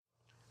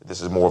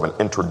This is more of an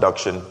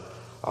introduction.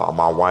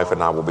 My wife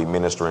and I will be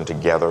ministering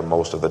together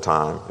most of the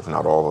time, if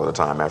not all of the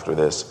time after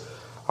this.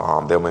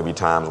 There may be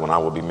times when I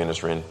will be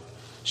ministering.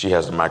 She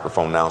has the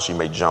microphone now. She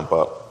may jump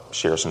up,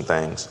 share some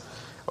things,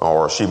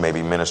 or she may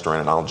be ministering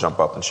and I'll jump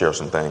up and share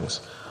some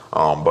things.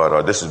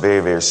 But this is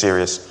very, very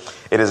serious.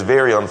 It is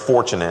very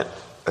unfortunate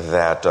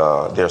that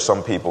there are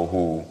some people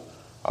who,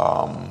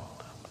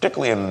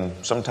 particularly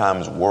in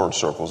sometimes word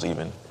circles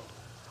even,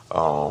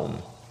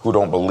 who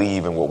don't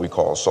believe in what we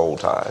call soul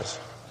ties.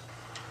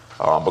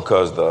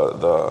 Because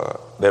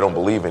they don't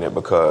believe in it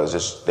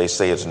because they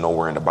say it's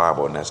nowhere in the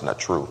Bible, and that's not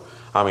true.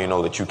 How many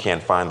know that you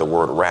can't find the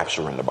word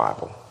rapture in the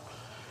Bible?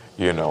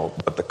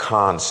 But the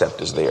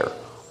concept is there.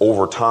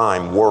 Over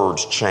time,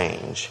 words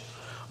change,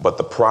 but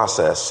the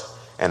process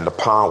and the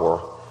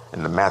power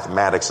and the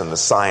mathematics and the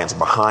science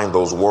behind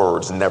those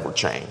words never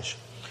change,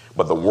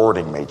 but the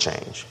wording may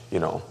change.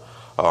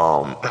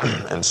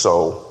 And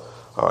so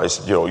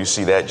you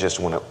see that just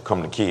when it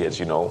comes to kids.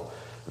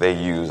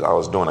 I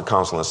was doing a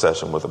counseling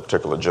session with a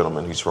particular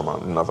gentleman. He's from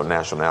another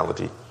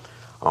nationality,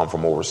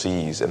 from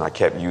overseas, and I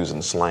kept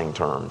using slang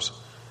terms,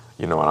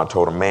 and I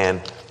told him,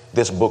 man,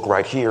 this book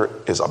right here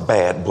is a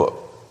bad book.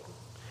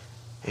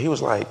 He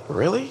was like,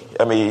 really?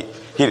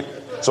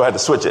 So I had to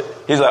switch it.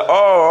 He's like,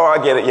 oh,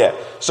 I get it. Yeah.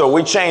 So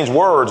we change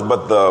words,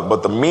 but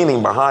the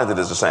meaning behind it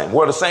is the same.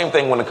 Well, the same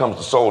thing when it comes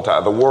to soul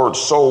tie. The word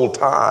soul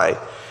tie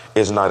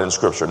is not in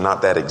scripture,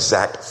 not that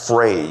exact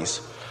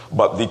phrase.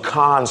 But the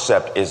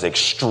concept is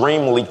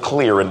extremely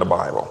clear in the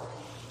Bible,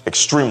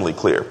 extremely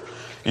clear.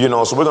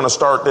 So we're going to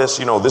start this.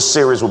 This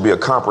series will be a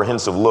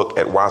comprehensive look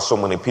at why so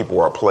many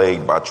people are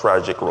plagued by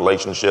tragic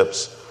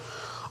relationships,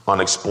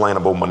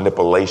 unexplainable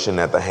manipulation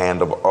at the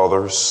hand of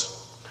others,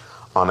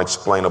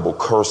 unexplainable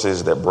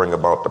curses that bring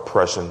about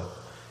depression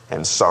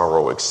and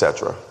sorrow,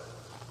 etc.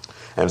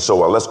 And so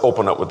let's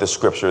open up with this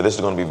scripture. This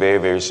is going to be very,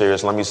 very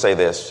serious. Let me say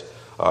this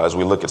as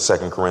we look at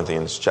 2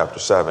 Corinthians chapter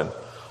 7.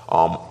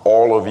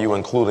 All of you,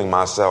 including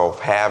myself,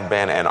 have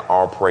been and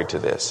are prey to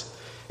this.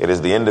 It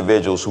is the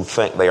individuals who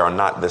think they are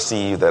not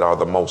deceived that are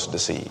the most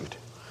deceived.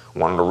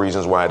 One of the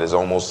reasons why it is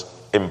almost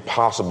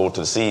impossible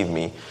to deceive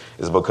me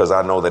is because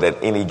I know that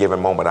at any given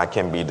moment I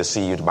can be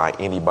deceived by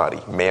anybody,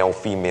 male,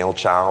 female,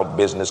 child,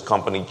 business,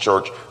 company,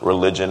 church,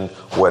 religion,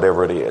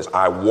 whatever it is.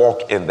 I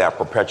walk in that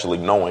perpetually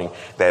knowing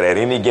that at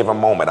any given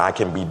moment I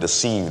can be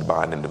deceived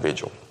by an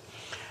individual.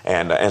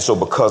 And so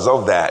because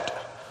of that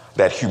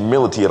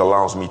humility, it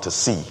allows me to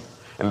see.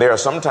 And there are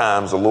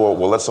sometimes the Lord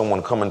will let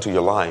someone come into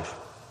your life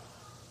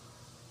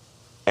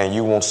and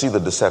you won't see the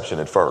deception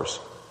at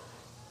first.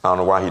 I don't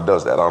know why he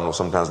does that. I don't know,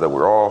 sometimes that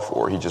we're off,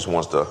 or he just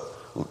wants to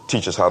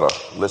teach us how to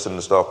listen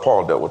to stuff.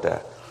 Paul dealt with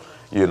that,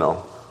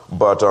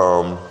 But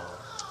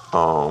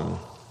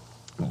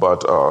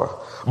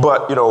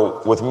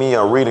with me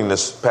reading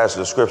this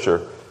passage of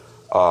scripture,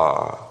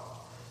 I'm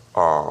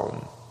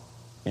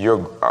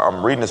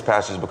reading this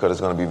passage because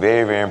it's going to be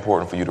very, very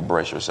important for you to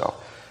brace yourself.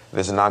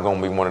 This is not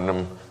going to be one of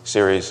them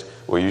series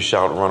where you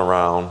shout, run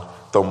around,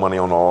 throw money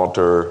on the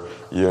altar,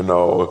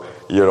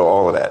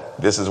 all of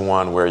that. This is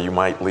one where you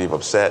might leave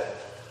upset.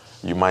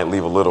 You might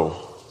leave a little,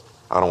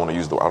 I don't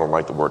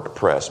like the word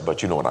depressed,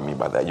 but you know what I mean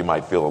by that. You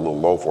might feel a little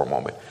low for a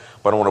moment,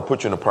 but I want to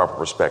put you in a proper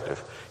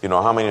perspective.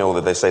 How many know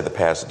that they say the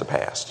past is the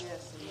past?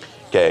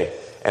 Okay.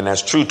 And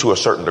that's true to a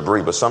certain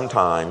degree, but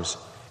sometimes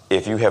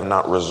if you have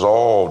not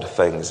resolved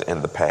things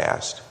in the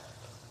past,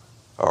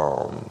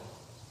 I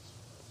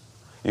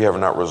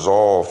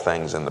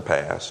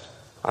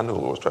knew the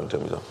Lord was trying to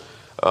tell me something.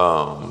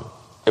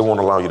 It won't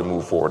allow you to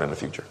move forward in the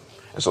future.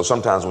 And so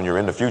sometimes when you're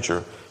in the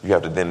future, you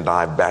have to then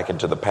dive back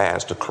into the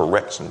past to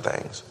correct some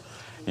things.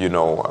 I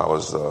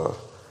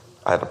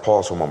had to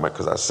pause for a moment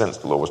because I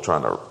sensed the Lord was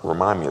trying to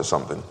remind me of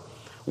something,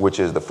 which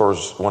is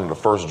one of the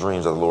first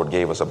dreams that the Lord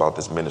gave us about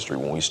this ministry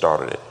when we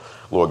started it.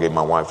 The Lord gave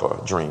my wife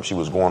a dream. She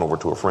was going over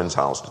to a friend's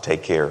house to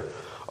take care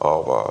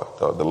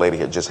of the lady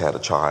had just had a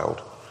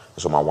child.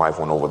 So my wife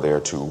went over there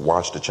to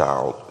watch the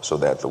child so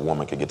that the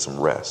woman could get some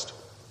rest.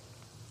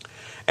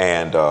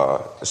 And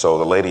so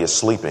the lady is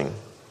sleeping,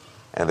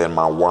 and then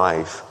my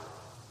wife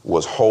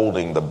was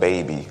holding the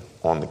baby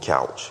on the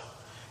couch.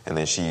 And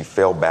then she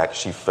fell back,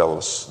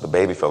 the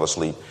baby fell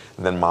asleep,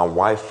 and then my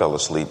wife fell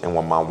asleep. And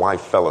when my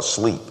wife fell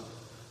asleep,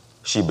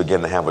 she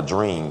began to have a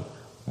dream,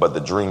 but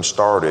the dream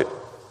started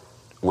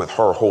with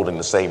her holding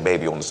the same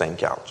baby on the same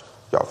couch.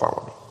 Y'all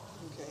follow me?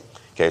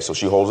 Okay, so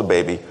she holds a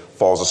baby,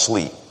 falls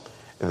asleep,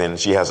 and then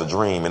she has a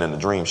dream, and in the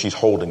dream, she's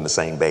holding the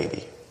same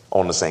baby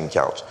on the same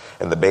couch.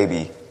 And the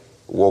baby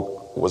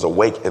was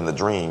awake in the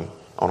dream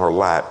on her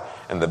lap,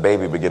 and the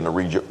baby began to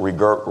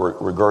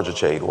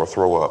regurgitate or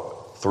throw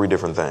up 3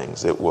 different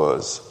things. It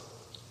was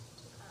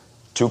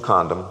 2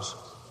 condoms,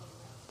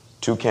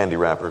 2 candy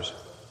wrappers,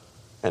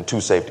 and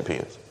 2 safety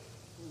pins.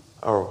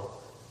 Oh,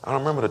 I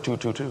don't remember the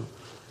 2.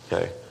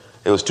 Okay.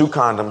 It was 2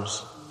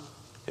 condoms,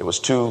 it was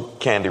 2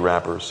 candy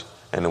wrappers,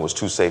 and it was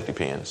 2 safety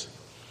pins.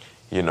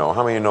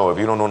 How many of you know if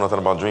you don't know nothing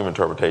about dream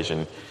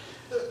interpretation,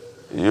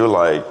 you're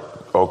like,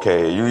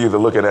 okay, you either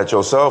looking at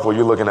yourself or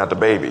you're looking at the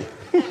baby.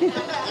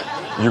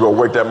 You go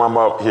wake that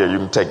mama up. Here, you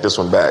can take this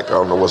one back. I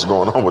don't know what's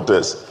going on with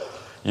this.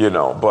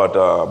 But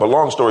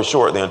long story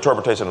short, the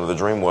interpretation of the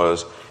dream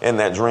was, in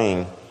that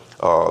dream,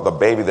 the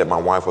baby that my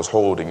wife was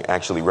holding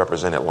actually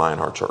represented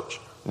Lionheart Church.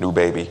 New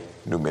baby,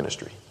 new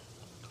ministry.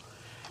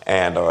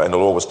 And the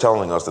Lord was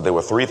telling us that there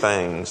were three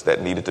things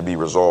that needed to be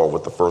resolved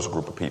with the first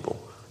group of people.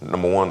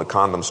 Number one, the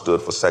condom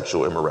stood for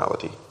sexual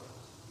immorality.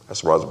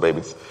 That's why the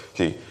baby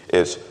key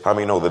is. How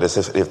many know that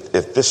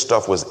if this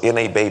stuff was in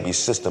a baby's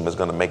system, it's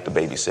going to make the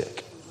baby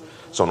sick.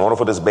 So in order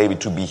for this baby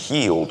to be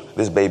healed,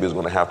 this baby is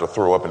going to have to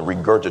throw up and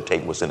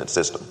regurgitate what's in its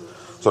system.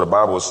 So the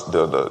Bible was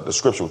the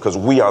scripture, because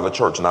we are the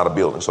church, not a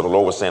building. So the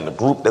Lord was saying the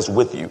group that's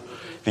with you,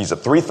 these are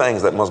three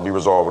things that must be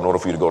resolved in order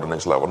for you to go to the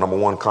next level. Number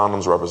one,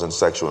 condoms represent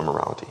sexual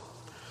immorality.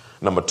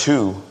 Number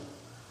two,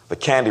 the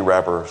candy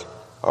wrapper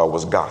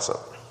was gossip.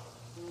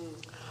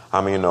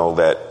 How many know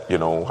that,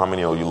 how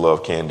many know you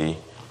love candy?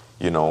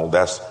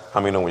 That's how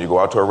many know when you go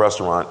out to a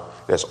restaurant,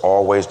 there's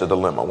always the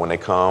dilemma. When they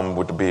come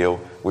with the bill,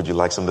 would you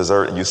like some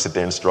dessert? And you sit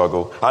there and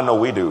struggle. I know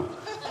we do.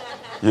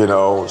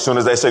 As soon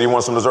as they said you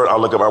want some dessert, I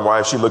look at my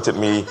wife. She looked at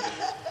me,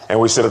 and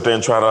we sit up there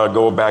and try to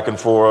go back and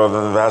forth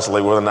and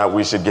vacillate whether or not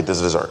we should get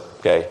this dessert.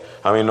 Okay.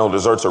 How many know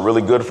desserts are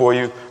really good for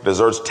you?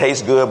 Desserts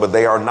taste good, but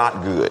they are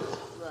not good.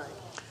 Right.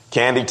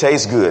 Candy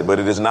tastes good, but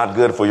it is not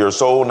good for your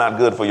soul, not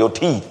good for your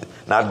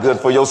teeth, not good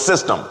for your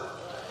system.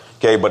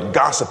 Okay. But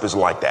gossip is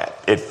like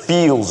that. It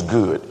feels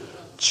good.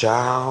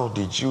 Child,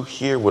 did you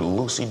hear what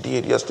Lucy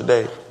did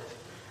yesterday?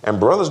 And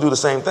brothers do the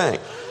same thing.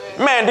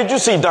 Man, did you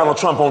see Donald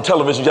Trump on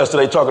television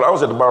yesterday talking? I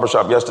was at the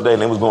barbershop yesterday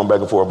and they was going back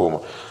and forth.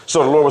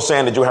 So the Lord was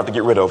saying that you have to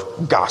get rid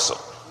of gossip.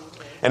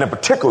 And in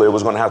particular, it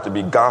was going to have to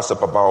be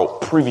gossip about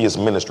previous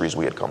ministries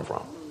we had come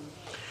from.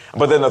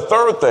 But then the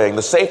third thing,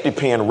 the safety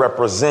pin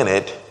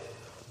represented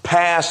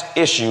past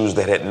issues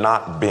that had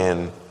not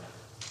been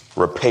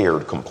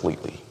repaired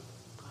completely.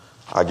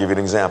 I'll give you an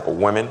example.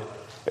 Women,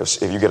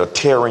 if you get a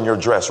tear in your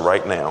dress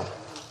right now,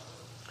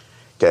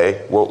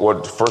 okay,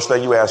 what first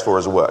thing you ask for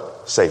is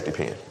what? Safety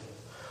pin.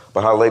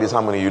 But ladies,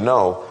 how many of you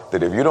know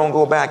that if you don't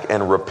go back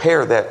and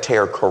repair that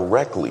tear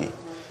correctly,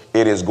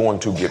 it is going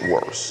to get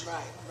worse? Right.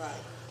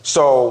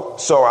 So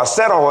I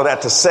said all of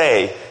that to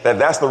say that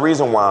that's the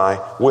reason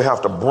why we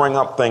have to bring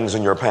up things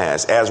in your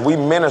past. As we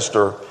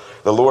minister,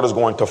 the Lord is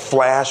going to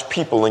flash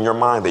people in your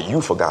mind that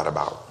you forgot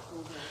about.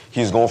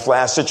 He's going to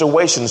flash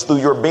situations through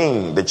your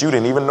being that you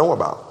didn't even know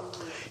about.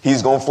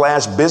 He's going to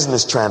flash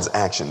business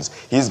transactions.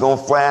 He's going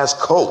to flash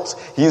cults.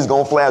 He's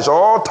going to flash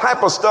all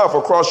type of stuff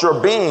across your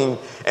being.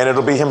 And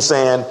it'll be him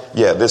saying,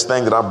 yeah, this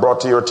thing that I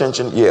brought to your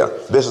attention. Yeah,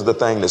 this is the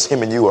thing that's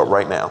hemming you up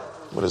right now.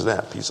 What is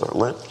that? Piece of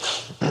lint.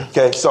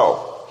 Okay,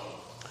 so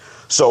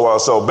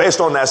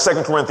based on that,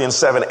 2 Corinthians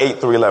 7, 8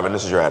 through 11,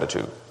 this is your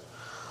attitude.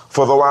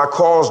 For though I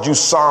caused you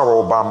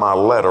sorrow by my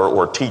letter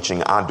or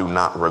teaching, I do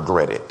not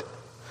regret it.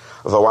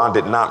 Though I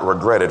did not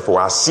regret it,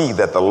 for I see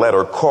that the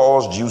letter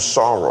caused you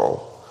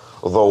sorrow,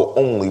 though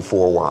only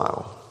for a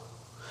while.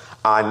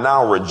 I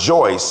now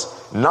rejoice,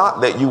 not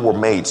that you were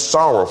made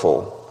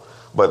sorrowful,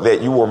 but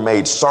that you were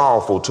made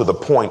sorrowful to the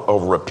point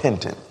of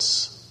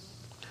repentance.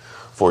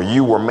 For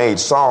you were made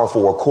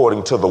sorrowful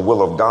according to the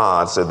will of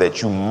God, so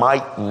that you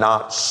might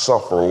not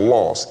suffer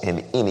loss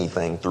in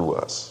anything through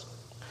us.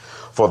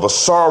 For the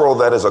sorrow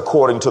that is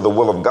according to the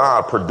will of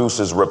God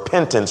produces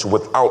repentance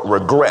without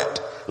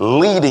regret,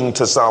 leading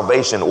to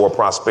salvation or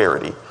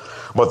prosperity.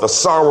 But the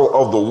sorrow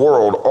of the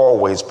world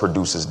always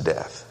produces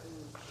death.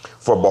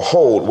 For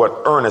behold,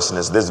 what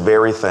earnestness this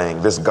very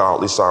thing, this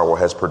godly sorrow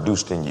has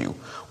produced in you.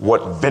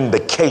 What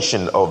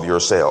vindication of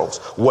yourselves,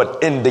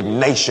 what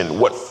indignation,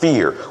 what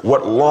fear,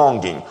 what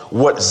longing,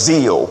 what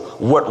zeal,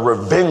 what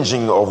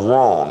revenging of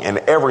wrong, and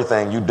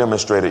everything you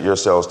demonstrated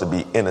yourselves to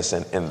be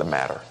innocent in the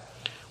matter.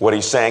 What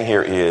he's saying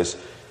here is,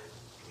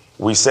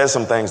 we said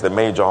some things that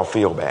made y'all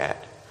feel bad,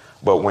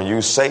 but when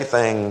you say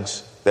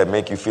things that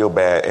make you feel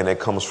bad and it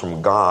comes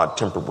from God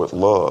tempered with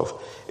love,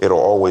 it'll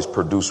always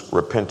produce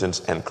repentance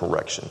and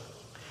correction.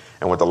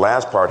 And what the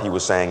last part he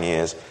was saying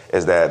is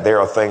that there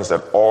are things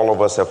that all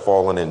of us have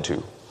fallen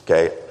into.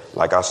 Okay.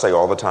 Like I say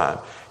all the time,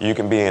 you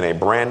can be in a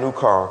brand new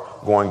car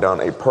going down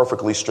a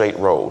perfectly straight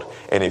road.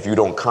 And if you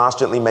don't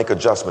constantly make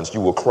adjustments, you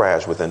will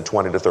crash within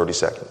 20 to 30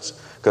 seconds.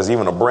 Because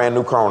even a brand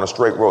new car on a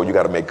straight road, you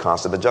got to make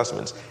constant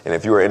adjustments. And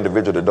if you're an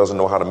individual that doesn't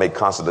know how to make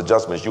constant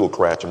adjustments, you will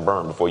crash and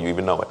burn before you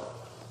even know it.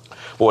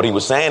 But what he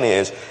was saying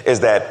is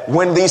that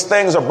when these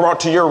things are brought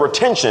to your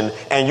attention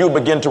and you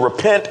begin to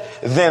repent,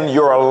 then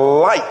your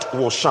light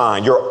will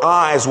shine. Your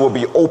eyes will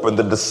be open.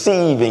 The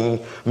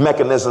deceiving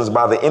mechanisms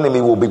by the enemy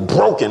will be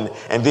broken.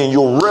 And then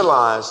you'll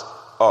realize,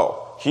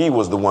 oh, he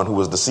was the one who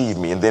has deceived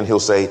me. And then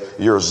he'll say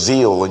your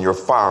zeal and your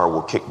fire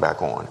will kick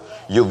back on.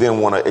 You'll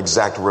then want to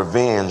exact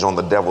revenge on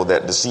the devil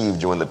that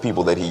deceived you and the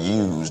people that he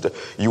used.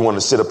 You want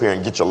to sit up here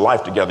and get your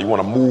life together. You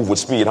want to move with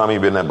speed. How many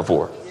have been there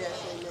before?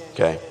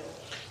 Okay.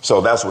 So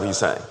that's what he's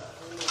saying.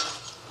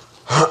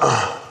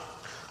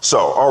 So,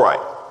 all right.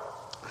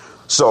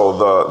 So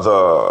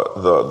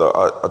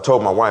I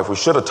told my wife we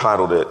should have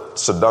titled it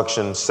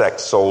Seduction,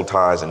 Sex, Soul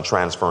Ties, and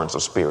Transference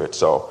of Spirit.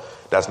 So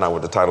That's not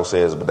what the title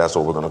says, but that's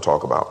what we're going to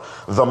talk about.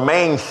 The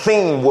main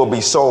theme will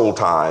be soul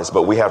ties,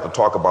 but we have to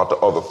talk about the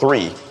other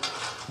three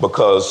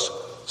because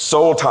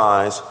soul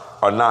ties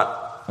are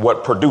not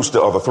what produce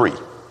the other three.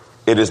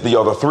 It is the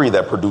other three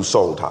that produce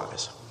soul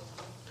ties.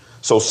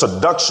 So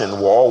seduction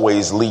will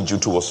always lead you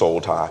to a soul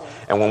tie.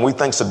 And when we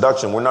think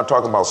seduction, we're not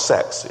talking about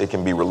sex. It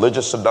can be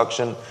religious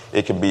seduction.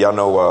 It can be, I don't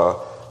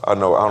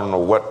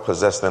know what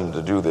possessed them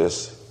to do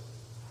this.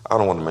 I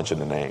don't want to mention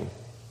the name.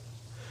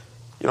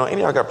 You know,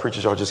 any of y'all got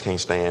preachers y'all just can't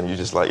stand. You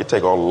just like, you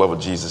take all the love of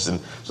Jesus. And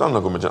so I'm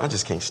not going to mention, I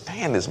just can't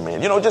stand this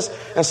man. You know,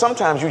 and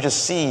sometimes you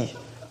just see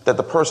that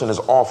the person is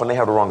off and they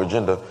have the wrong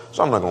agenda.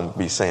 So I'm not going to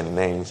be saying the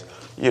names,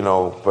 you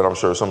know, but I'm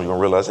sure some of you are going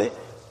to realize, hey,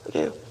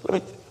 yeah,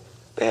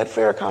 they had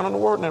Farrakhan on the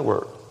Word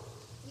Network.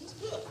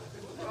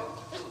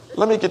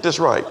 Let me get this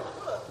right.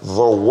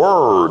 The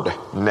Word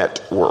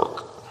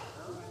Network.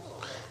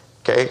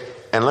 Okay?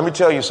 And let me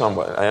tell you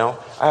something. I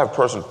have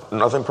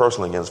nothing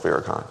personal against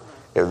Farrakhan.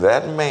 If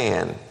that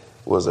man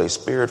was a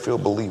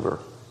spirit-filled believer,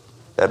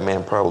 that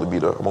man probably be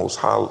the most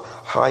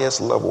highest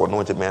level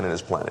anointed man in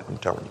this planet, I'm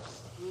telling you.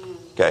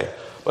 Okay?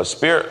 But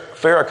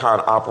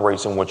Farrakhan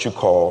operates in what you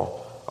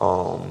call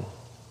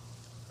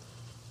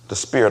the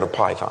spirit of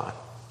Python.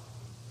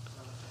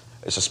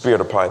 It's the spirit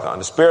of Python.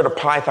 The spirit of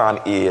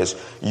Python is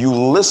you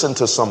listen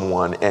to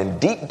someone and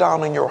deep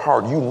down in your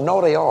heart, you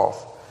know they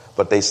off,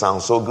 but they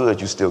sound so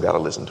good, you still got to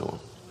listen to them.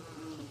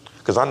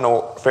 Because I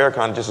know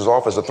Farrakhan just as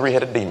off as a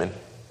three-headed demon.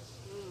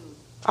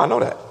 I know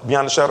that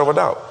beyond a shadow of a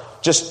doubt.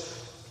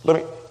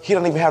 He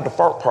doesn't even have the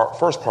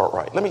first part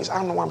right. I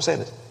don't know why I'm saying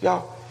this.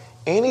 Y'all,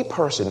 any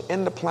person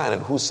in the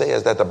planet who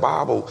says that the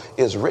Bible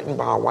is written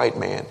by a white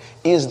man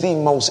is the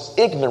most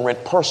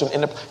ignorant person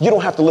you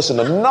don't have to listen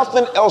to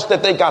nothing else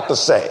that they got to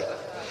say.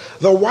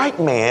 The white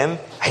man,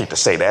 I hate to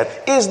say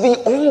that, is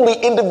the only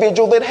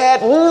individual that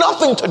had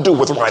nothing to do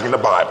with writing the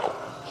Bible.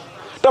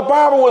 The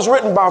Bible was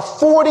written by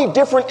 40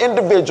 different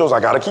individuals, I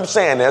got to keep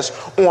saying this,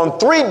 on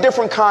 3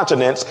 different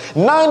continents.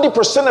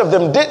 90% of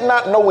them did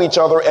not know each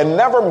other and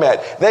never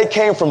met. They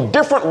came from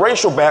different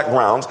racial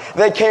backgrounds.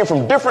 They came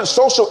from different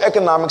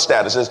socioeconomic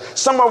statuses.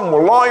 Some of them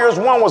were lawyers.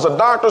 One was a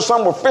doctor.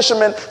 Some were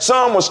fishermen.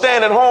 Some were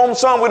staying at home.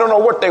 Some, we don't know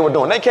what they were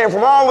doing. They came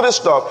from all of this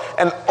stuff,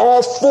 and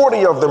all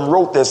 40 of them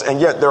wrote this,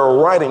 and yet their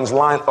writings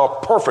line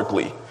up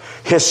perfectly,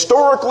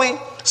 historically,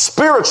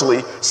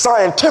 spiritually,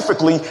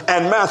 scientifically,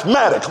 and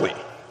mathematically.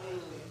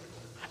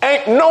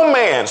 Ain't no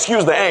man, has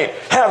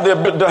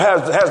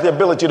the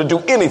ability to do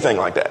anything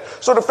like that.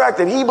 So the fact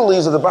that he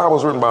believes that the Bible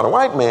is written by a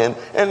white man,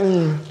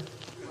 and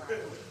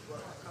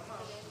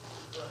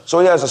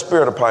so he has a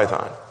spirit of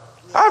Python.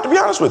 I have to be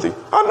honest with you.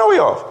 I know he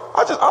off.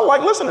 I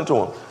like listening to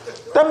him.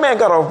 That man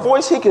got a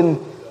voice he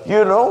can,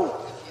 and a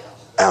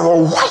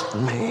white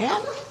man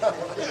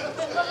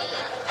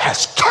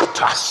has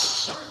kept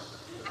us.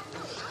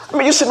 I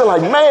mean, you sit there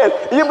like, man,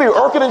 you be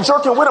irking and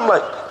jerking with him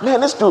like, man,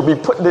 this dude be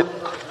putting it.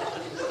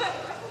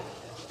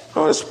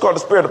 Oh, it's called the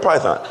spirit of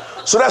Python.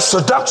 So that's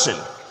seduction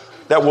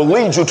that will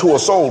lead you to a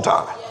soul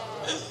tie.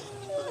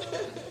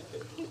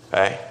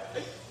 Okay?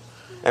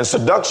 And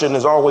seduction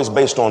is always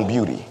based on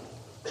beauty.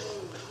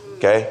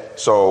 Okay?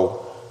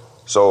 So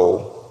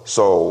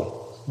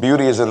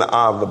beauty is in the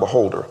eye of the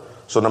beholder.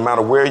 So no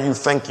matter where you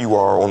think you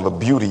are on the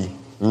beauty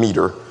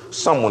meter,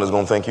 someone is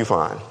going to think you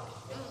fine.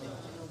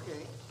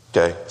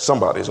 Okay?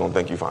 Somebody is going to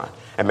think you fine.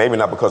 And maybe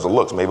not because of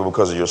looks, maybe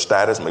because of your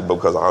status, maybe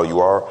because of how you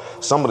are.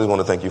 Somebody's going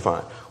to think you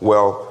fine.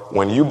 Well,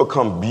 when you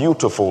become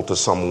beautiful to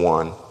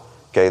someone,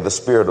 okay, the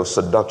spirit of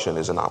seduction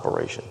is in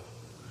operation.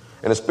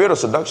 And the spirit of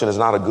seduction is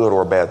not a good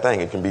or a bad thing.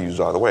 It can be used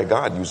either way.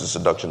 God uses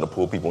seduction to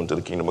pull people into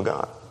the kingdom of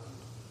God.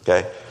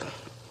 Okay?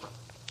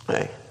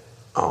 Hey.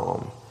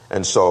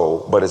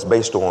 But it's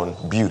based on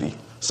beauty.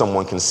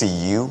 Someone can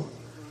see you.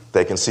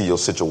 They can see your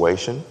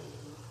situation.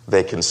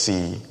 They can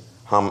see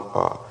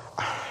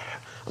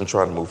I'm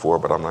trying to move forward,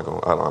 but I'm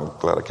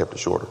glad I kept it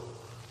shorter.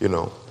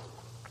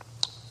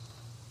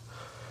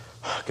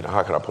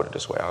 How can I put it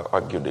this way?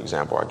 I'll give the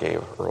example I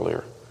gave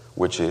earlier,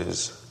 which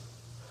is,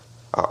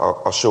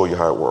 I'll show you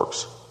how it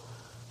works.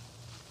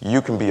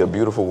 You can be a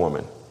beautiful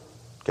woman,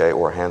 okay,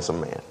 or a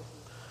handsome man.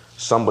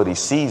 Somebody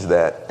sees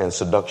that and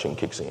seduction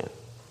kicks in.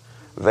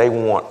 They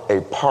want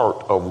a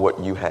part of what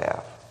you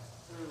have.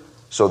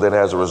 So that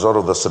as a result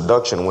of the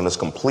seduction, when it's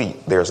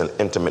complete, there's an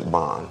intimate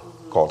bond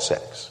called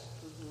sex.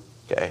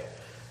 Okay?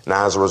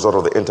 Now, as a result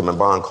of the intimate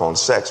bond called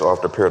sex,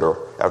 after a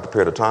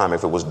period of time,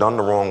 if it was done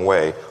the wrong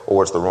way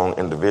or it's the wrong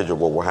individual,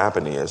 what will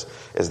happen is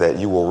that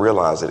you will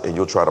realize it and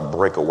you'll try to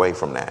break away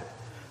from that.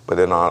 But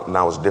then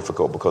now it's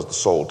difficult because the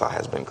soul tie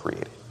has been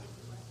created.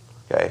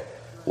 Okay?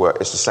 Well,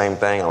 it's the same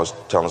thing I was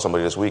telling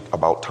somebody this week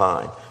about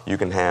time. You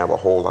can have a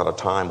whole lot of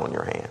time on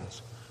your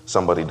hands.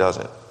 Somebody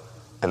doesn't.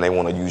 And they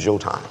want to use your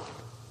time.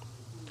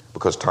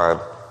 Because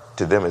time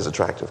to them is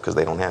attractive because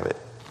they don't have it.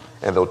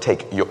 And they'll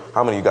take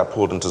how many of you got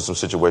pulled into some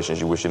situations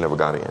you wish you never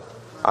got in?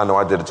 I know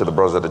I did it to the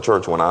brothers at the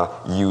church when I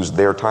used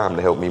their time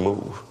to help me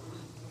move.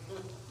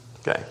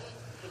 Okay.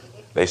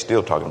 They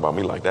still talking about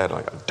me like that,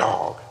 like a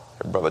dog.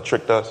 Their brother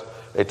tricked us.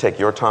 They take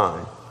your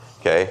time,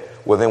 okay,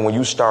 Well, then when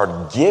you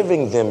start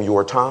giving them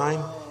your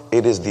time,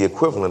 it is the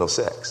equivalent of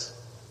sex.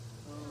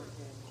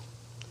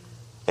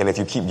 And if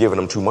you keep giving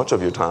them too much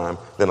of your time,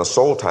 then a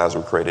soul tie is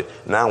created.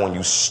 Now, when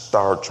you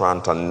start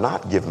trying to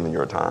not give them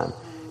your time,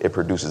 it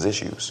produces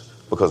issues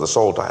because the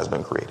soul tie has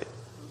been created.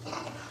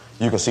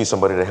 You can see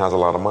somebody that has a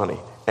lot of money,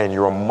 and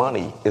your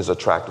money is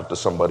attractive to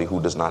somebody who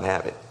does not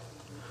have it.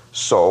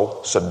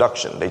 So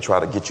seduction, they try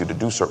to get you to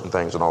do certain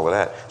things and all of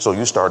that. So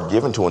you start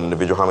giving to an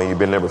individual. How many of you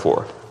been there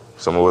before?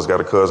 Some of us got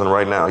a cousin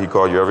right now. He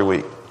called you every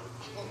week.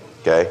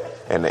 Okay.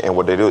 And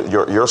what they do,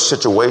 your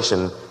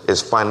situation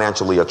is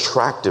financially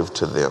attractive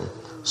to them.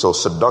 So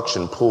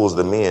seduction pulls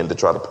them in to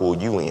try to pull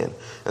you in.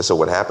 And so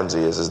what happens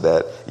is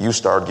that you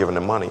start giving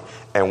them money.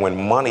 And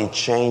when money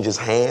changes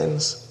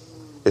hands,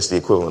 it's the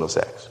equivalent of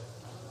sex.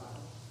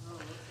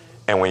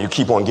 And when you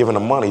keep on giving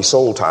them money,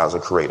 soul ties are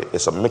created.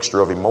 It's a mixture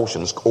of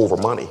emotions over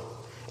money.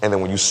 And then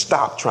when you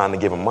stop trying to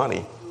give them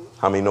money,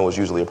 how many know it's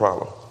usually a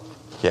problem?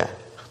 Yeah,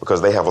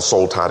 because they have a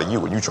soul tie to you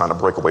and you're trying to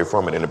break away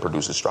from it, and it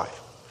produces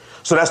strife.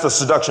 So that's the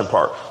seduction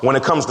part. When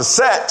it comes to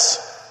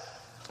sex,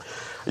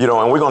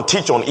 and we're going to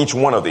teach on each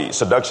one of these.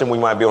 Seduction, we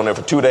might be on there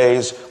for 2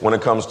 days. When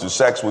it comes to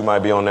sex, we might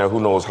be on there who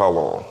knows how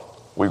long.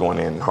 We're going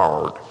in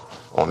hard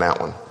on that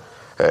one.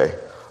 Okay.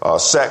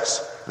 Sex,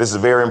 this is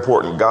very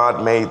important.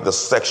 God made the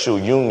sexual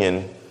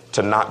union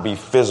to not be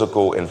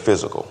physical and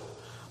physical.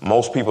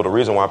 Most people, the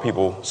reason why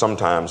people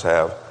sometimes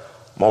have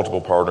multiple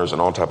partners and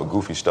all type of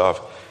goofy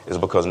stuff is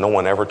because no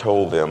one ever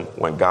told them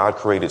when God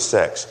created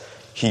sex,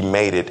 he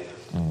made it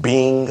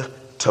being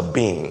to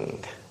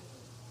being.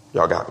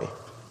 Y'all got me?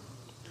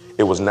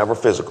 It was never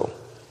physical.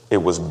 It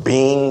was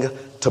being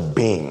to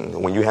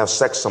being. When you have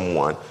sex with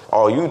someone,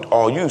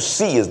 all you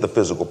see is the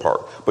physical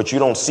part, but you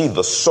don't see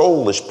the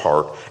soulish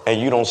part,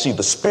 and you don't see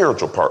the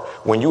spiritual part.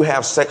 When you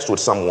have sex with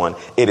someone,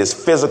 it is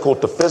physical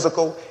to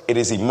physical, it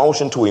is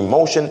emotion to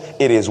emotion,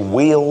 it is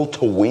will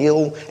to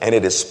will, and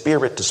it is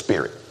spirit to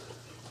spirit.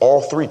 All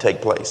three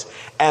take place.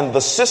 And the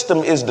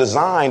system is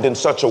designed in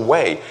such a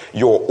way,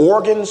 your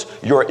organs,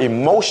 your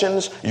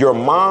emotions, your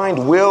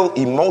mind, will,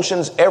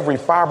 emotions, every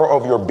fiber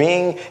of your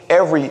being,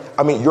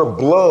 your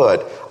blood,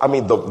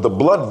 the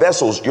blood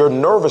vessels, your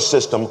nervous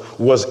system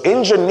was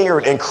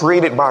engineered and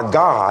created by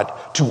God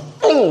to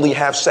only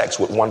have sex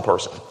with one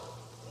person.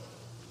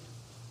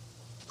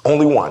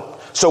 Only one.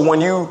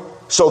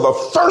 So the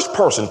first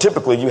person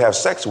typically you have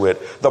sex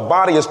with, the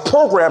body is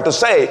programmed to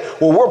say,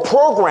 well, we're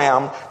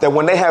programmed that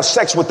when they have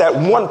sex with that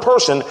one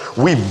person,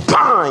 we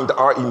bind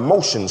our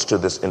emotions to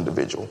this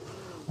individual,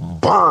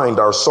 bind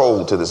our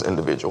soul to this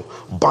individual,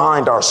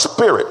 bind our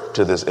spirit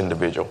to this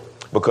individual,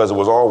 because it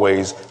was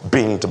always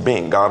being to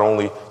being.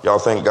 Y'all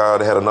think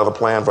God had another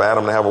plan for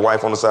Adam to have a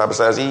wife on the side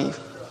besides Eve?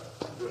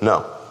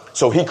 No.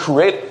 So he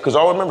created, because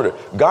all remember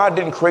that God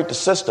didn't create the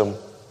system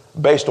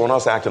based on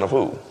us acting a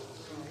fool.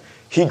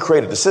 He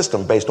created the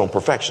system based on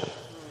perfection.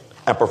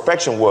 And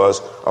perfection was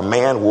a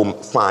man will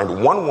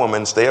find one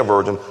woman, stay a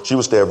virgin. She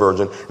will stay a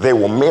virgin. They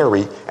will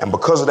marry. And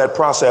because of that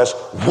process,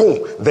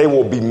 boom, they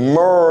will be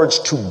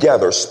merged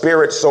together,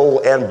 spirit,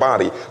 soul, and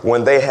body.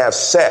 When they have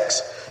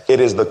sex, it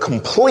is the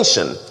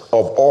completion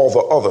of all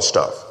the other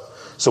stuff.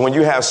 So when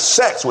you have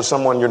sex with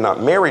someone you're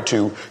not married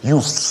to,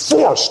 you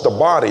force the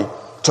body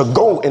to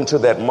go into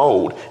that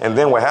mode. And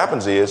then what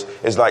happens is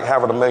like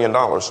having $1 million.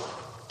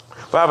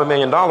 If I have $1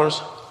 million,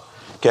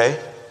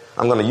 okay,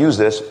 I'm going to use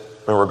this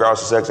in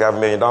regards to sex. I have $1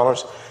 million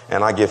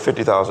and I give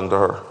 50,000 to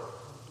her.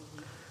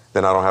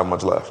 Then I don't have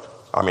much left.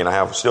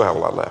 Still have a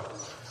lot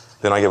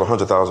left. Then I give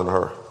 100,000 to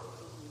her.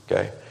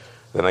 Okay.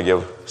 Then I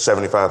give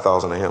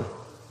 75,000 to him.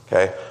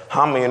 Okay.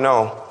 How many of you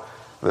know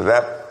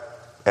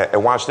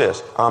and watch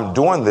this. I'm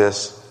doing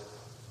this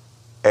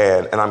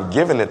and I'm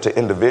giving it to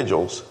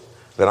individuals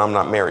that I'm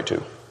not married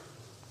to.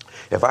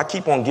 If I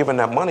keep on giving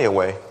that money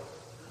away,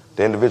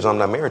 the individual I'm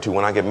not married to,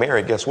 when I get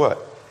married, guess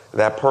what?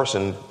 That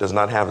person does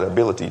not have the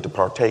ability to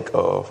partake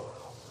of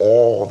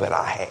all that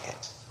I had.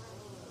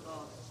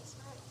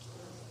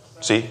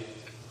 See?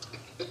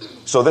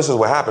 So this is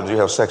what happens. You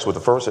have sex with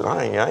the first, and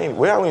I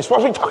ain't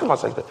supposed to be talking about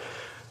sex.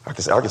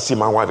 I can see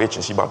my wife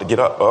itching. She's about to get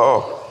up.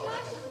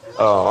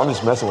 I'm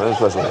just messing with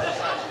this.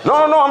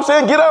 No, I'm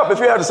saying get up if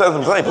you have to say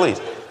something, please.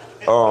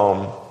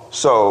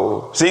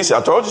 See,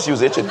 I told you she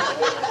was itching.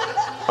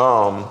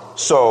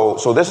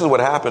 So this is what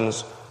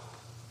happens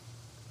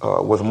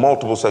with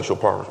multiple sexual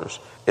partners,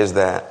 is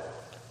that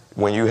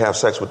when you have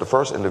sex with the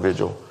first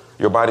individual,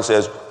 your body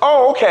says,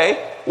 oh,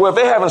 okay, well, if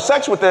they're having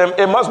sex with them,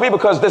 it must be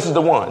because this is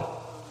the one.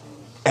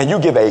 And you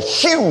give a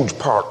huge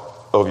part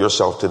of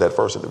yourself to that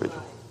first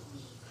individual.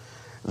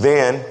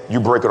 Then you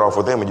break it off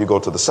with them and you go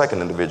to the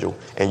second individual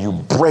and you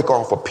break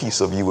off a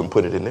piece of you and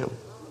put it in them.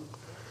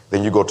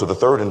 Then you go to the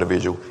third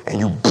individual and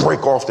you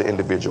break off the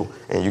individual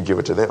and you give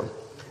it to them.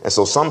 And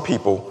so some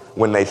people,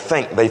 when they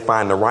think they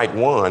find the right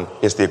one,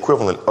 it's the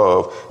equivalent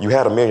of you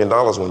had $1 million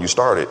when you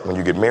started. When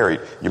you get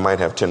married, you might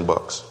have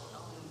 $10.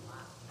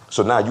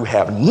 So now you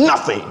have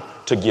nothing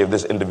to give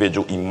this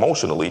individual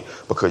emotionally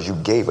because you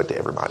gave it to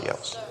everybody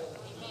else.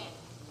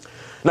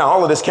 Now,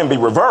 all of this can be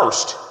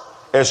reversed.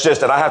 It's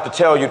just that I have to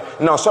tell you,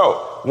 no,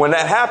 so when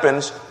that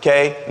happens,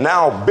 okay,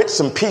 now bits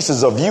and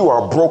pieces of you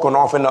are broken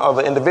off into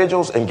other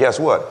individuals. And guess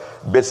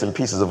what? Bits and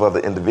pieces of other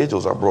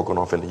individuals are broken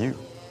off into you.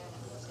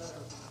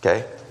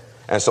 Okay.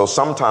 And so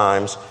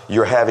sometimes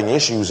you're having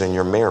issues in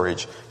your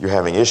marriage. You're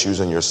having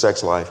issues in your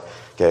sex life.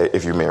 Okay.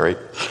 If you're married,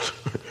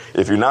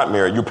 if you're not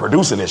married, you're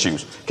producing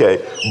issues.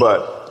 Okay.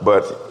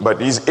 But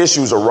these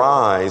issues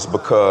arise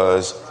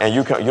because, and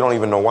you don't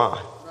even know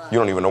why. You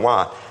don't even know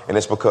why. And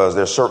it's because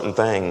there's certain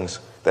things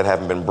that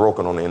haven't been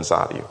broken on the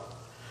inside of you.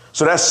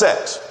 So that's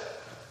sex.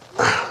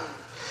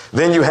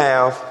 Then you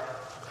have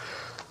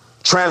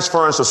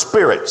transference of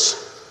spirits.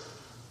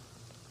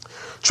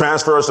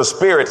 Transference of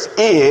spirits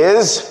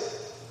is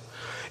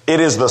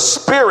the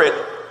spirit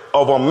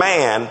of a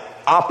man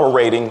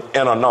operating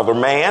in another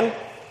man,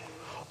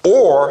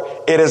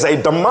 or it is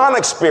a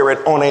demonic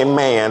spirit on a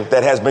man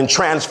that has been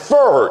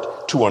transferred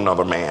to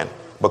another man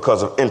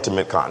because of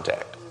intimate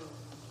contact.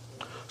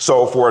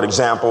 So, for an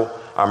example,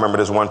 I remember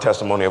this one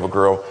testimony of a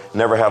girl,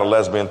 never had a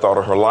lesbian thought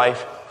of her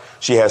life.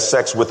 She had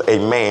sex with a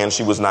man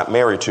she was not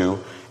married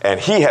to, and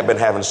he had been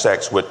having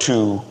sex with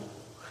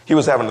he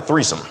was having a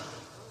threesome.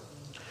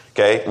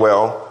 Okay,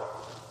 well,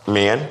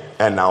 men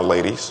and now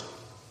ladies,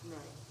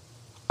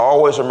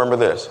 always remember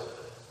this.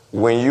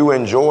 When you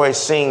enjoy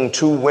seeing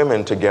two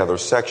women together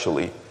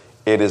sexually,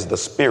 it is the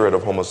spirit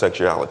of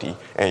homosexuality,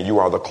 and you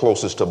are the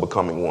closest to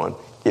becoming one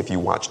if you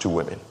watch two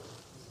women.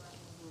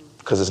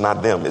 Because it's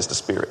not them, it's the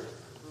spirit.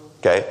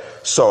 Okay,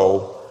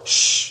 so,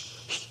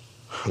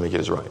 let me get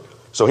this right.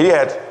 So he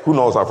had, who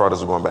knows how far this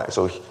is going back.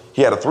 So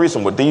he had a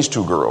threesome with these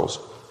two girls,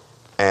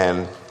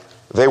 and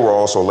they were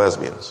also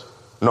lesbians.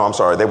 No, I'm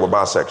sorry, they were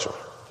bisexual.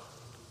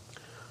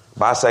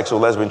 Bisexual,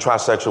 lesbian,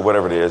 trisexual,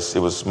 whatever it is. It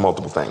was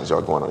multiple things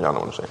y'all going on. Y'all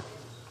know what I'm saying.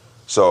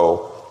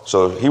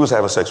 So he was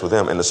having sex with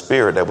them, and the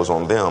spirit that was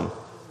on them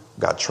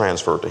got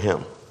transferred to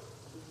him.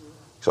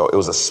 So it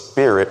was a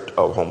spirit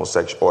of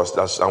homosexual, or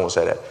I won't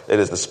say that. It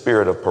is the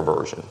spirit of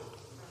perversion.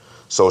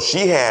 So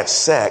she had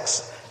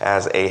sex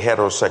as a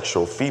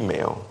heterosexual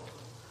female,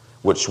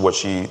 which what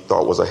she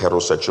thought was a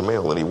heterosexual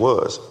male, and he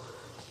was.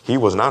 He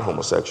was not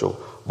homosexual,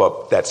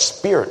 but that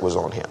spirit was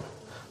on him.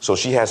 So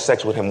she had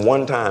sex with him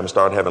one time,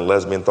 started having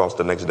lesbian thoughts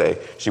the next day.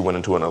 She went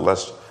into a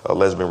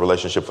lesbian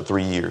relationship for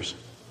 3 years.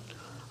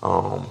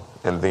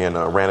 And then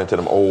ran into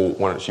them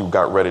old, she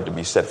got ready to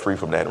be set free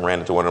from that and ran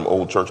into one of them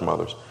old church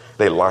mothers.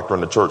 They locked her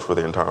in the church for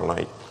the entire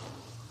night.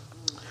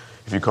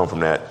 If you come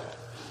from that,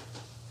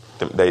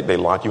 they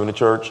lock you in the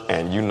church,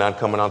 and you're not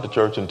coming out the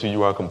church until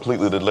you are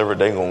completely delivered.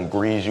 They're going to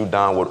grease you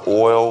down with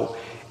oil.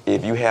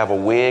 If you have a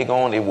wig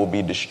on, it will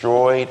be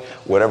destroyed.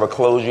 Whatever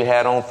clothes you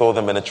had on, throw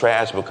them in the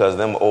trash, because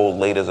them old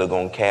ladies are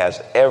going to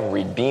cast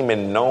every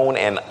demon known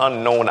and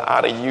unknown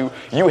out of you.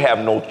 You have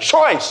no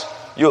choice.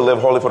 You'll live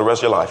holy for the rest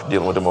of your life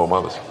dealing with them old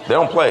mothers. They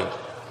don't play.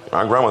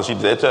 My grandma,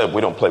 they tell us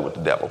we don't play with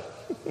the devil.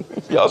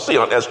 Y'all see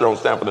on Esther on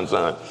Stanford &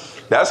 Son.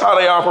 That's how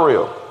they are for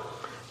real.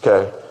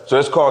 Okay. So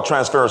it's called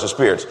transference of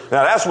spirits.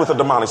 Now that's with a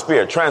demonic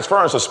spirit.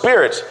 Transference of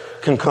spirits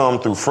can come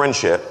through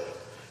friendship,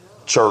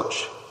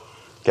 church.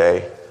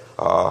 Okay.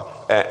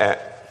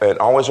 And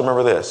always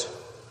remember this.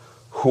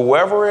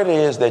 Whoever it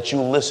is that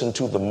you listen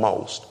to the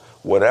most,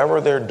 whatever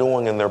they're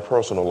doing in their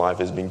personal life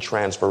is being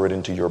transferred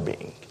into your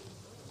being.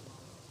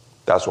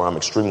 That's why I'm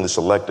extremely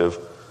selective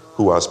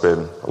who I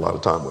spend a lot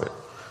of time with,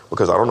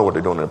 because I don't know what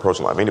they're doing in their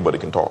personal life. Anybody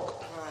can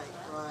talk.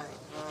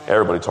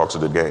 Everybody talks a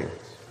good game.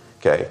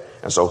 Okay.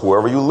 And so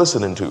whoever you're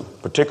listening to,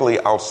 particularly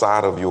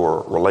outside of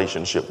your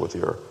relationship with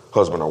your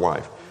husband or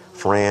wife,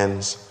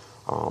 friends,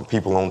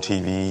 people on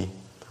TV,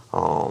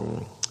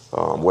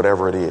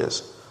 whatever it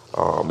is,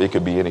 it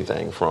could be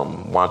anything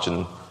from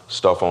watching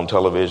stuff on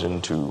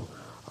television to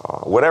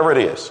whatever it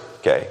is.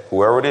 Okay.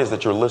 Whoever it is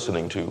that you're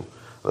listening to,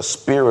 the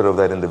spirit of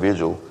that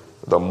individual,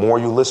 the more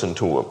you listen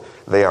to them,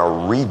 they are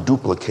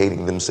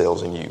reduplicating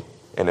themselves in you.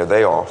 And if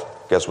they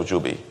off, guess what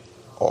you'll be?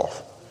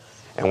 Off.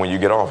 And when you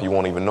get off, you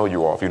won't even know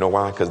you're off. You know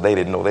why? Because they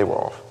didn't know they were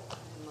off.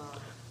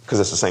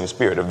 Because it's the same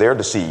spirit. If they're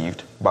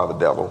deceived by the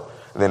devil,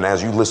 then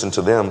as you listen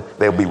to them,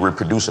 they'll be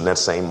reproducing that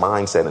same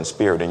mindset and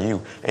spirit in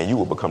you, and you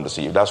will become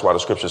deceived. That's why the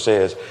scripture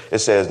says, it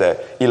says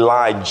that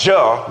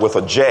Elijah with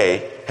a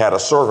J had a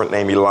servant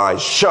named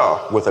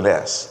Elisha with an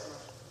S.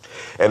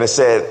 And it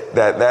said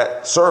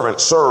that servant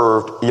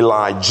served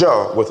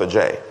Elijah with a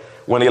J.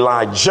 When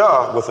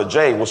Elijah with a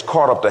J was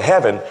caught up to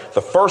heaven,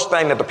 the first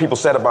thing that the people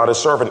said about his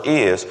servant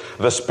is,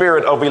 the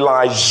spirit of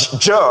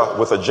Elijah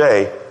with a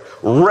J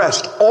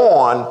rest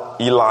on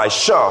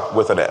Elisha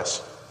with an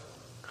S.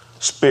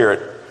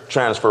 Spirit,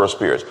 transfer of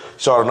spirits.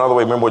 So another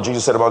way, remember what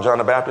Jesus said about John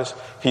the Baptist?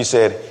 He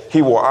said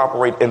he will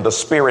operate in the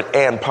spirit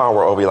and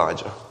power of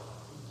Elijah.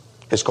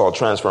 It's called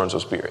transference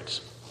of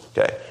spirits.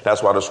 Okay,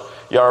 that's why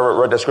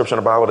y'all read that scripture in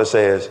the Bible that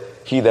says,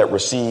 he that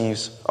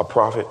receives a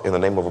prophet in the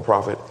name of a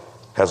prophet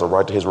has a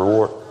right to his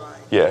reward.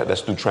 Yeah, that's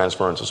through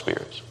transference of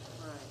spirits.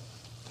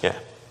 Yeah.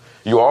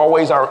 You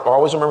always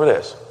remember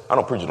this. I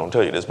don't preach it, don't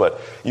tell you this, but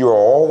you are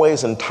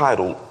always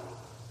entitled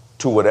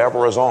to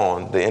whatever is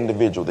on the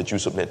individual that you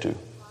submit to.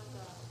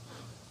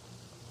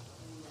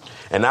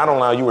 And not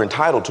only are you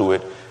entitled to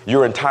it,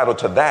 you're entitled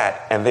to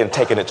that and then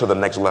taking it to the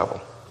next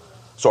level.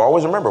 So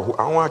always remember,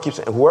 I want to keep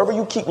saying, whoever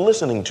you keep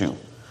listening to,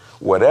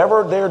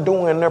 whatever they're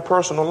doing in their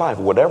personal life,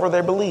 whatever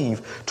they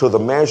believe, to the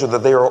measure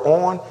that they are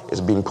on is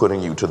being put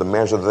in you. To the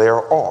measure that they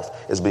are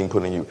off is being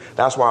put in you.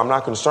 That's why I'm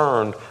not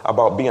concerned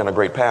about being a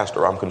great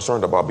pastor. I'm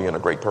concerned about being a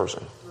great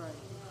person.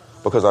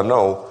 Because I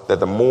know that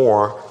the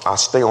more I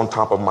stay on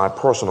top of my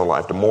personal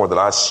life, the more that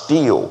I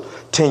still,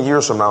 10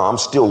 years from now, I'm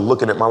still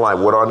looking at my life.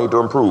 What do I need to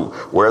improve?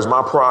 Where's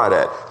my pride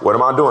at? What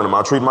am I doing? Am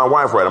I treating my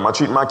wife right? Am I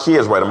treating my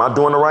kids right? Am I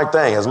doing the right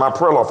thing? Has my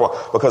prayer life?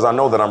 Because I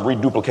know that I'm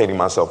reduplicating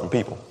myself in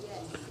people.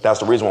 That's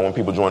the reason why when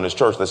people join this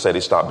church, they say they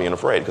stop being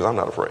afraid, because I'm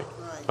not afraid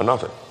of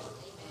nothing.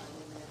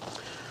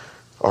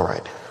 All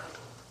right.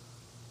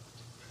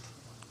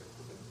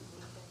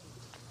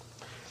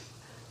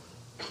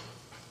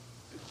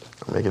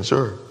 I'm making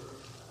sure.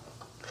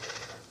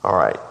 All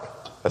right.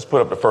 Let's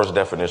put up the first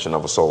definition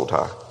of a soul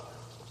tie.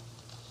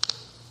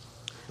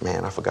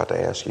 Man, I forgot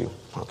to ask you.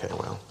 Okay,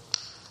 well,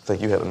 I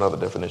think you had another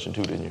definition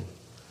too, didn't you?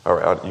 All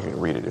right, you can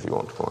read it if you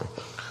want for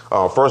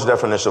me. First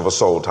definition of a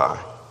soul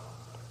tie.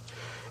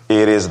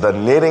 It is the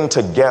knitting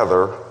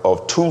together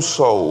of two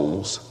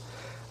souls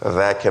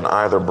that can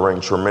either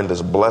bring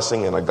tremendous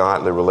blessing in a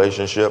godly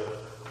relationship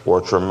or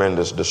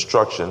tremendous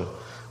destruction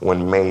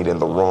when made in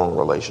the wrong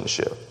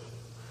relationship.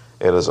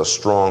 It is a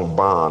strong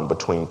bond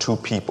between two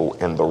people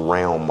in the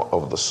realm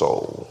of the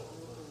soul.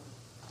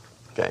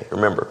 Okay,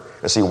 remember.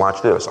 And see,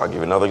 watch this. I'll give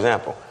you another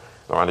example.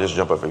 All right, just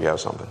jump up if you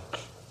have something.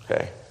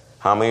 Okay.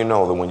 How many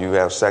know that when you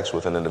have sex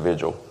with an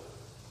individual,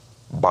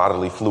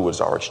 bodily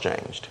fluids are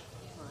exchanged?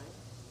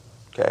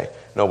 Okay.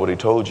 Nobody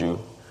told you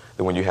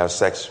that when you have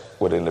sex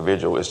with an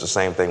individual, it's the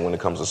same thing when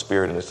it comes to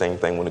spirit and the same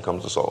thing when it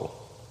comes to soul.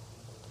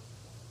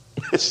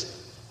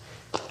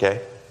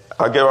 Okay.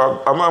 I'm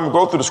going to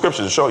go through the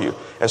scriptures to show you.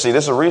 And see,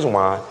 this is the reason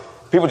why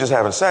people just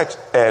having sex.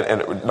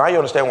 And now you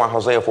understand why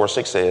Hosea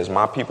 4:6 says,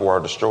 my people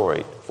are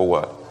destroyed for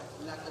what?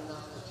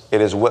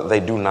 It is what they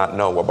do not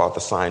know about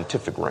the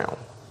scientific realm.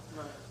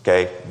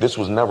 Okay. This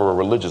was never a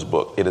religious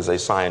book. It is a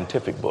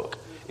scientific book.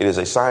 It is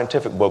a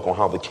scientific book on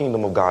how the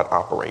kingdom of God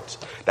operates.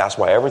 That's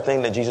why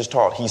everything that Jesus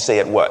taught, he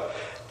said what?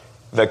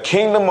 The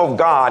kingdom of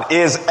God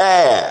is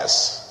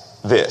as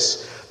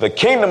this. The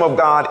kingdom of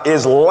God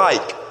is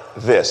like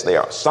this. They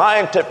are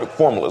scientific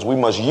formulas. We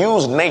must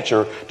use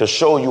nature to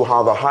show you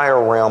how the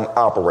higher realm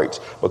operates,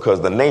 because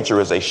the nature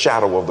is a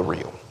shadow of the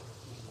real.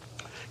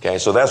 Okay,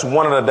 so that's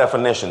one of the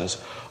definitions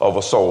of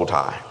a soul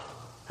tie.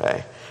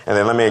 Okay, and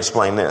then let me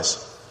explain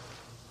this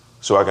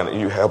so I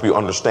can help you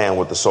understand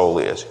what the soul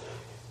is.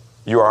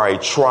 You are a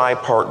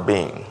tripart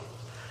being.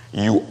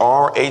 You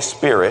are a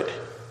spirit,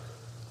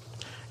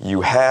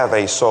 you have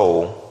a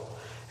soul,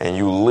 and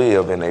you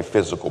live in a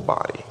physical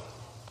body.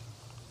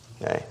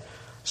 Okay.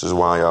 This is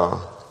why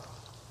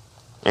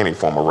any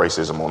form of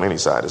racism on any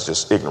side is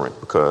just ignorant,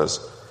 because,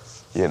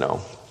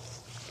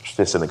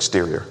 it's an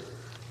exterior,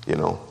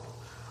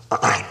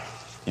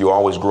 You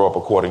always grow up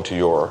according to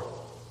your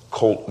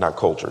not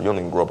culture. You don't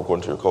even grow up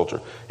according to your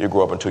culture. You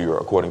grow up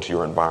according to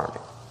your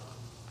environment.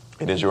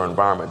 It is your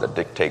environment that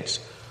dictates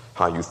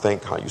how you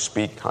think, how you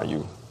speak, how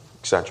you,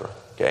 etc.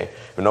 Okay.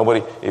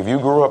 If you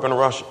grew up in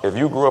Russia, if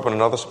you grew up in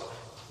another,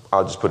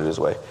 I'll just put it this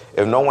way.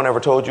 If no one ever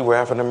told you you were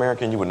African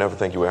American, you would never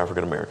think you were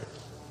African American.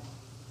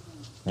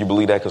 You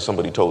believe that because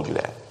somebody told you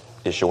that.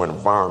 It's your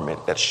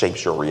environment that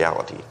shapes your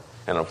reality.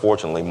 And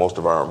unfortunately, most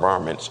of our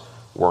environments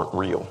weren't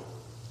real.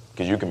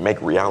 Because you can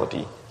make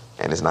reality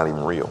and it's not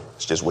even real.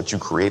 It's just what you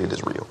created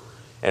is real.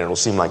 And it'll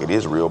seem like it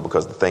is real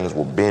because the things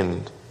will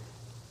bend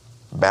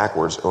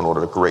backwards in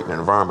order to create an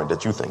environment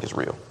that you think is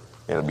real.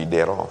 And it'll be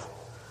dead off.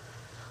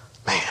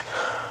 Man,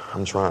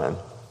 I'm trying.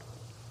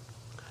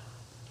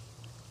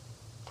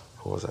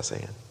 What was I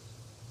saying?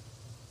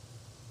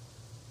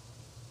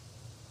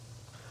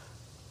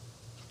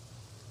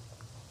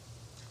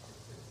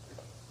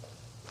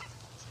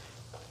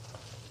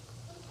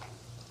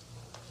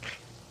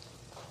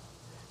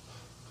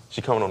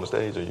 She coming on the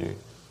stage or you?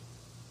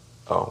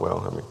 Oh,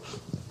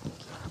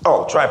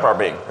 well, tripart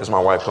being, as my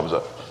wife comes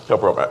up.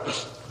 Help her up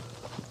out.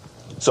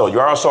 So you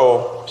are a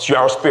soul, you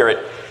are a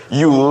spirit.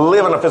 You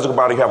live in a physical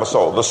body, you have a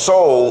soul. The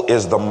soul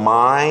is the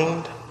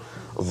mind,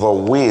 the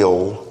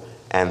will,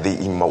 and the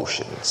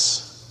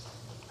emotions.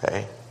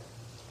 Okay?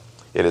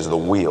 It is the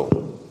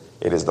will.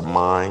 It is the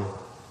mind.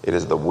 It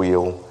is the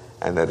will,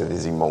 and that it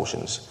is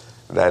emotions.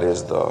 That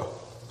is the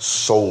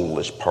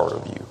soulish part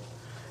of you.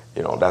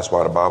 That's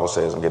why the Bible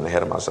says, I'm getting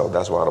ahead of myself.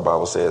 That's why the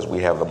Bible says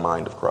we have the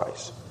mind of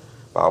Christ.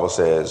 The Bible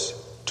says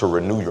to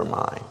renew your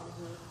mind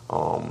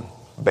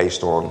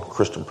based on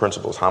Christian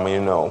principles. How many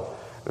of you know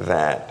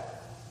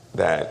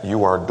that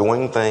you are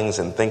doing things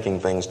and thinking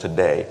things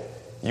today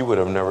you would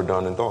have never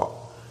done and thought?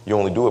 You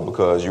only do it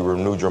because you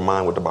renewed your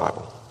mind with the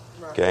Bible.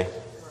 Okay?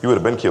 You would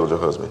have been killed your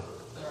husband.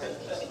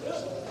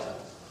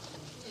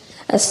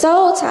 A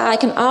soul tie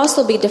can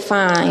also be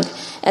defined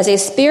as a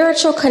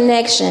spiritual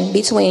connection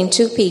between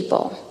two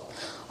people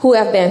who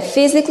have been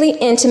physically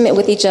intimate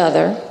with each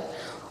other,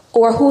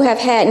 or who have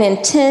had an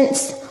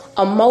intense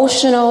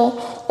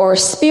emotional or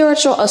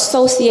spiritual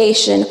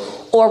association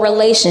or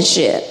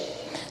relationship.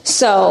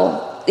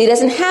 So it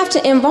doesn't have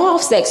to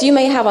involve sex. You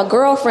may have a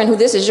girlfriend who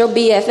this is your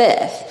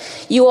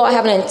BFF. You all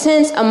have an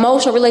intense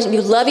emotional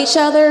relationship. You love each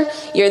other.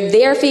 You're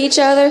there for each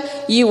other.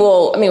 You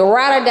will,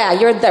 ride or die.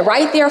 You're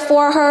right there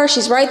for her.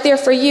 She's right there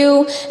for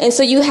you. And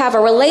so you have a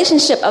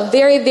relationship, a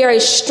very, very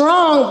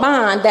strong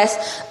bond that's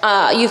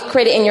you've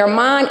created in your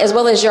mind as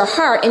well as your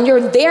heart. And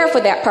you're there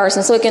for that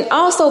person. So it can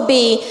also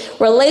be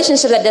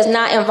relationship that does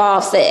not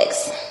involve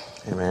sex.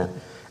 Amen.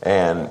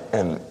 And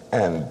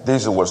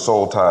these are what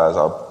soul ties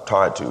are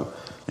tied to.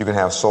 You can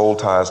have soul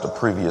ties to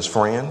previous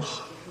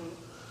friends,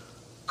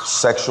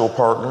 sexual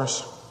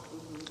partners,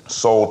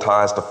 soul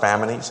ties to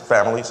families.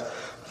 That's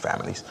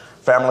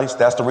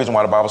the reason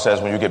why the Bible says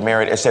when you get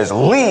married, it says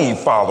leave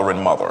father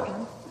and mother,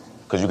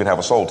 because you can have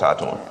a soul tie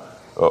to them.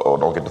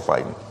 Don't get to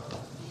fighting.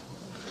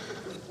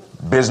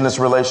 Business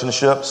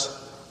relationships,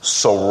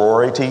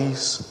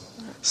 sororities,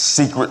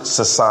 secret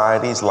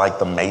societies like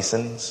the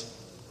Masons.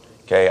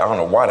 Okay, I don't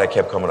know why that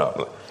kept coming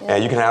up.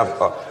 And you can have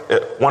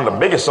one of the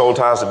biggest soul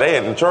ties today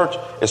in the church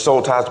is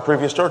soul ties to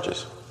previous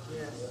churches.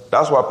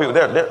 That's why people,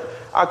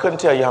 I couldn't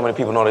tell you how many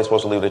people know they're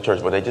supposed to leave their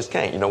church, but they just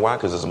can't. You know why?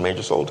 Because it's a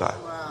major soul tie.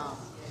 Wow.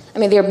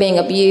 They're being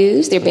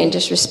abused, they're being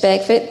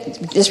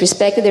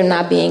disrespected, they're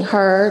not being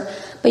heard,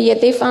 but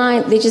yet they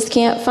just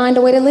can't find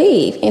a way to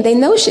leave. And they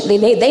know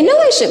they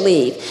know they should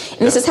leave. And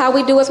this is how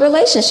we do with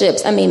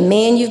relationships.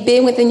 Men you've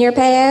been with in your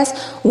past,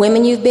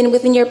 women you've been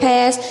with in your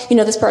past.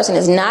 This person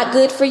is not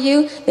good for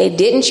you. They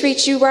didn't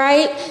treat you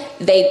right.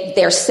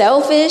 They're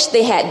selfish.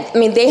 They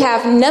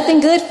have nothing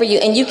good for you,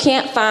 and you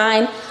can't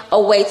find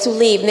a way to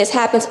leave. And this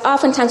happens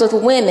oftentimes with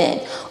women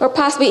or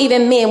possibly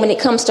even men when it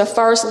comes to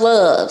first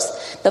loves.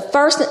 The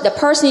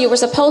person you were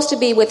supposed to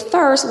be with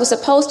first was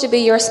supposed to be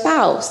your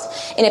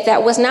spouse. And if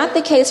that was not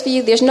the case for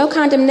you, there's no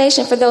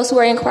condemnation for those who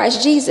are in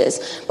Christ Jesus.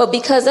 But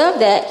because of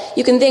that,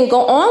 you can then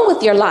go on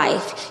with your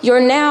life.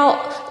 You're now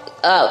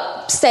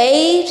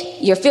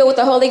saved, you're filled with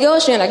the Holy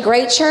Ghost, you're in a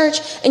great church,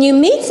 and you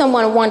meet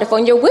someone wonderful,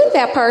 and you're with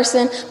that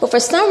person, but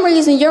for some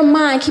reason your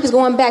mind keeps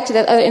going back to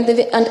that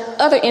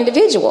other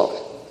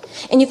individual.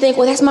 And you think,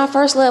 well, that's my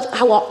first love.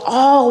 I will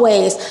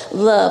always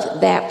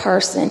love that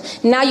person.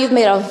 Now you've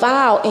made a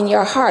vow in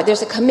your heart.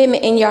 There's a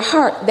commitment in your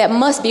heart that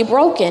must be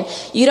broken.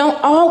 You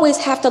don't always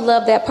have to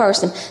love that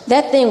person.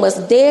 That thing was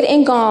dead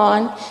and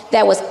gone.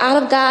 That was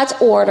out of God's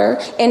order.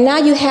 And now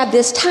you have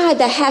this tie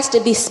that has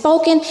to be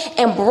spoken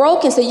and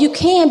broken so you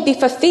can be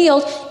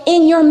fulfilled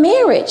in your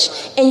marriage.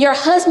 And your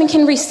husband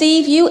can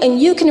receive you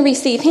and you can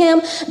receive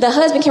him. The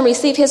husband can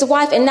receive his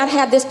wife and not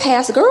have this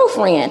past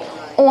girlfriend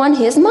on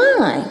his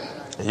mind.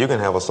 You can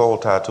have a soul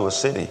tie to a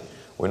city.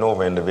 We know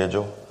of an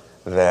individual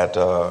that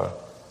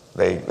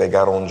they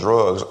got on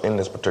drugs in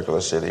this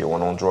particular city.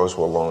 Went on drugs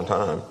for a long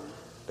time.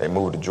 They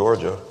moved to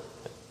Georgia,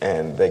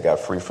 and they got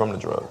free from the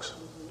drugs.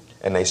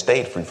 And they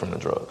stayed free from the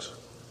drugs.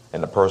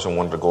 And the person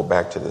wanted to go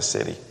back to the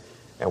city.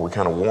 And we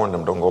kind of warned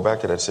them, don't go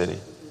back to that city.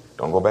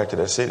 Don't go back to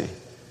that city.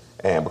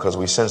 And because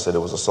we sensed that it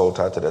was a soul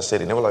tie to that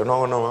city. And they were like,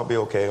 no, I'll be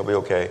okay.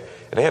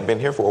 And they had been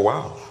here for a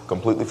while,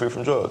 completely free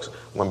from drugs.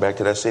 Went back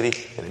to that city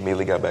and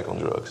immediately got back on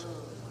drugs.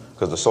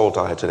 Because the soul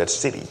tie to that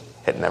city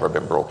had never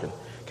been broken.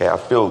 Okay, I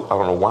don't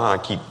know why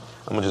I'm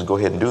going to just go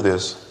ahead and do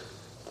this.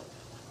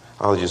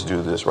 I'll just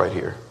do this right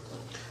here.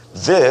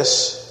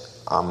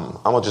 This, I'm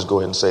going to just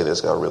go ahead and say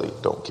this, because I really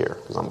don't care,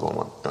 because I'm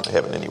going to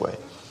heaven anyway.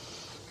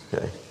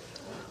 Okay.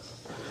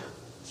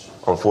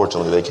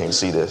 Unfortunately, they can't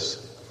see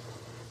this.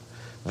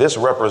 This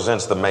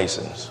represents the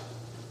Masons.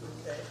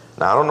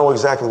 Now, I don't know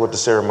exactly what the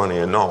ceremony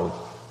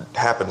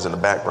happens in the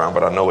background,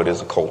 but I know it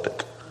is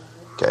occultic.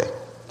 Okay.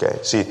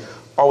 See,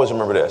 always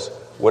remember this.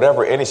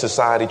 Whatever any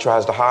society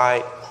tries to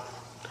hide,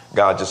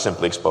 God just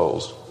simply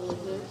exposed.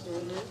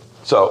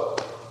 So,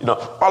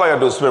 all I got to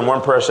do is spend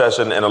one prayer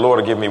session and the Lord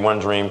will give me one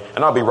dream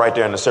and I'll be right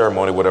there in the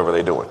ceremony, whatever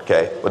they're doing.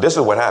 Okay. But this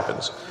is what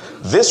happens.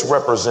 This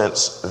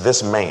represents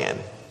this man.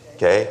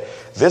 Okay.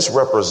 This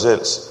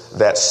represents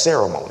that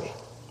ceremony.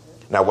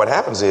 Now, what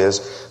happens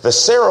is the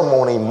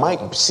ceremony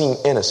might seem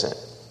innocent.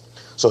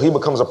 So he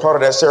becomes a part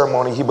of that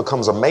ceremony. He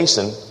becomes a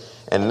Mason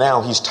and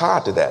now he's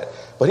tied to that.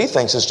 But he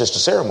thinks it's just a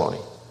ceremony.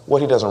 What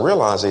he doesn't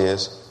realize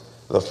is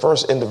the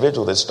first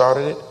individual that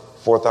started it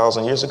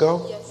 4,000 years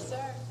ago, yes,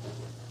 sir,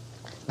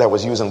 that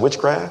was using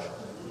witchcraft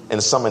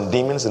and summoned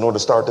demons in order to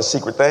start this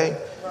secret thing.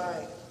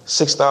 Right.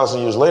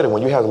 6,000 years later,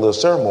 when you have a little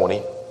ceremony,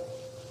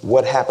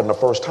 what happened the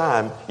first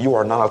time, you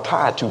are now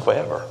tied to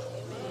forever.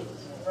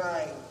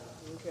 Right.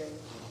 Okay.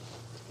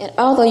 And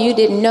although you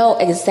didn't know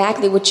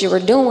exactly what you were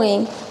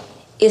doing,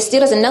 it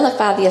still doesn't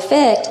nullify the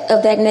effect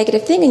of that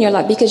negative thing in your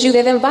life because you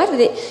have invited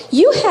it.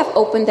 You have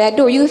opened that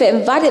door. You have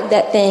invited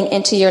that thing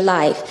into your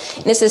life.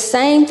 And it's the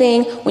same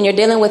thing when you're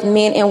dealing with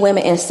men and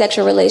women in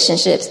sexual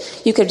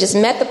relationships. You could have just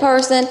met the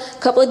person a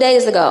couple of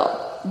days ago.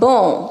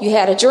 Boom. You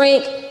had a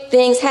drink.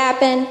 Things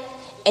happen.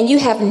 And you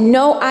have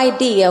no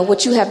idea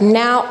what you have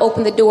now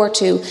opened the door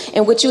to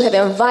and what you have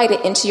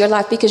invited into your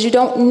life because you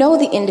don't know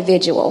the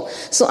individual.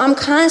 So I'm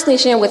constantly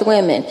sharing with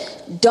women,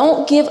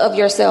 don't give of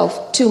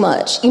yourself too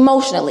much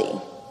emotionally.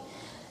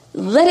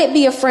 Let it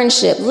be a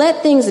friendship.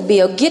 Let things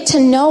build. Get to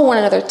know one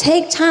another.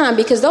 Take time,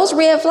 because those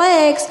red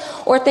flags,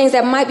 or things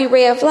that might be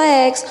red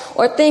flags,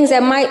 or things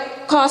that might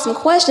cause some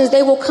questions,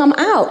 they will come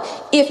out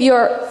if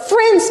you're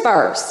friends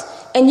first,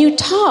 and you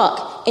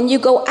talk, and you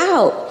go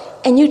out,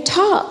 and you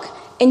talk,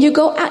 and you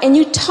go out, and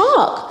you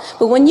talk.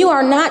 But when you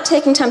are not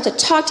taking time to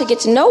talk, to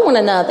get to know one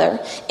another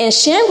and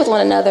share with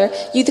one another,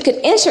 you could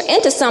enter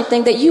into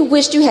something that you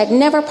wished you had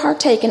never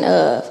partaken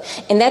of.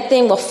 And that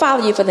thing will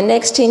follow you for the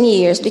next 10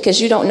 years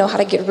because you don't know how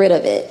to get rid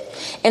of it.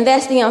 And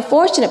that's the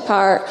unfortunate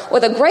part.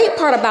 Or the great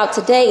part about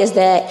today is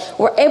that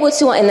we're able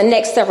to, in the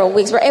next several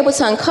weeks, we're able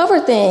to uncover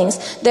things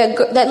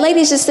that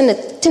ladies just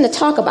tend to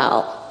talk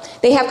about.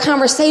 They have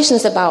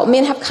conversations about,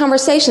 men have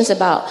conversations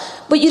about,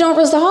 but you don't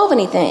resolve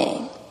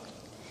anything.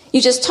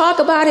 You just talk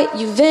about it,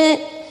 you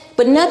vent,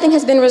 but nothing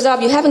has been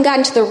resolved. You haven't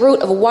gotten to the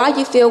root of why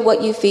you feel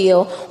what you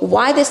feel,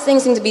 why this thing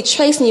seems to be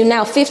chasing you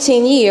now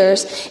 15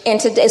 years.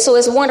 And today, so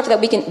it's wonderful that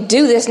we can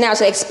do this now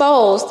to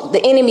expose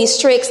the enemy's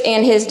tricks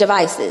and his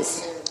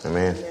devices.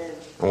 Amen.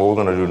 And what we're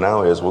going to do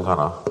now is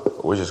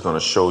we're just going to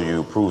show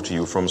you, prove to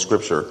you from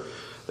Scripture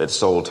that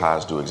soul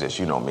ties do exist.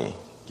 You know me.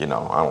 I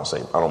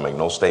don't make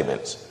no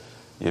statements,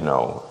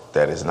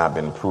 that has not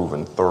been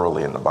proven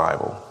thoroughly in the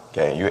Bible.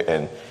 Okay.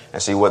 And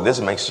see what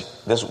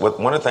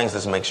one of the things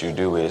this makes you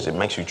do is it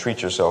makes you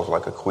treat yourself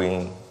like a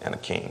queen and a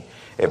king.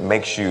 It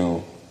makes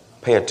you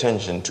pay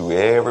attention to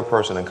every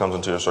person that comes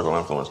into your circle of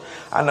influence.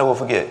 I never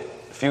forget,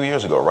 a few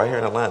years ago, right here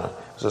in Atlanta,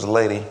 there's this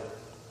lady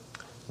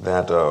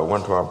that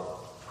went to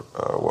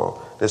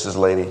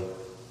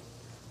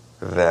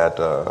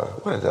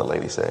what did that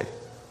lady say?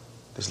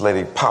 This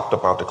lady popped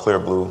up out the clear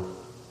blue.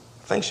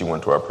 I think she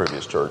went to our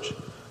previous church,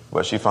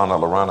 but she found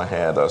out Lorana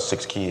had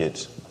 6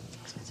 kids.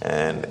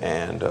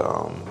 And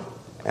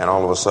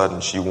all of a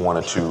sudden she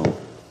wanted to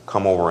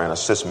come over and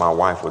assist my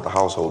wife with the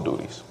household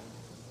duties.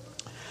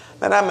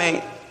 Now that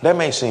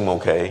may seem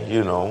okay, and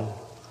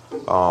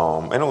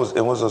it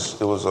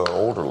was an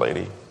older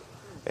lady,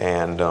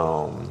 and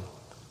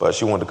but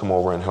she wanted to come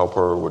over and help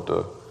her with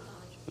the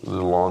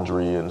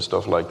laundry and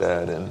stuff like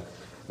that. And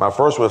my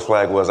first red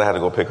flag was I had to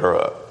go pick her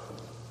up.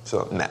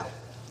 So now,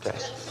 okay,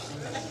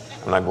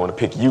 I'm not going to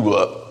pick you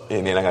up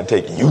and then I got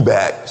to take you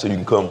back so you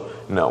can come.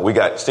 No, we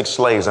got 6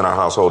 slaves in our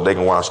household. They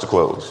can wash the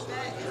clothes.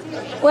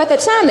 Well, at the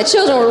time, the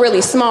children were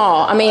really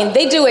small. I mean,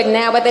 they do it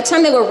now, but at the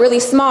time they were really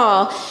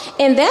small.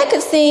 And that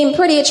could seem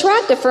pretty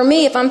attractive for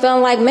me if I'm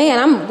feeling like, man,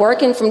 I'm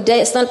working from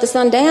sun up to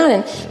sundown.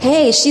 And,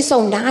 hey, she's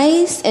so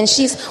nice. And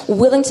she's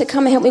willing to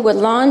come and help me with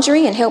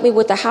laundry and help me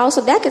with the house.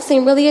 So that could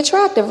seem really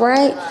attractive,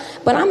 right?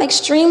 But I'm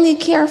extremely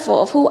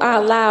careful of who I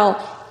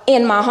allow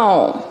in my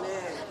home.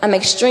 I'm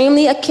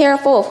extremely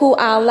careful of who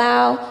I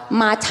allow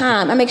my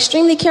time. I'm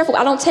extremely careful.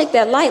 I don't take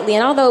that lightly.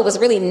 And although it was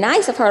really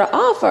nice of her to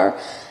offer, I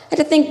had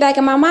to think back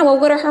in my mind, well,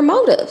 what are her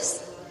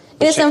motives?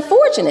 And it's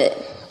unfortunate.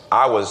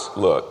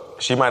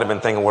 She might have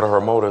been thinking, what are her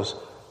motives?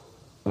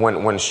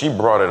 When she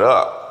brought it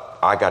up,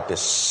 I got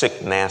this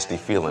sick, nasty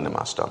feeling in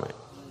my stomach.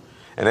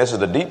 And this is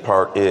the deep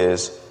part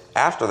is,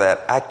 after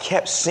that, I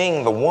kept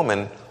seeing the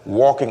woman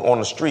walking on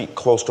the street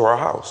close to our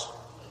house.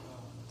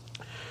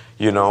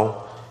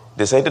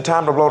 This ain't the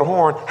time to blow the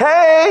horn.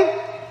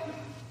 Hey!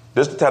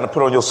 This is the time to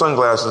put on your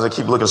sunglasses and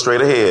keep looking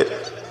straight ahead.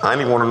 I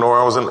didn't even want to know where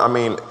I was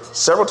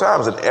several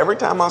times. And every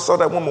time I saw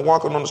that woman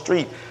walking on the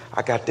street,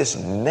 I got this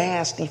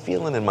nasty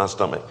feeling in my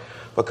stomach.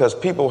 Because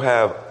people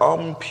have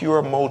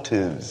impure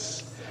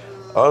motives.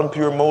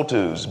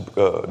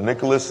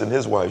 Nicholas and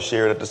his wife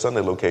shared at the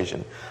Sunday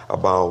location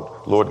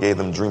about, Lord gave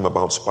them dream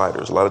about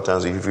spiders. A lot of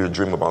times if you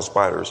dream about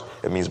spiders,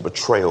 it means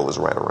betrayal is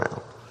right around.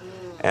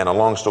 And a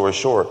long story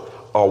short,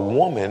 a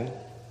woman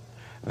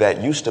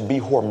that used to be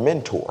her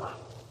mentor,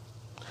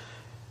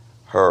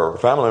 her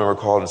family member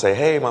called and say,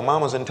 hey, my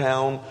mama's in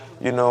town,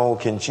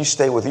 can she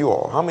stay with you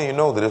all? How many of you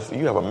know that if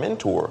you have a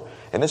mentor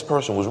and this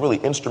person was really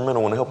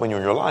instrumental in helping you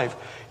in your life,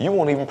 you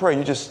won't even pray,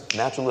 you just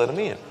naturally let them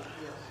in.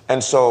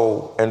 And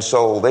so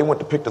they went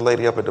to pick the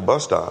lady up at the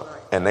bus stop,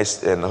 and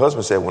the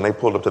husband said when they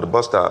pulled up to the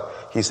bus stop,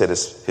 he said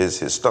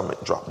his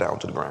stomach dropped down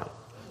to the ground.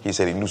 He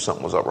said he knew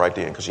something was up right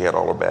then because she had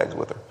all her bags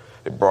with her.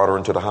 They brought her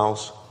into the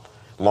house.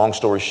 Long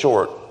story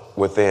short,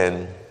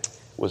 within,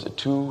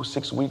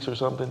 6 weeks or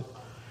something,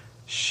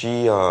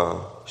 she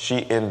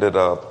ended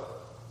up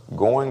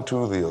going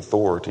to the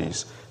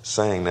authorities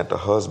saying that the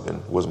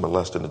husband was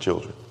molesting the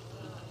children.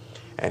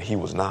 And he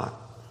was not.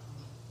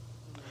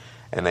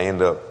 And they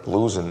ended up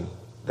losing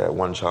that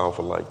one child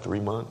for like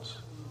 3 months.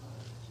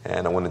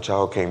 And when the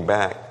child came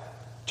back,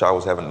 the child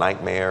was having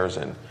nightmares,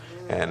 and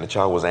the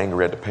child was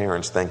angry at the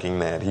parents, thinking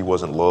that he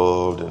wasn't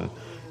loved, and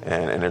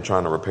they're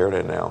trying to repair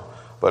that now.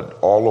 But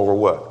all over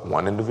what?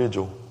 One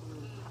individual.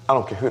 I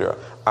don't care who they are.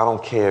 I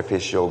don't care if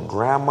it's your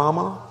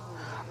grandmama.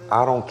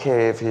 I don't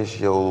care if it's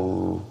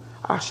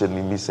I shouldn't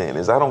even be saying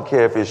this. I don't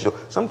care if it's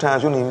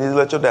sometimes you don't even need to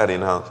let your daddy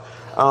in the house.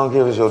 I don't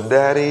care if it's your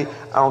daddy.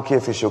 I don't care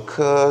if it's your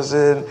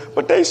cousin.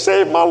 But they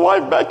saved my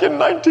life back in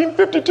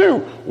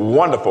 1952.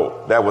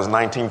 Wonderful. That was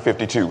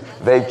 1952.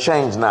 They've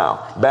changed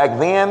now. Back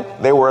then,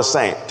 they were a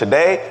saint.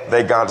 Today,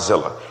 they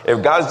Godzilla. If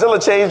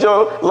Godzilla changed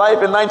your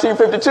life in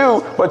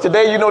 1952, but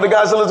today you know the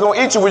Godzilla's going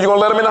to eat you, were you going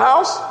to let him in the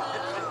house?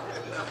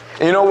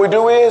 And you know what we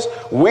do is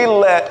we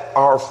let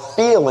our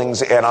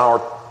feelings and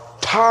our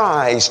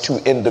ties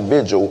to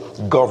individual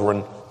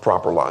govern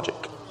proper logic.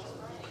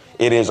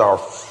 It is our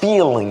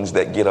feelings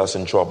that get us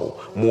in trouble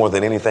more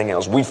than anything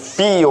else. We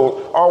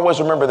feel, always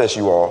remember this,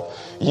 you all,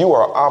 you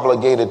are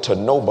obligated to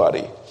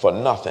nobody for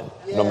nothing,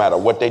 no matter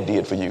what they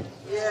did for you.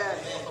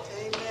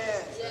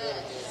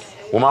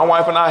 When my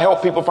wife and I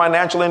help people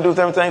financially and do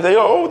different things, they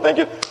thank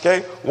you.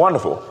 Okay,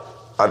 wonderful.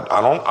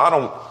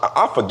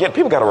 I forget.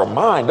 People got to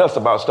remind us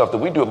about stuff that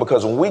we do,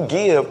 because when we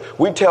give,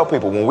 we tell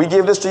people, when we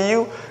give this to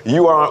you,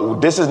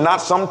 this is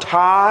not some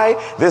tie.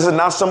 This is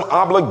not some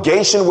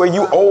obligation where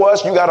you owe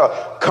us. You got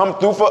to come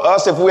through for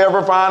us if we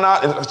ever find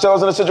out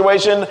ourselves in a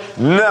situation.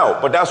 No,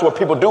 but that's what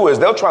people do, is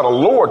they'll try to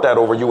lord that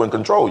over you and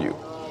control you.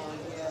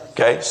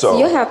 Okay, so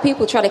you'll have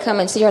people try to come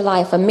into your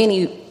life for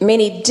many,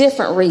 many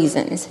different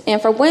reasons. And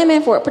for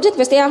women, for a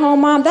particular stay-at-home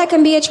mom, that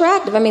can be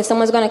attractive. I mean,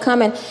 someone's going to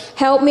come and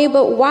help me,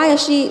 but why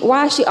is she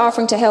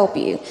offering to help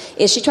you?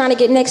 Is she trying to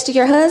get next to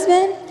your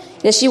husband?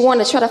 Does she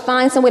want to try to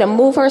find some way to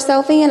move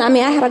herself in? I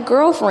mean, I had a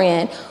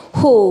girlfriend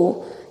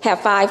who had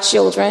 5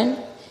 children.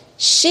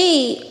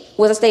 She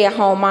was a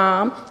stay-at-home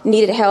mom,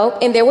 needed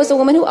help, and there was a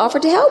woman who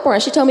offered to help her,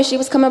 and she told me she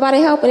was coming by to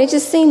help, and it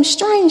just seemed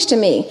strange to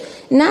me.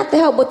 Not the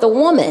help, but the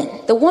woman.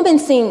 The woman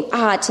seemed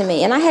odd to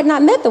me, and I had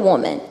not met the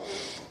woman.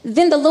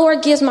 Then the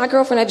Lord gives my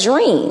girlfriend a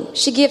dream.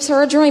 She gives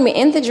her a dream, and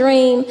in the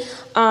dream,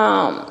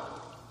 the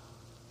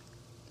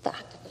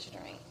octopus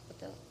dream.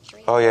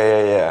 Oh,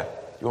 yeah.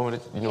 You want me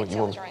to, you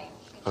want me?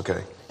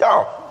 Okay.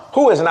 Y'all,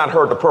 who has not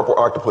heard the purple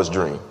octopus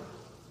dream?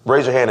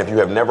 Raise your hand if you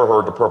have never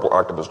heard the purple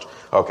octopus.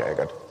 Okay, I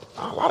got it.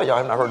 A lot of y'all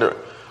have not heard it.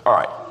 All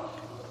right.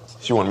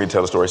 She wanted me to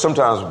tell the story.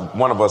 Sometimes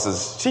one of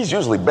us she's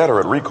usually better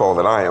at recall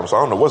than I am, so I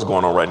don't know what's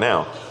going on right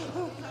now.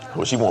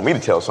 Well, she want me to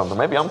tell something.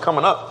 Maybe I'm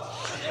coming up.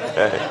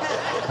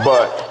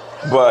 But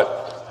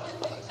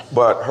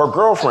her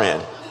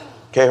girlfriend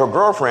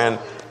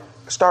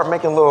started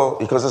making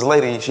because this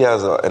lady, she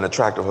has an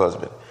attractive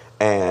husband.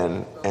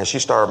 And she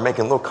started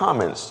making little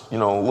comments,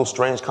 little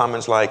strange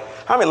comments like,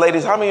 how many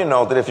of you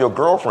know that if your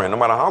girlfriend, no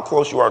matter how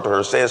close you are to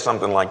her, says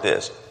something like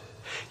this?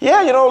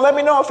 Yeah, let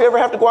me know if you ever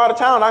have to go out of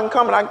town. I can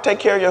come and I can take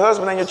care of your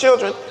husband and your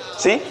children.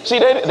 See, they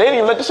didn't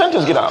even let the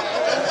sentence get out.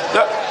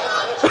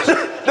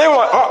 They were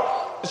like,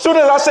 as soon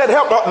as I said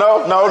help,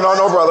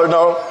 no, brother,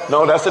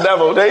 no, that's the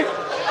devil.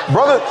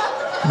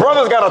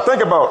 Brothers got to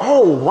think about,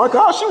 oh my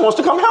gosh, she wants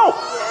to come help.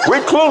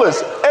 We're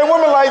clueless. And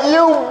women like,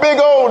 you big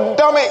old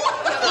dummy.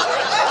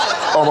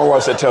 Oh, my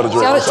wife said, tell the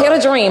dream. Tell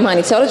the dream,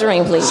 honey. Tell the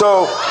dream, please.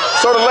 So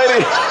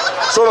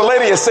the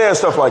lady is saying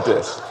stuff like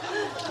this.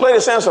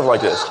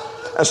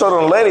 And so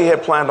the lady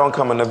had planned on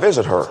coming to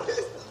visit her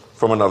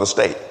from another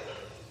state.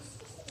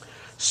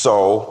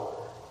 So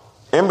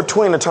in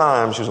between the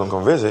time she was going to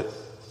come visit,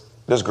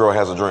 this girl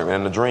has a dream. And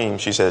in the dream,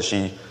 she says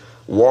she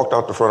walked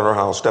out the front of her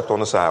house, stepped on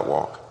the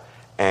sidewalk.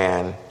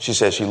 And she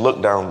says she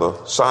looked down the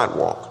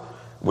sidewalk,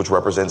 which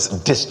represents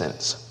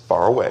distance,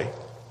 far away.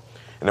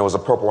 And there was a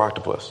purple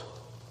octopus.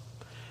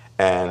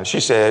 And she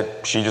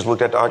said she just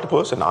looked at the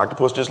octopus, and the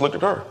octopus just looked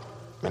at her.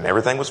 And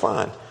everything was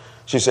fine.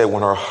 She said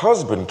when her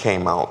husband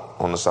came out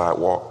on the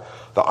sidewalk,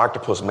 the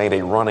octopus made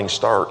a running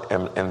start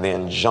and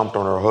then jumped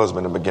on her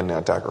husband and began to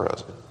attack her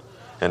husband.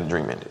 And the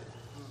dream ended.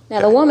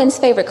 Now, the woman's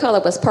favorite color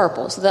was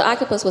purple. So the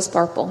octopus was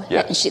purple.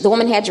 Yeah. The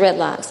woman had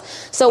dreadlocks.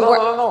 So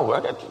no. I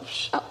got you.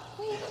 She's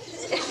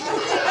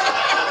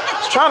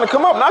trying to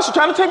come up. Now she's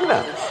trying to take me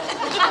down.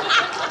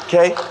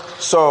 Okay.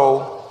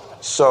 So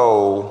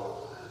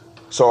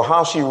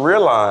how she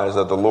realized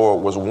that the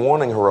Lord was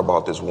warning her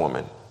about this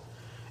woman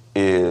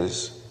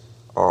is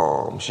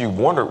she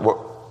wondered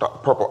what the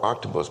purple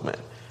octopus meant.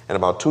 And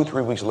about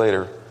 2-3 weeks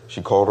later,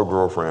 she called her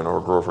girlfriend, or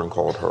her girlfriend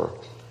called her.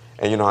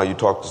 And you know how you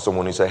talk to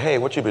someone and you say, hey,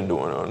 what you been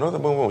doing? Another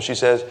boom, boom. She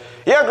says,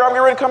 yeah, girl, I'm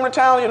getting ready to come to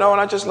town, and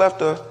I just left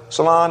the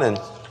salon, and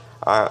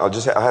I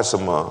had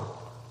some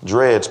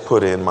dreads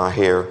put in my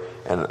hair,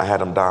 and I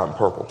had them dyed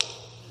purple.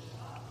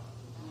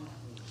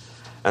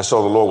 And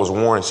so the Lord was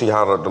warning. See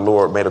how the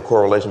Lord made a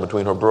correlation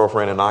between her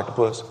girlfriend and the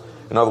octopus?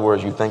 In other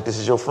words, you think this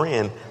is your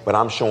friend, but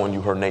I'm showing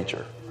you her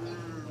nature.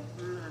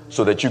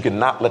 So that you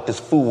cannot let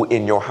this fool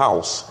in your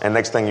house. And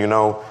next thing you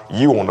know,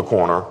 you on the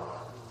corner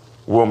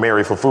will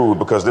marry for food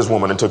because this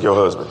woman took your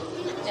husband.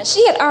 Now,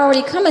 she had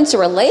already come into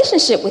a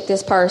relationship with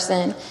this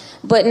person.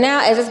 But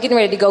now, as it's getting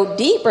ready to go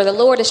deeper, the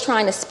Lord is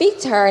trying to speak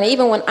to her. And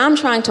even when I'm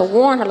trying to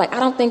warn her, like, I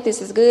don't think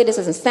this is good. This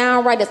doesn't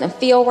sound right. Doesn't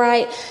feel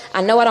right.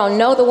 I know I don't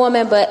know the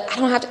woman, but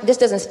this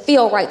doesn't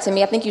feel right to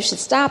me. I think you should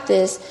stop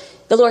this.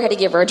 The Lord had to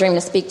give her a dream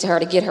to speak to her,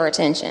 to get her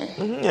attention.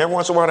 Mm-hmm. Every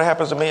once in a while that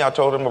happens to me. I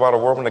told him about a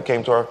woman that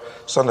came to our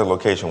Sunday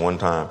location one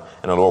time,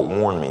 and the Lord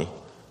warned me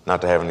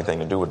not to have anything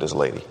to do with this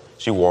lady.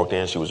 She walked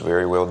in, she was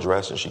very well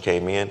dressed, and she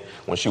came in.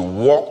 When she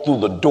walked through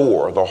the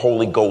door, the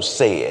Holy Ghost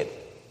said,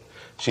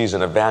 she's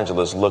an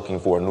evangelist looking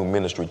for a new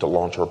ministry to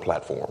launch her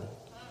platform.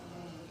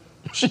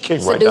 She came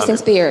right down there. Seducing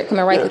spirit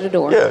coming right through the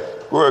door. Yeah,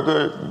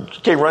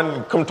 she came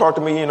running, come talk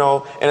to me, and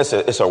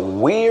it's a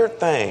weird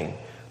thing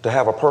to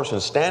have a person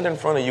stand in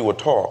front of you or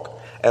talk,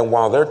 and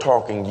while they're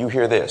talking, you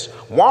hear this,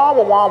 wah,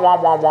 wah, wah,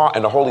 wah, wah, wah,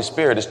 and the Holy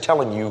Spirit is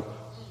telling you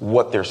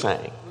what they're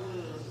saying.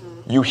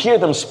 You hear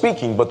them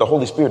speaking, but the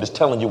Holy Spirit is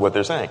telling you what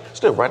they're saying.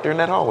 Still right there in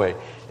that hallway.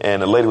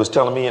 And the lady was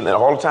telling me, and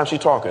all the time she's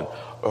talking,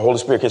 the Holy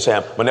Spirit kept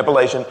saying,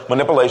 manipulation,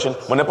 manipulation,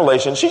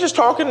 manipulation. She's just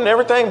talking and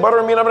everything,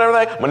 buttering me up and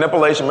everything.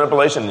 Manipulation,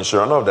 manipulation. And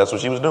sure enough, that's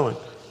what she was doing.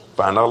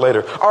 Find out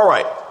later. All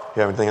right.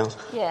 You have anything else?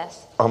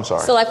 Yes. I'm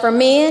sorry. So like for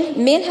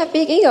men have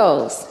big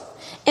egos.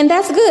 And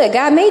that's good.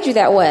 God made you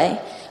that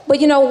way. But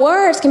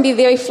words can be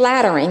very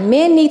flattering.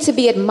 Men need to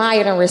be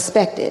admired and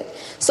respected.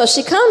 So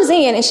she comes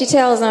in and she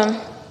tells them,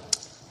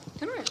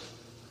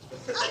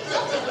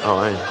 all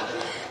right.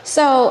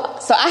 So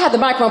I had the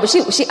microphone, but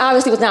she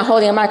obviously was not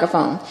holding a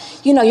microphone.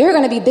 You're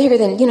going to be bigger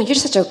than, you're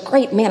such a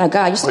great man of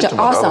God. You're such the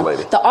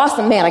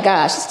awesome man of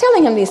God. She's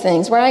telling him these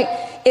things, right?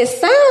 It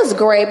sounds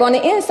great, but on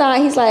the inside,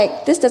 he's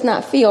like, this does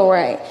not feel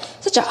right.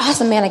 Such an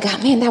awesome man of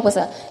God. Man, that was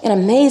an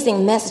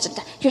amazing message.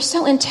 You're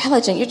so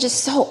intelligent. You're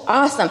just so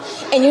awesome.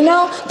 And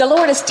the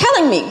Lord is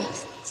telling me,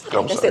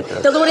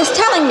 the Lord is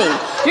telling me,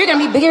 you're going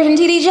to be bigger than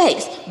T.D.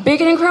 Jakes,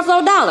 bigger than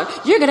Creflo Dollar.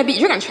 You're going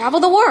to travel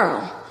the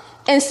world.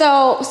 And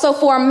so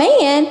for a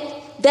man,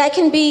 that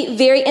can be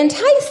very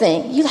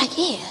enticing. You're like,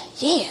 yeah.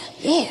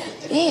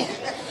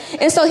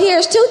 And so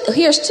here's two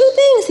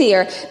things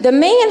here. The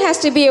man has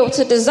to be able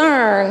to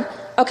discern,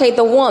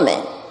 the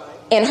woman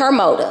and her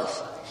motive.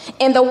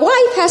 And the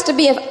wife has to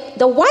be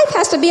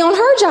on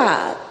her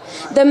job.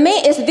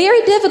 It's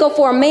very difficult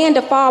for a man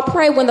to fall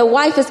prey when the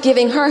wife is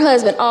giving her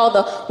husband all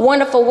the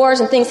wonderful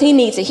words and things he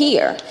needs to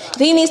hear.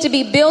 He needs to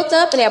be built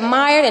up and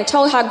admired and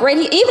told how great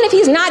even if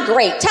he's not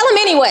great, tell him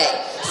anyway.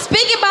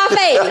 Speak it by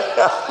faith.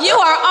 You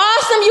are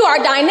awesome. You are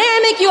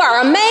dynamic. You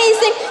are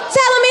amazing.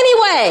 Tell him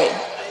anyway.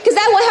 Because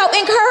that will help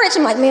encourage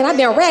him. Like, man, I've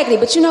been raggedy,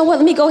 but you know what?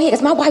 Let me go ahead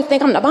because my wife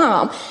think I'm the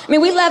bomb. I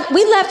mean, we left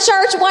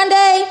church one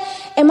day,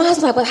 and my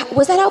husband's like, well,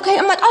 was that okay?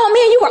 I'm like, oh,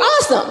 man, you were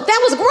awesome. That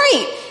was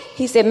great.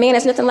 He said, man,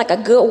 it's nothing like a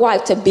good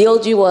wife to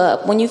build you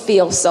up when you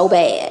feel so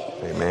bad.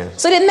 Amen.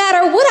 So it didn't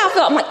matter what I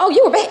felt. I'm like, oh,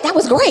 you were bad. That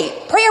was great.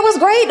 Prayer was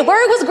great. The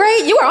word was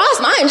great. You were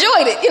awesome. I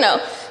enjoyed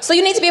it, So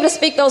you need to be able to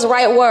speak those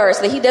right words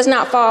so that he does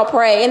not fall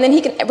prey. And then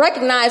he can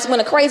recognize when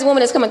a crazy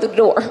woman is coming through the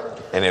door.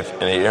 And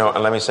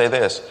let me say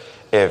this.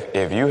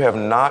 If you have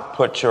not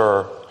put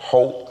your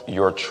hope,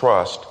 your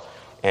trust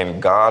in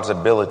God's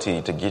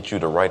ability to get you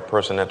the right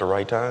person at the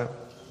right time,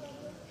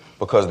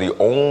 because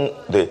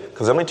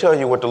let me tell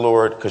you what the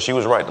Lord, because she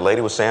was right. The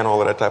lady was saying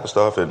all of that type of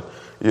stuff. And,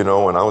 and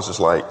I was just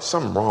like,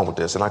 something wrong with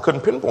this. And I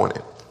couldn't pinpoint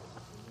it.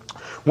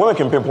 Women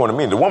can pinpoint it to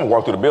me. The woman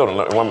walked through the building,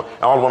 and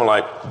all the women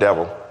like,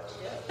 devil.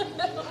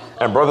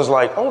 And brother's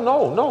like, oh,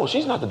 no,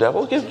 she's not the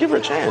devil. Give her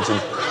a chance. And,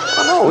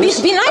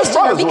 be nice to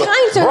her. Be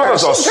kind to her.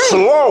 Brothers are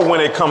slow when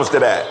it comes to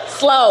that.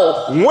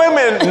 Slow.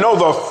 Women know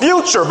the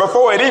future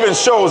before it even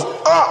shows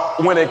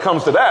up when it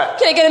comes to that.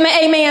 Can I get an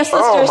amen,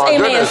 sisters? Oh,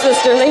 amen, goodness.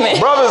 sisters. Amen.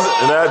 Brothers,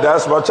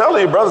 that's what I'm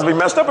telling you. Brothers be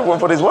messed up if it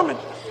weren't for these women.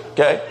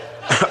 Okay?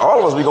 All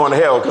of us be going to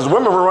hell because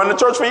women were running the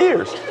church for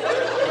years.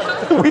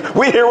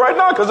 we here right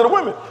now because of the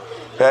women.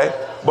 Okay?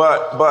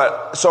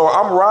 But so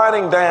I'm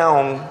riding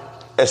down.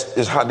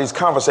 It's how these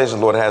conversations the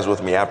Lord has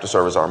with me after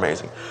service are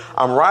amazing.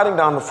 I'm riding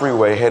down the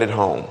freeway headed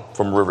home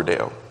from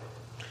Riverdale.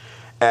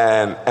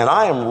 And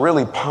I am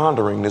really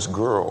pondering this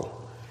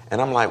girl.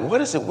 And I'm like,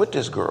 what is it with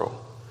this girl?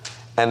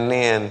 And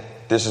then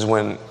this is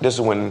when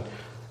the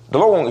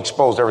Lord won't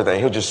expose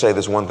everything. He'll just say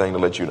this one thing to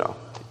let you know.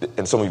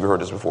 And some of you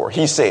heard this before.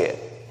 He said,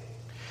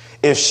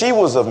 if she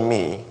was of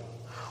me,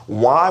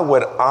 why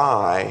would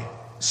I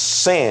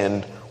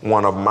send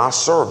one of my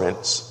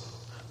servants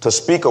to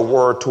speak a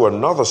word to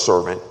another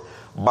servant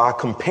by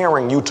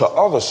comparing you to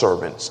other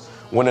servants,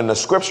 when in the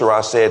scripture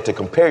I said to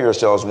compare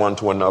yourselves one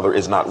to another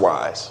is not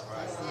wise.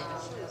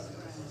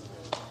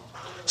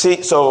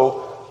 See,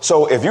 so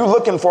if you're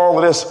looking for all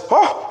of this,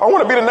 I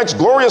want to be the next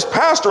glorious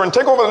pastor and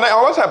take over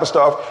all that type of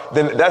stuff,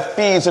 then that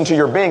feeds into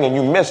your being and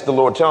you miss the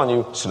Lord telling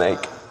you,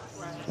 snake.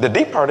 The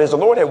deep part is the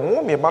Lord had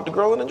warned me about the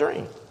girl in the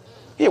dream.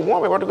 He had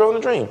warned me about the girl in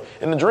the dream.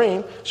 In the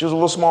dream, she was a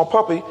little small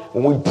puppy.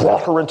 When we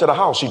brought her into the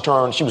house, she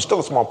was still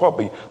a small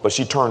puppy, but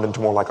she turned into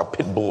more like a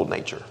pit bull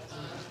nature.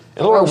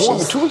 And the Lord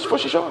warned me 2 weeks before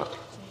she showed up.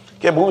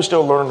 Yeah, but we were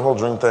still learning the whole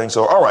dream thing.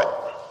 So, all right.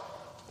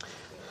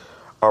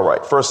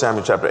 1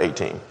 Samuel chapter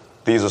 18.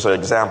 These are some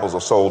examples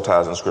of soul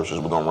ties in scriptures.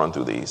 We're going to run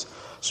through these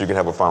so you can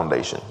have a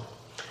foundation.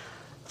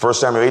 1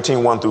 Samuel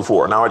 18, 1 through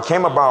 4. Now, it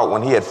came about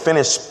when he had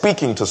finished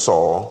speaking to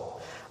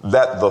Saul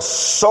that the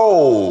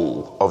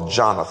soul of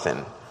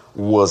Jonathan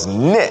was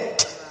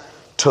knit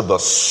to the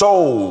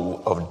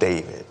soul of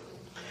David.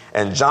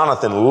 And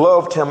Jonathan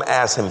loved him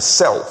as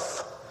himself.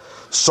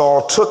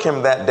 Saul took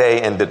him that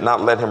day and did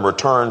not let him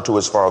return to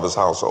his father's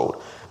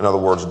household. In other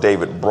words,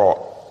 David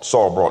brought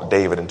Saul brought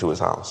David into his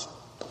house.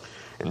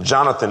 And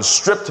Jonathan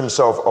stripped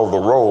himself of the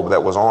robe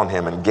that was on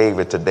him and gave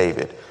it to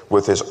David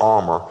with his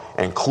armor,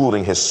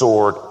 including his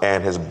sword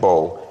and his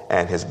bow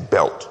and his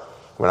belt.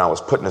 When I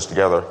was putting this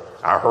together,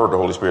 I heard the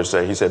Holy Spirit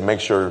say, he said, make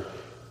sure,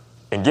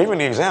 and gave me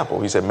the example.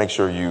 He said, make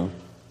sure you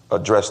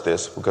address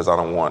this, because I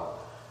don't want,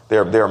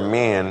 there are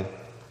men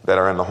that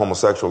are in the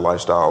homosexual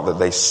lifestyle that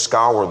they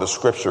scour the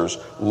scriptures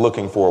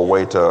looking for a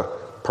way to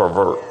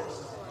pervert.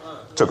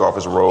 Took off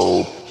his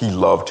robe. He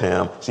loved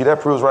him. See, that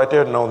proves right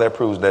there. No, that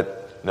proves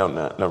that. No,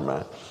 never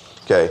mind.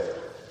 Okay.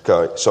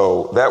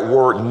 So that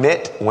word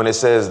knit, when it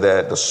says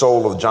that the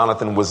soul of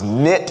Jonathan was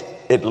knit,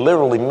 it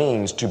literally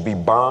means to be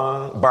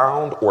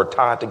bound or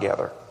tied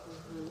together.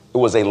 It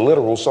was a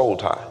literal soul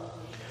tie.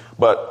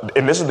 But,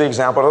 and this is the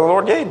example that the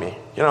Lord gave me.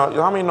 You know,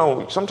 how many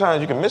know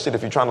sometimes you can miss it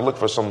if you're trying to look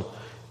for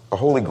a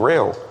holy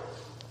grail.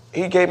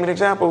 He gave me an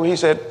example. He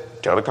said,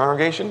 tell the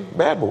congregation,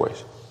 Bad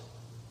Boys.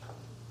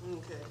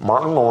 Okay.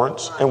 Martin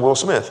Lawrence and Will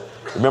Smith.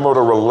 Remember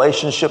the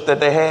relationship that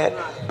they had?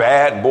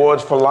 Bad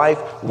boys for life.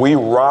 We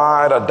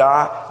ride or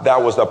die.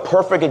 That was the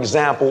perfect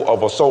example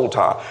of a soul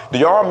tie. Do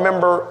y'all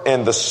remember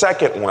in the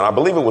second one, I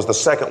believe it was the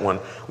second one,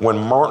 when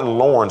Martin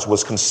Lawrence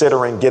was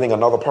considering getting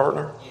another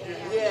partner?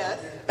 Yes.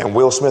 And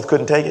Will Smith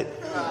couldn't take it?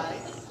 Right.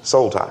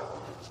 Soul tie.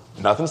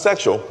 Nothing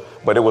sexual,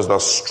 but it was the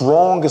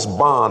strongest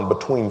bond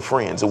between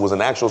friends. It was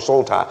an actual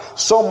soul tie.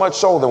 So much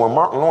so that when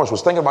Martin Lawrence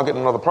was thinking about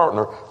getting another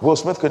partner, Will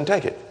Smith couldn't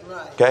take it.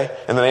 Okay.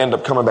 And then they end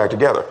up coming back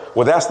together.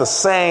 Well, that's the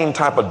same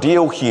type of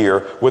deal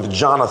here with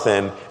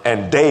Jonathan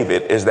and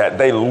David, is that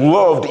they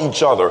loved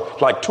each other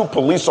like two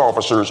police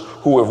officers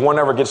who, if one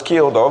ever gets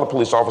killed, the other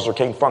police officer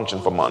can't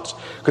function for months,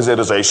 because it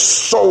is a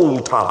soul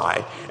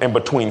tie in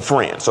between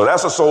friends. So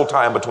that's a soul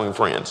tie in between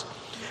friends.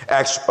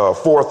 Acts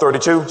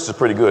 4:32. This is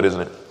pretty good,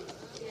 isn't it?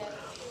 Yeah.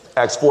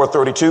 Acts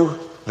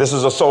 4:32. This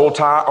is a soul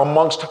tie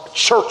amongst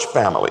church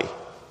family.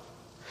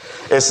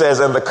 It says,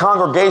 and the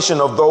congregation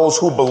of those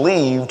who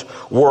believed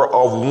were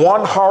of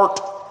one heart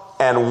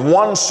and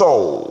one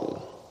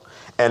soul,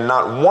 and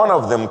not one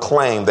of them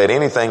claimed that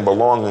anything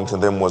belonging to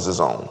them was his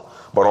own,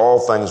 but all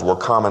things were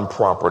common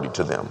property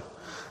to them.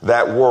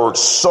 That word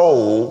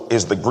soul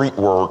is the Greek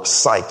word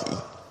psyche.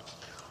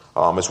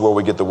 It's where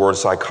we get the word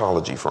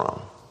psychology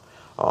from.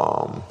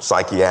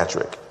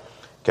 Psychiatric.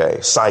 Okay.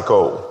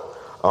 Psycho.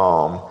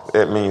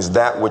 It means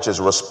that which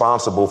is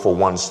responsible for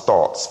one's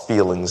thoughts,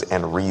 feelings,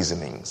 and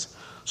reasonings.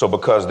 So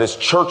because this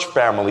church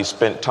family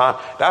spent time,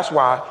 that's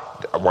why,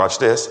 watch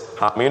this,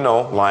 how many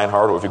know,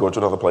 Lionheart, or if you go to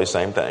another place,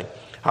 same thing.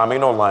 How many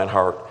know,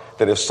 Lionheart,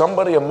 that if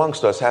somebody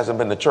amongst us hasn't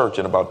been to church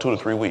in about 2 to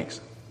 3 weeks,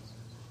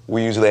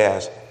 we usually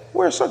ask,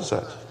 where's such and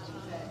such?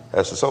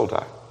 That's the soul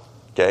tie.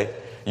 Okay.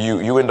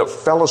 You end up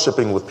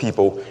fellowshipping with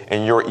people,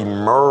 and your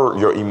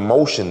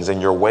emotions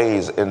and your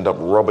ways end up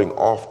rubbing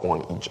off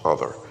on each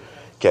other.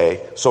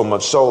 Okay. So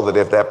much so that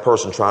if that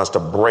person tries to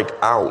break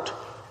out,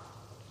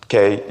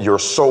 okay, your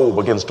soul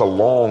begins to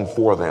long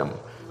for them.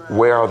 Right.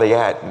 Where are they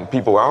at? And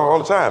people all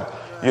the time.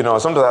 Right. You know,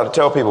 sometimes I have to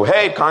tell people,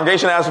 hey,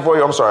 congregation asking for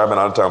you. I'm sorry, I've been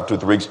out of town for 2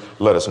 to 3 weeks.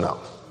 Let us know.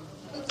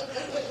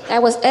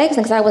 That was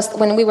excellent, because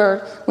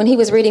when he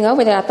was reading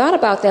over that, I thought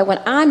about that. When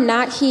I'm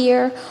not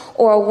here,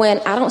 or when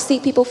I don't see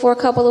people for a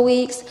couple of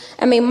weeks,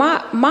 I mean, my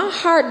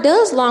heart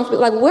does long for,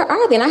 like, where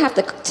are they? And I have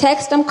to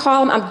text them,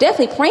 call them. I'm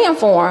definitely praying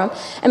for them.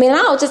 I mean,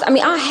 I'll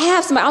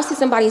see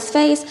somebody's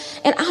face,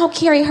 and I'll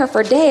carry her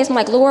for days. I'm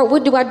like, Lord,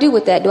 what do I do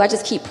with that? Do I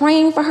just keep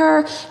praying for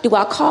her? Do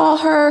I call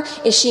her?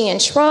 Is she in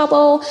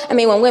trouble? I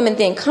mean, when women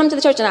then come to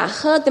the church and I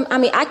hug them, I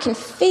mean, I can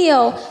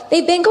feel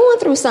they've been going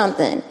through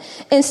something.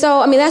 And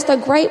so, I mean, that's the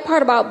great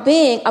part about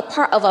being a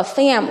part of a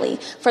family,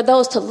 for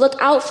those to look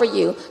out for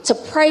you, to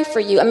pray for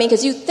you. I mean,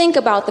 because you think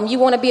about them, you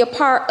want to be a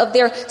part of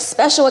their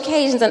special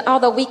occasions. And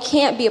although we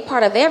can't be a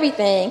part of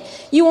everything,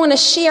 you want to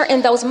share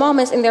in those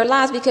moments in their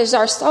lives, because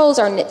our souls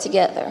are knit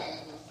together.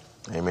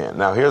 Amen.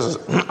 Now here's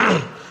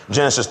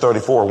Genesis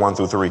 34, 1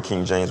 through 3,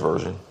 King James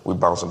Version. We're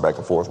bouncing back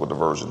and forth with the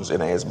versions,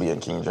 NASB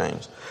and King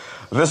James.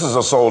 This is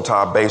a soul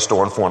tie based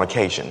on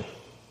fornication.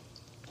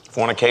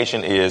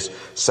 Fornication is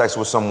sex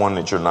with someone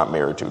that you're not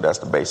married to. That's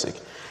the basic.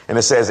 And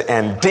it says,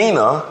 and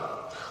Dinah,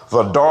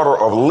 the daughter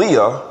of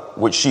Leah,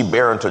 which she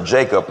bare unto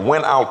Jacob,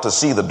 went out to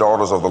see the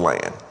daughters of the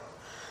land.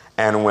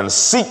 And when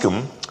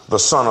Shechem, the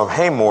son of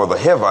Hamor, the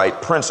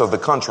Hivite, prince of the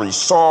country,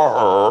 saw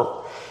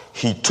her,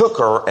 he took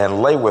her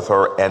and lay with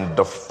her and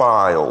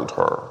defiled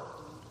her.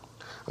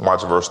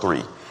 Watch verse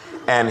 3.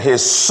 And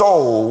his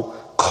soul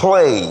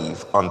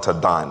clave unto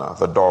Dinah,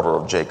 the daughter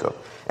of Jacob.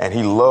 And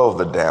he loved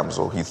the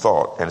damsel, he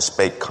thought, and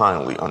spake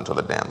kindly unto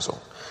the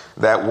damsel.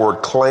 That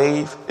word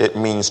clave, it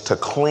means to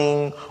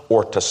cling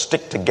or to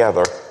stick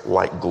together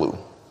like glue.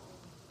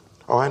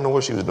 Oh, I didn't know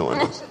what she was doing.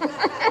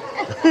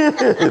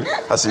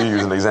 I see you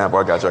using an example.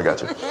 I got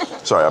you.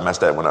 Sorry, I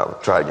messed that one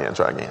up. Try again.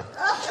 So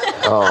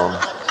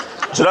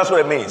that's what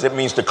it means. It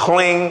means to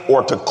cling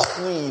or to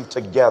cleave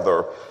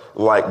together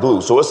like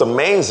glue. So it's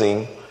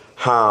amazing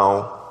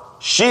how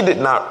she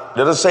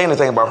doesn't say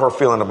anything about her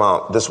feeling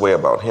about this way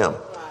about him.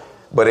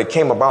 But it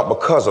came about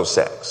because of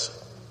sex.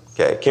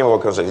 Okay, came over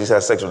because he's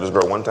had sex with this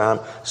girl one time,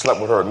 slept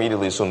with her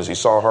immediately as soon as he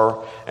saw her,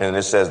 and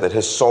it says that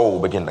his soul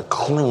began to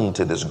cling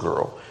to this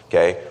girl.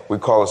 Okay, we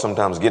call it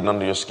sometimes getting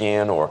under your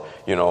skin, or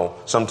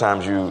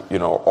sometimes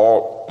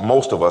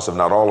most of us, if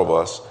not all of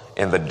us,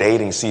 in the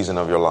dating season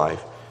of your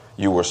life,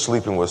 you were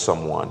sleeping with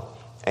someone,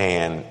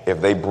 and if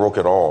they broke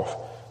it off,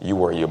 you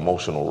were an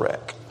emotional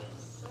wreck.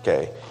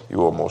 Okay, you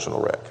were an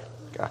emotional wreck.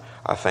 Okay?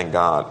 I thank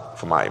God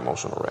for my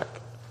emotional wreck,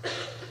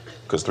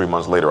 because 3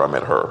 months later I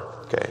met her.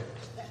 Okay.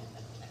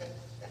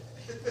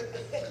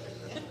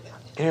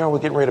 I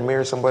was getting ready to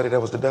marry somebody that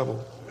was the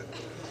devil.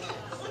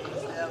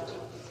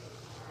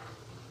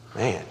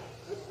 Man.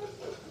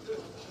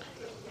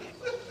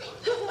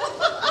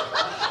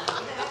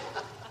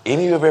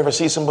 Any of you have ever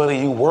seen somebody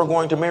you were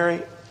going to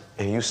marry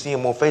and you see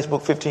him on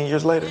Facebook 15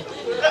 years later?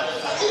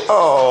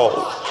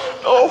 Oh,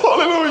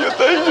 hallelujah,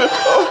 thank you.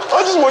 Oh,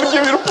 I just want to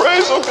give you the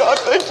praise, oh God,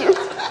 thank you.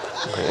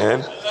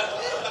 Man.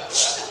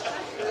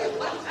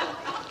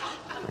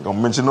 I ain't gonna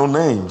mention no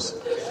names.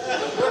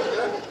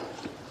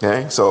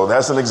 Okay, so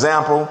that's an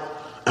example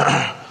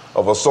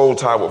of a soul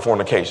tie with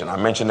fornication. I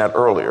mentioned that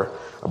earlier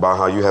about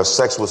how you have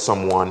sex with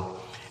someone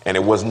and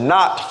it was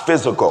not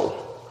physical.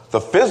 The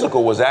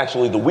physical was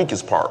actually the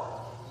weakest part.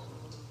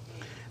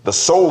 The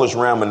soulish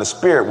realm and the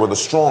spirit were the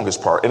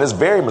strongest part. And it's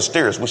very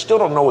mysterious. We still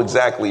don't know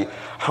exactly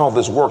how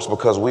this works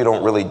because we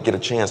don't really get a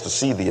chance to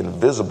see the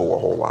invisible a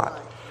whole lot.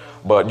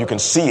 But you can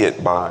see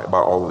it by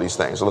all of these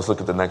things. So let's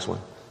look at the next one.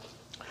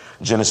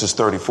 Genesis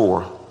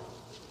 34.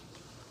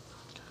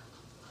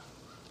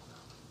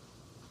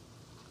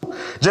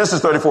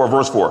 Genesis 34,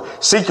 verse 4.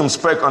 Shechem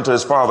spake unto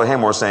his father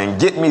Hamor, saying,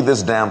 get me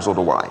this damsel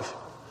to wife.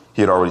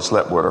 He had already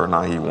slept with her,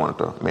 now he wanted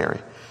to marry.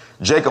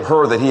 Jacob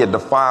heard that he had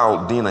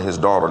defiled Dinah, his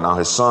daughter. Now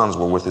his sons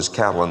were with his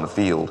cattle in the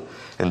field,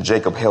 and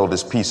Jacob held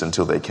his peace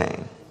until they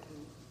came.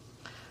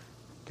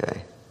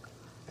 Okay.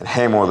 And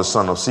Hamor, the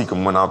son of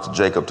Shechem, went out to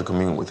Jacob to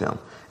commune with him.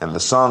 And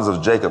the sons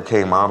of Jacob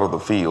came out of the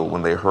field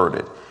when they heard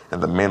it,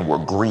 and the men were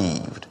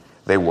grieved.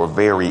 They were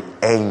very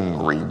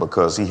angry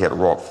because he had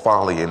wrought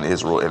folly in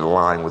Israel in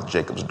lying with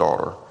Jacob's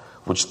daughter,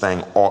 which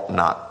thing ought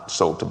not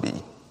so to be.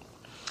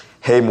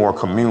 Hamor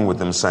communed with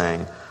them,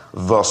 saying,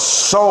 the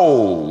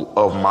soul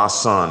of my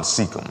son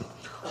Shechem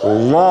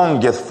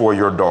longeth for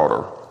your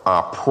daughter.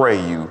 I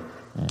pray you,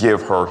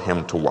 give her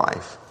him to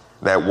wife.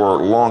 That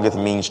word longeth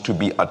means to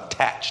be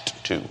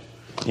attached to.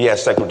 He had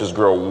sex with this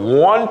girl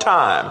one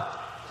time.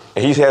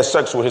 And he had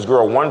sex with his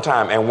girl one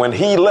time. And when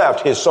he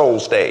left, his soul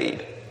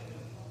stayed.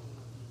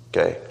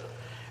 Okay.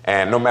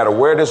 And no matter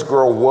where this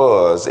girl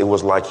was, it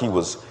was like he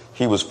was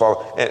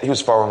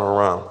following her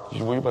around.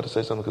 Were you about to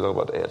say something? Because I was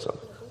about to add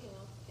something.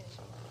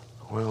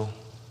 Well,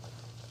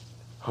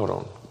 hold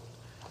on.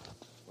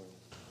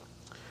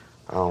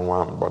 I don't know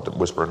why I'm about to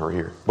whisper in her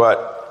ear.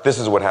 But this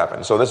is what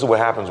happens. So this is what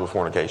happens with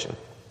fornication.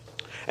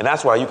 And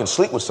that's why you can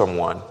sleep with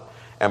someone,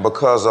 and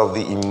because of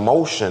the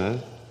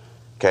emotion,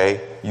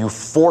 okay, you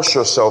force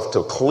yourself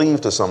to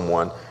cleave to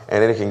someone,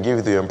 and it can give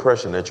you the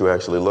impression that you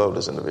actually love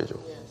this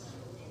individual.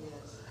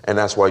 And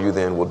that's why you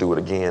then will do it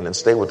again and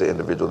stay with the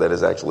individual that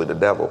is actually the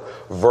devil.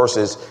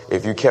 Versus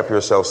if you kept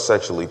yourself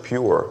sexually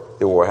pure,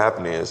 then what will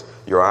happen is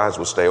your eyes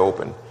will stay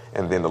open,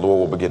 and then the Lord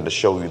will begin to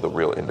show you the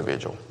real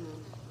individual.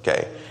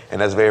 Okay.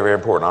 And that's very, very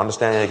important. I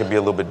understand it can be a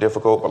little bit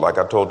difficult, but like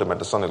I told them at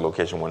the Sunday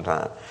location one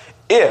time,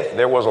 if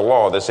there was a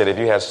law that said if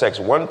you had sex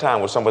one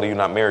time with somebody you're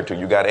not married to,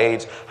 you got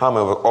AIDS, how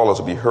many of all of us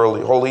would be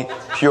holy,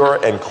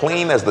 pure, and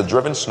clean as the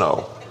driven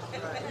snow?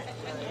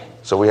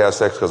 So we have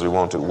sex because we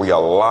want to. We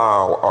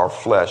allow our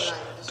flesh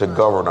to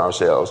govern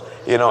ourselves.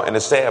 And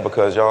it's sad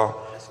because y'all,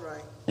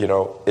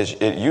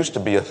 it used to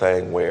be a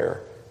thing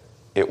where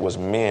it was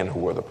men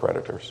who were the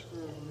predators.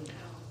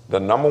 The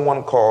number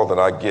one call that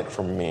I get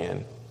from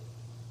men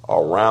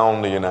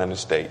around the United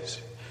States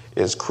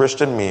is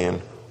Christian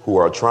men who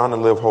are trying to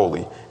live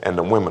holy, and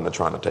the women are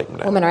trying to take them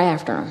down. Women are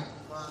after them.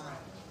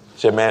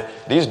 Said, man,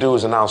 these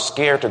dudes are now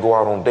scared to go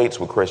out on dates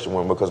with Christian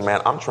women because, man,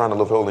 I'm trying to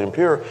live holy and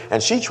pure,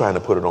 and she trying to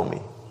put it on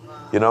me.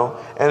 And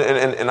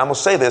I'm going to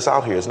say this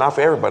out here. It's not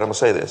for everybody. I'm going to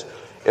say this.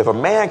 If a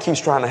man keeps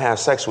trying to have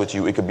sex with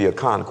you, it could be a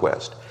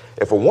conquest.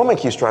 If a woman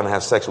keeps trying to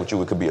have sex with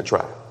you, it could be a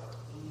trap.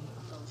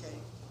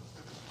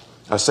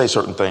 I say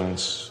certain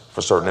things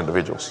for certain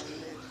individuals.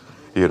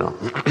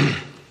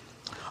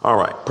 All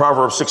right.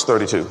 Proverbs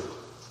 6:32.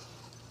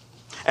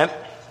 And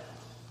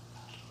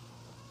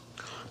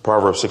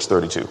Proverbs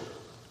 6:32.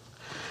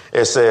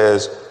 It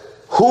says,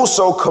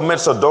 whoso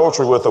commits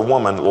adultery with a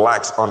woman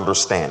lacks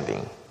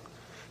understanding.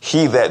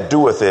 He that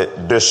doeth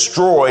it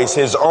destroys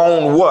his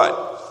own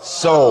what?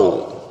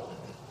 Soul.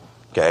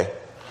 Okay.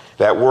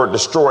 That word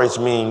destroys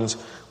means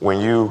when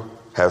you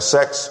have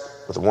sex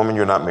with a woman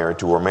you're not married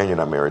to or a man you're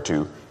not married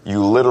to,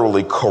 you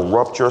literally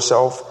corrupt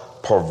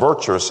yourself,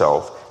 pervert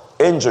yourself,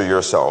 injure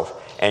yourself,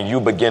 and you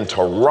begin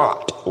to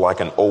rot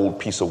like an old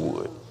piece of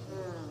wood.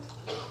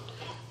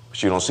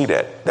 But you don't see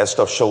that. That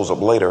stuff shows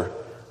up later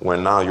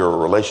when now your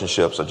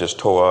relationships are just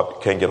tore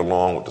up, can't get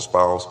along with the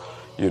spouse,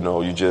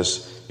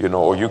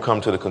 or you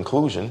come to the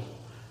conclusion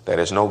that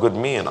there's no good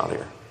men out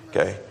here.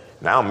 Okay.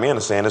 Now men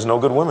are saying there's no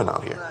good women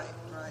out here.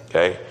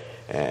 Okay.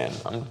 And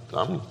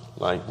I'm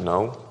like,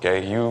 no,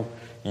 okay,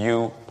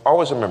 you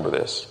always remember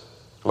this.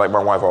 Like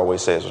my wife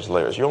always says, it's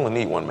hilarious, you only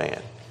need one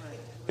man.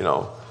 You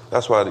know,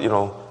 that's why, you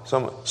know,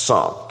 some,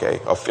 okay,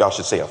 I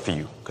should say a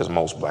few, because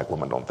most black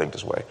women don't think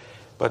this way.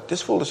 But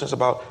this foolishness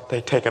about they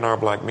taking our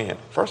black men.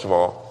 First of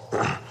all,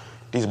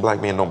 these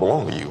black men don't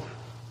belong to you.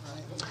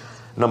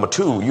 Number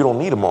two, you don't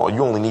need them all.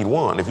 You only need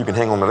one if you can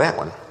hang on to that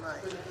one.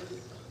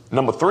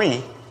 Number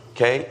three,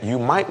 okay, you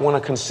might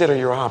want to consider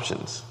your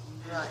options.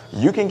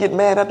 You can get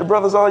mad at the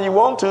brothers all you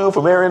want to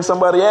for marrying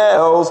somebody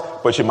else,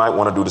 but you might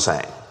want to do the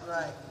same.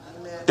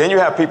 Then you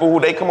have people who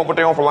they come up with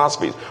their own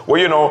philosophies.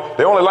 Well, you know,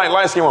 they only like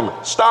light-skinned women.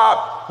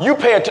 Stop.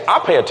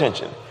 I pay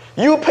attention.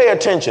 You pay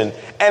attention.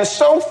 And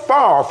so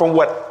far from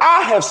what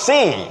I have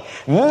seen,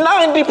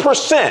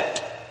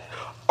 90%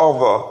 of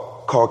the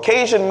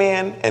Caucasian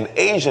men and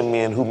Asian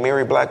men who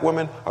marry black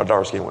women are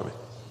dark-skinned women.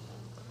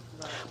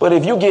 But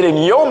if you get in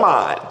your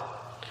mind,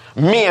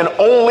 men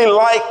only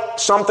like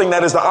something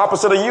that is the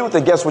opposite of you,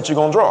 then guess what you're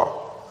going to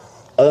draw?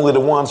 Only the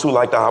ones who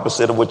like the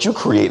opposite of what you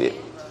created.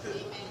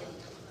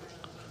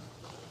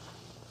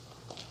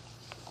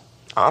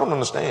 I don't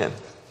understand.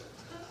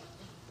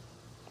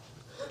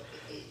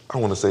 I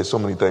want to say so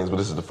many things, but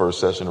this is the first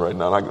session right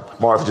now. My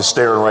wife is just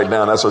staring right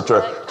now. That's her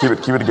try. Keep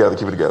it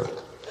together.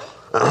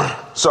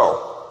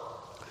 So,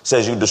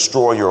 says you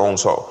destroy your own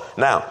soul.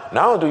 Now,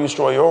 not only do you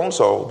destroy your own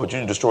soul, but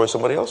you destroy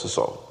somebody else's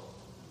soul.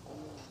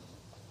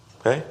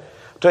 Okay?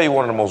 I'll tell you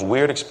one of the most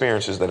weird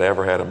experiences that I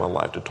ever had in my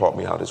life that taught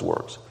me how this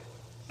works.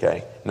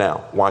 Okay?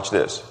 Now, watch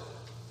this.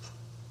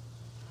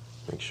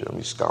 Let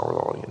me scour the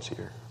audience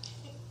here.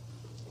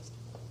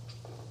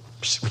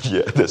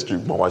 Yeah, that's true.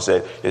 My wife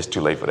said, it's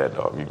too late for that,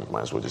 dog. You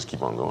might as well just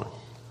keep on going.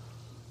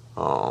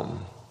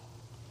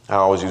 I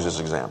always use this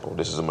example.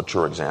 This is a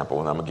mature example,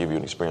 and I'm going to give you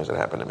an experience that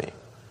happened to me.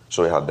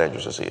 Show you how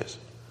dangerous this is.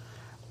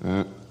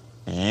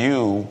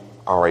 You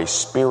are a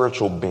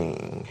spiritual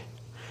being,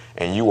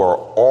 and you are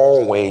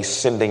always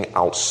sending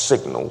out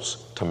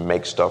signals to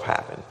make stuff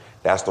happen.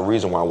 That's the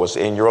reason why what's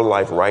in your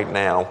life right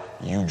now,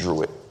 you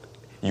drew it.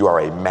 You are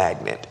a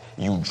magnet.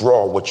 You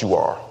draw what you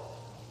are.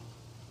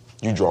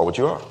 You draw what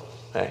you are.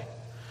 Okay?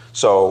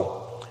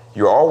 So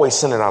you're always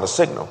sending out a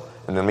signal.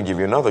 And let me give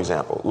you another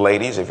example.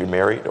 Ladies, if you're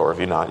married or if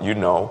you're not, you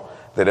know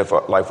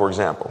that like for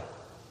example,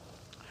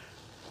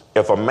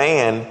 if a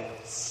man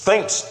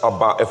thinks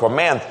about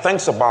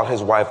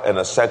his wife in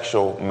a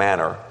sexual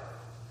manner,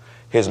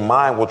 his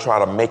mind will try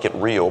to make it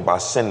real by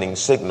sending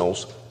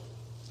signals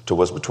to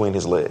what's between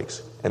his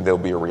legs, and there'll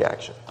be a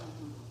reaction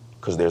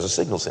because there's a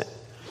signal sent.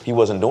 He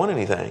wasn't doing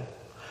anything,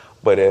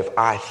 but if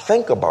I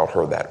think about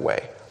her that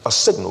way, a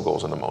signal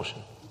goes into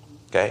motion.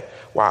 Okay?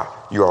 Why?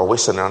 You're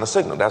always sending out a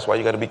signal. That's why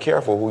you got to be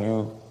careful who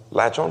you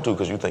latch onto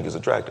because you think is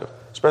attractive,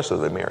 especially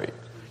if they're married.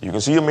 You can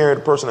see a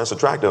married person that's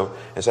attractive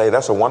and say,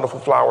 that's a wonderful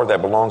flower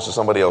that belongs to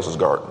somebody else's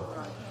garden.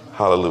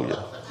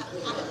 Hallelujah.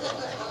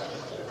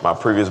 My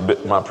previous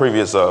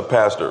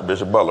pastor,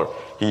 Bishop Butler,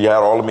 he had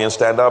all the men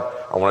stand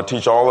up. I want to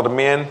teach all of the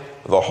men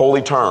the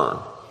holy turn.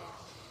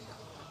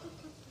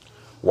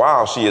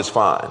 Wow, she is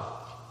fine.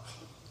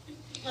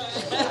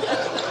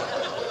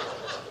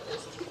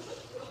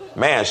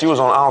 Man, she was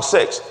on aisle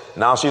 6.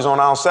 Now she's on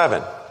aisle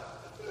 7.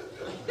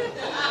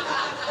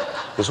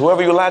 Because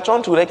whoever you latch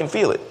onto, they can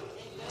feel it.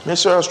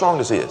 Let's show how strong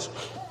this is.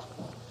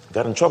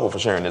 Got in trouble for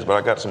sharing this, but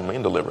I got some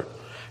men delivered.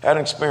 I had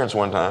an experience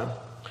one time.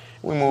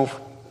 We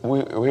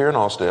were here in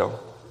Austell,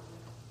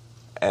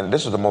 and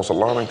this is the most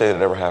alarming thing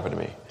that ever happened to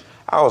me.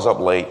 I was up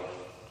late,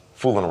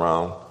 fooling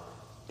around,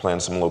 playing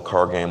some little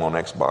card game on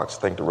Xbox.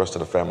 I think the rest of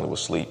the family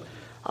was asleep.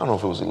 I don't know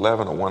if it was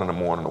 11 or 1 in the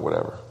morning or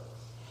whatever.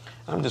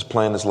 I'm just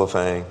playing this little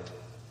thing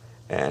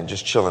and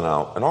just chilling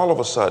out. And all of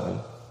a sudden,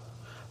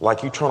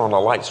 like you turn on a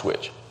light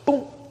switch,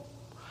 boom.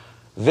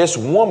 This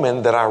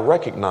woman that I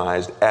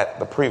recognized at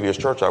the previous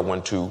church I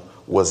went to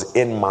was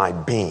in my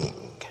being,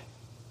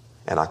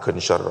 and I couldn't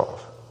shut it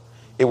off.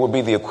 It would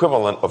be the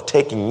equivalent of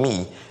taking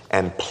me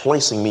and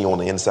placing me on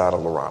the inside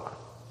of Lorana.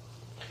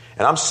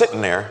 And I'm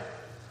sitting there,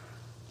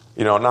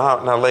 you know,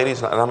 now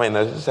ladies, I mean,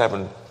 this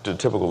happened to the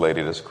typical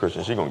lady that's a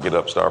Christian. She's going to get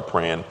up, start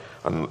praying,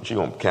 and she's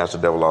going to cast the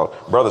devil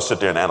out. Brothers sit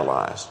there and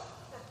analyze.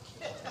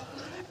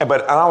 And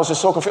I was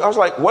just so confused. I was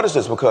like, what is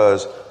this?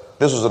 Because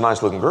this was a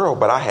nice looking girl,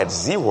 but I had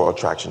zero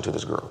attraction to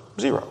this girl.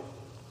 Zero.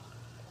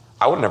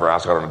 I would never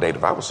ask her on a date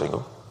if I was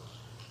single.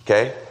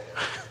 Okay?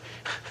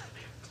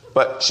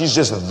 But she's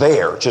just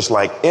there, just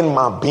like in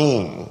my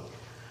being,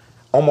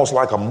 almost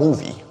like a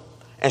movie.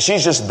 And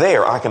she's just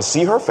there. I can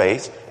see her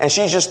face, and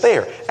she's just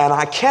there. And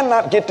I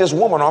cannot get this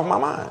woman off my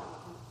mind.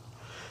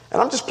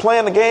 And I'm just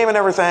playing the game and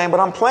everything,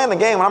 but I'm playing the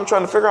game and I'm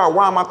trying to figure out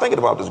why am I thinking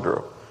about this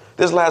girl.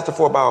 This lasted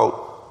for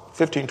about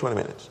 15, 20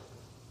 minutes.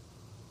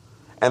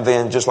 And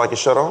then just like it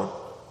shut on,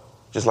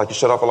 just like you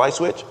shut off a light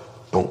switch,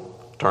 boom,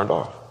 turned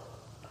off.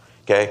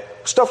 Okay?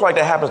 Stuff like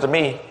that happens to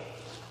me.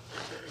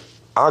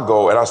 I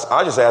go and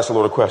I just ask the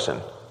Lord a question.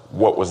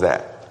 What was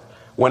that?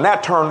 When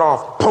that turned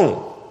off,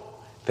 boom.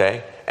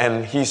 Okay?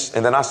 And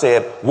then I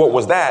said, what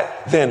was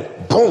that? Then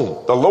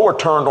boom, the Lord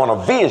turned on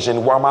a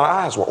vision while my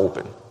eyes were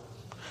open.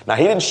 Now,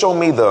 he didn't show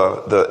me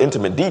the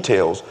intimate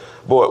details,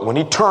 but when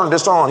he turned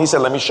this on, he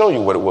said, let me show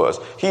you what it was.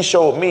 He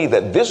showed me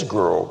that this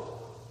girl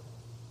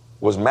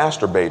was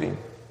masturbating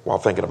while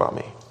thinking about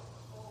me.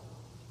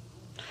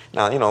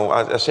 Now, you know,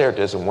 I shared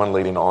this, and one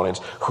lady in the audience,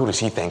 who does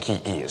he think he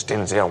is?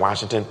 Denzel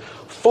Washington?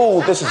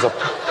 Fool,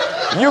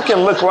 you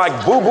can look like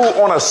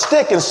boo-boo on a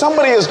stick, and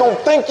somebody is going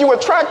to think you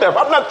attractive.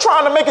 I'm not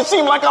trying to make it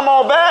seem like I'm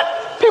all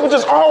that. People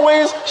just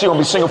always, she's going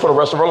to be single for the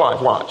rest of her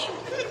life. Watch.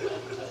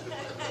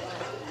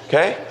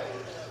 Okay?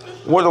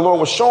 What the Lord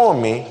was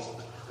showing me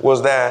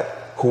was that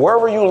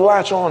whoever you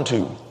latch on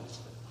to,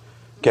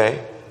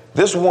 okay,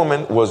 this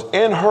woman was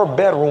in her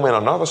bedroom in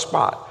another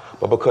spot,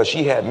 but because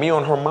she had me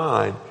on her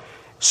mind,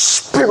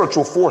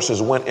 spiritual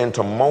forces went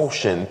into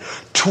motion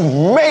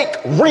to make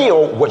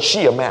real what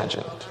she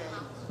imagined.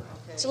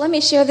 So let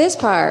me share this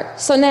part.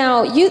 So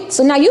now you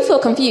feel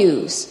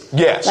confused.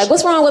 Yes. Like,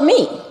 what's wrong with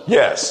me?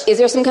 Yes. Is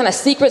there some kind of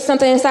secret,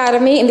 something inside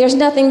of me? And there's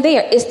nothing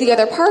there. It's the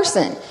other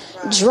person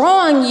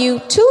drawing you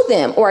to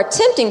them, or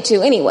attempting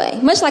to anyway.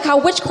 Much like how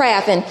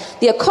witchcraft and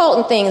the occult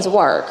and things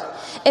work.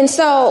 And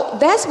so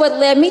that's what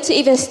led me to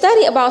even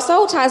study about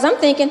soul ties. I'm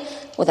thinking,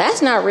 well,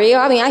 that's not real.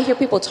 I mean, I hear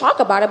people talk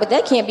about it, but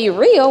that can't be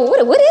real.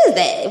 What is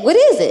that? What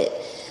is it?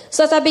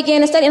 So as I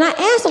began to study, and I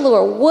asked the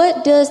Lord,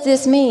 what does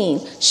this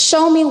mean?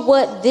 Show me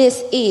what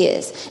this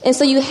is. And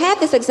so you have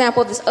this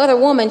example of this other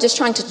woman just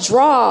trying to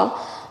draw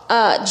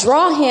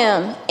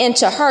him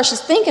into her.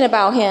 She's thinking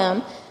about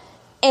him.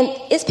 And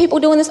it's people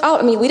doing this all.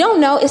 I mean, we don't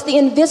know. It's the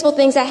invisible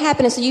things that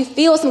happen. And so you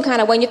feel some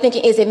kind of way. And you're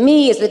thinking, is it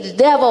me? Is it the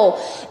devil?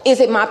 Is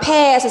it my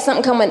past? Is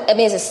something coming? I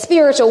mean, is it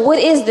spiritual? What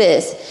is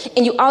this?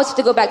 And you always have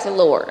to go back to the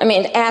Lord. I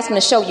mean, ask him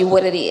to show you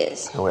what it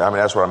is. I mean,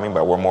 that's what I mean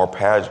by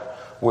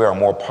we are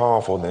more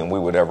powerful than we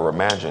would ever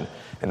imagine.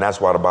 And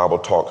that's why the Bible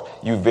talks.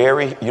 You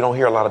don't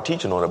hear a lot of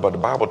teaching on it, but the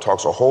Bible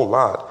talks a whole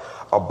lot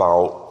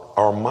about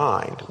our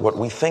mind, what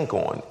we think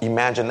on,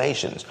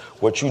 imaginations,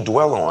 what you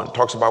dwell on,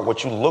 talks about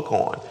what you look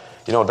on.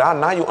 You know,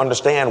 now you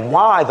understand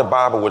why the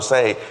Bible would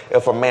say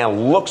if a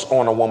man looks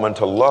on a woman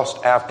to lust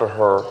after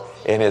her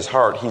in his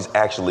heart, he's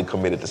actually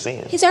committed to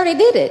sin. He's already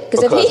did it.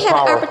 Because if he had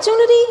an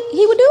opportunity,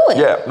 he would do it.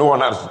 Yeah, no,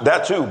 not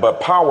that too. But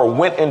power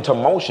went into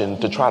motion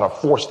to try to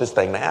force this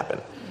thing to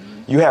happen.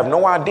 You have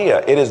no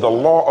idea. It is the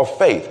law of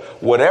faith.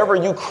 Whatever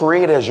you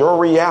create as your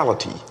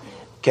reality,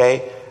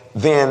 okay,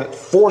 then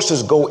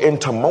forces go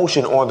into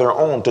motion on their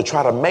own to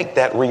try to make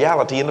that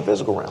reality in the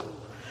physical realm.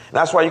 And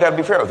that's why you got to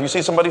be fair. If you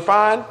see somebody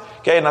fine,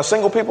 okay, now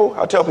single people,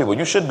 I tell people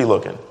you should be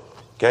looking.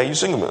 Okay, you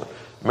single men,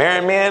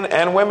 married men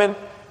and women,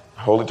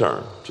 holy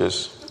turn.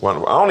 Just one.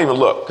 I don't even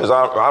look because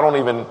I don't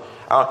even.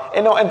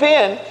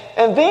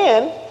 And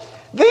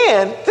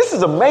then this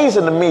is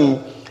amazing to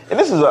me. And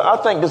I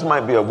think this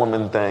might be a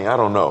woman thing. I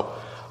don't know,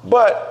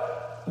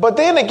 but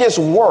then it gets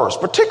worse.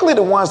 Particularly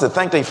the ones that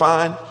think they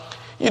fine.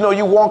 You know,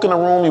 you walk in the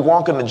room, you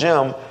walk in the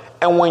gym.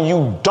 And when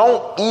you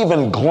don't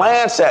even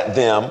glance at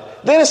them,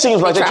 then it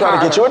seems like they try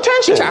to get your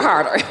attention. Try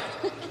harder.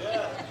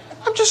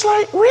 I'm just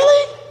like,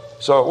 really?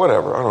 So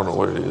whatever. I don't know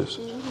what it is.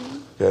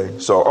 Okay.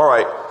 So, all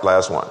right.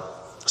 Last one.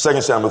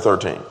 2 Samuel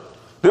 13.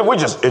 We're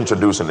just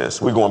introducing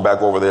this. We're going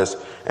back over this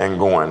and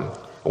going.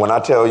 When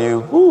I tell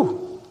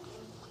you,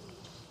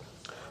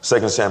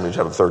 2 Samuel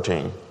chapter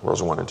 13,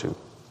 verse 1 and 2.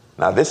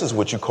 Now, this is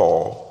what you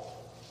call,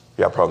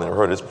 y'all probably never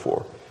heard this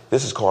before.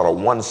 This is called a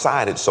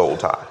one-sided soul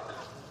tie.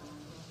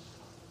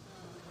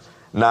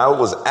 Now it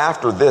was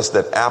after this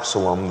that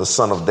Absalom, the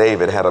son of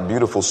David, had a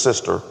beautiful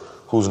sister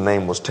whose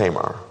name was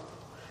Tamar.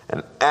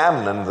 And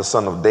Amnon, the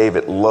son of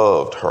David,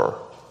 loved her.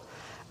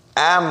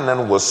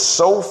 Amnon was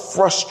so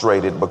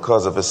frustrated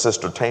because of his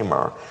sister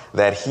Tamar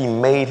that he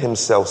made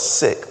himself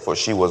sick, for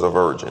she was a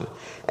virgin.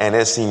 And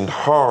it seemed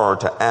hard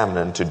to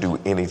Amnon to do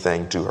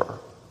anything to her.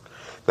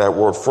 That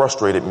word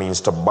frustrated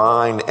means to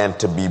bind and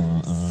to be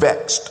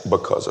vexed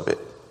because of it.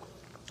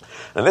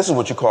 And this is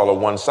what you call a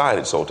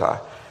one-sided soul tie.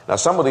 Now,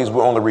 some of these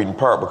we're only reading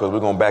part because we're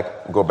going to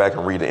go back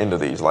and read the end of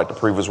these, like the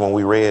previous one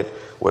we read,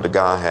 where the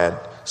guy had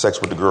sex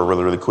with the girl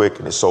really, really quick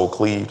and his soul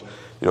cleaved.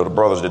 You know, the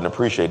brothers didn't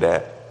appreciate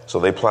that, so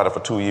they plotted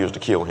for 2 years to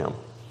kill him,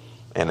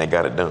 and they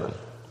got it done.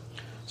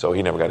 So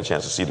he never got a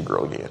chance to see the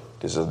girl again.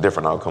 This is a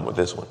different outcome with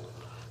this one,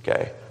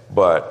 okay?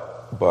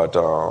 But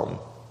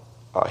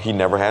he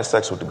never had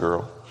sex with the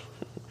girl.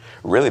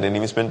 Really didn't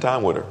even spend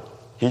time with her.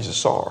 He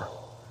just saw her.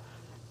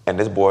 And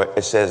this boy,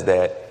 it says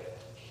that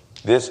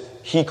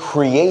he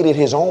created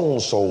his own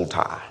soul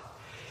tie.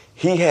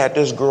 He had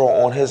this girl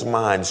on his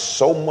mind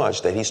so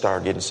much that he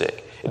started getting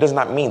sick. It does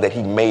not mean that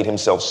he made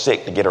himself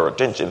sick to get her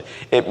attention.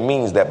 It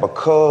means that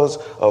because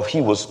of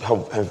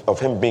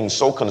him being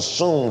so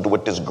consumed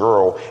with this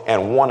girl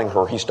and wanting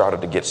her, he started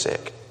to get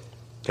sick.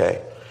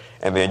 Okay.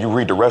 And then you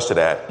read the rest of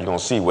that, you're going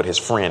to see what his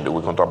friend did.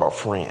 We're going to talk about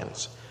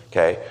friends.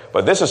 Okay.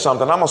 But this is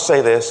something, I'm going to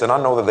say this, and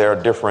I know that there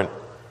are different,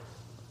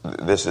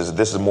 this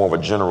is more of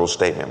a general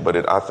statement,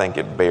 but I think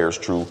it bears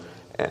true.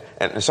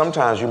 And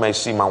sometimes you may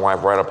see my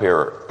wife right up here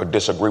or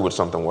disagree with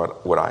something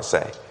what I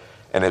say,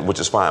 which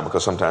is fine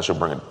because sometimes she'll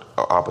bring an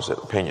opposite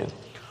opinion.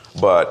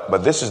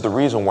 But this is the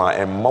reason why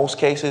in most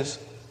cases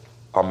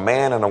A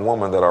man and a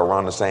woman that are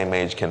around the same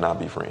age cannot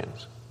be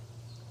friends.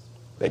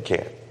 They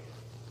can't.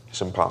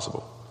 It's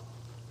impossible.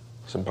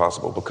 It's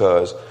impossible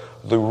because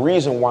the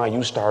reason why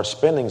you start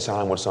spending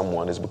time with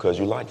someone is because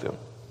you like them.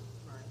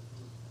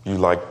 You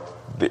like,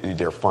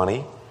 they're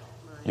funny.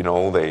 You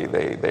know,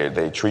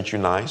 they treat you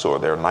nice, or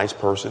they're a nice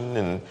person,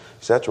 and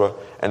etc.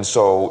 And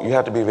so you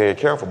have to be very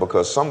careful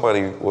because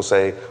somebody will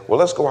say, well,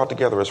 let's go out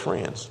together as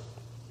friends.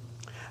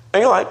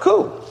 And you're like,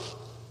 cool.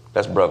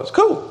 That's brothers.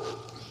 Cool.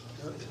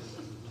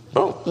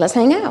 Boom. Let's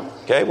hang out.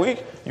 Okay,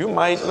 what's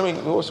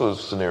the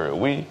scenario?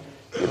 I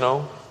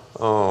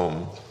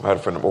had a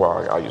friend,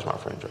 I'll use my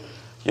friend.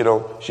 You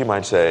know, she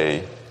might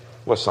say,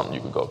 what's something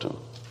you could go to?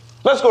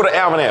 Let's go to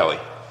Alvin Ailey.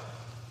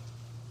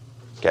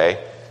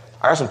 Okay.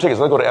 I got some tickets.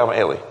 Let's go to Alvin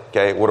Ailey.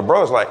 Okay. Well, the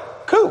brother's like,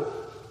 cool.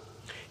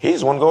 He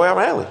just want to go to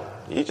Alvin Ailey.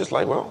 He's just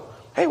like, well,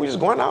 hey, we're just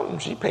going out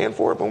and she's paying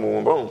for it. Boom,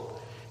 boom, boom, boom.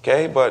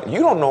 Okay. But you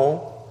don't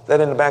know that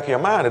in the back of your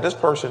mind that this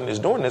person is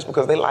doing this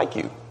because they like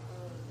you.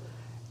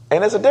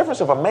 And there's a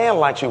difference if a man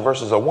likes you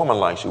versus a woman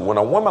likes you. When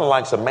a woman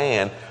likes a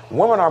man,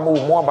 women are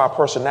moved more by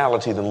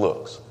personality than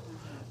looks.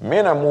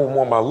 Men are moved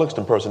more by looks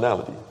than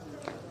personality.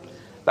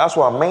 That's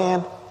why a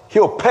man,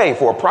 he'll pay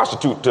for a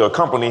prostitute to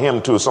accompany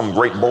him to some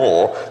great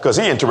ball because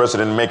he's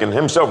interested in making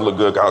himself look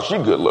good, how she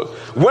good look.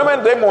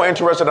 Women, they're more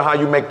interested in how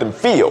you make them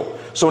feel.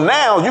 So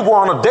now you go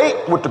on a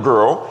date with the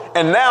girl,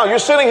 and now you're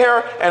sitting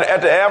here and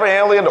at the Alvin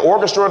Ailey, and the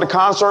orchestra, the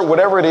concert,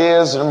 whatever it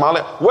is,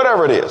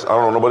 whatever it is. I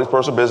don't know nobody's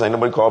personal business. Ain't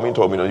nobody called me and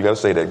told me, no, you got to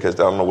say that because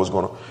I don't know what's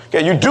going on.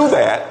 Okay, you do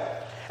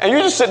that, and you're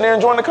just sitting there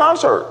enjoying the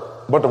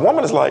concert. But the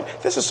woman is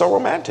like, this is so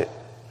romantic.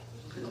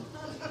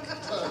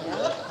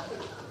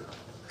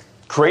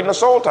 Creating a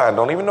soul tie,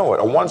 don't even know it.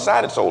 A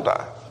one-sided soul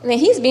tie. And then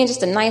he's being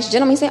just a nice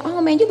gentleman. He said,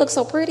 oh, man, you look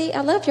so pretty.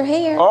 I love your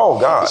hair. Oh,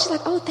 God. And she's like,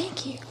 oh,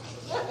 thank you.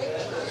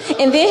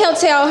 And then he'll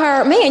tell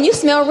her, man, you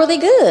smell really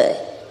good.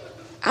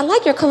 I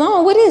like your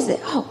cologne. What is it?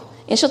 Oh,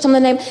 and she'll tell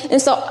him the name.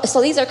 And so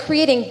these are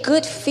creating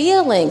good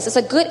feelings. It's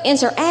a good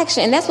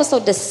interaction. And that's what's so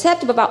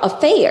deceptive about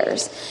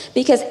affairs,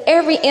 because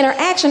every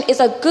interaction is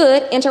a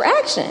good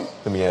interaction.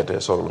 Let me add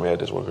this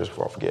one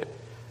before I forget.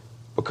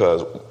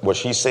 Because what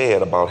she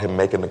said about him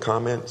making the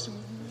comments,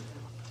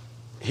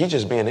 he's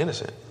just being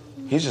innocent.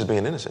 He's just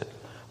being innocent.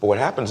 But what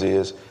happens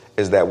is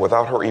that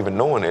without her even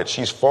knowing it,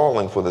 she's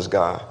falling for this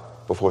guy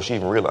before she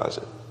even realizes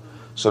it.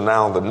 So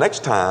now the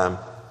next time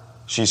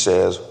she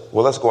says,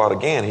 well, let's go out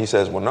again. He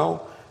says, well,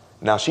 no.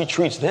 Now she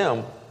treats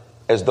them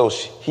as though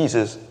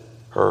he's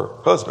her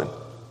husband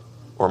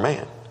or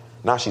man.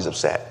 Now she's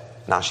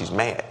upset. Now she's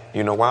mad.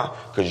 You know why?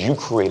 Because you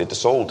created the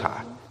soul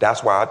tie.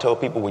 That's why I tell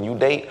people when you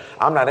date,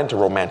 I'm not into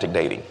romantic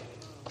dating.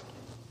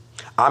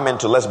 I'm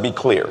into, let's be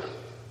clear,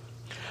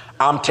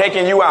 I'm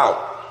taking you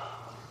out.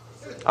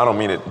 I don't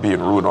mean it being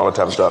rude and all that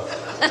type of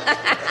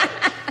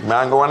stuff.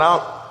 Mind going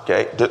out?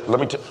 Okay. Let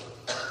me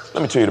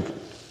tell you.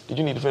 Did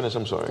you need to finish?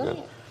 I'm sorry.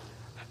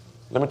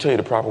 Let me tell you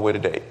the proper way to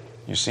date.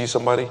 You see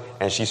somebody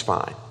and she's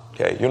fine.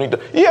 Okay. You don't need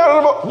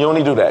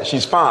to do that.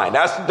 She's fine.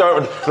 That's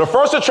the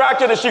first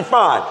attraction is she's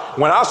fine.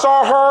 When I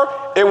saw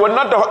her, it was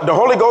not the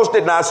Holy Ghost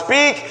did not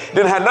speak.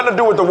 Didn't have nothing to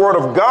do with the Word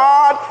of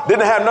God.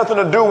 Didn't have nothing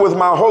to do with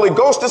my Holy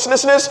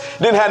Ghostlessness.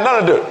 Didn't have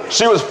nothing to do.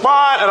 She was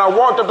fine, and I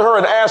walked up to her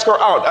and asked her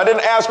out. I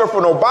didn't ask her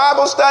for no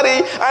Bible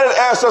study. I didn't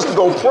ask us to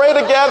go pray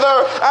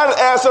together. I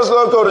didn't ask us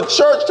to go to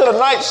church to the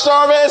night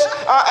service.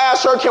 I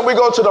asked her, can we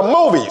go to the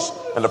movies?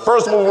 And the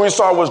first movie we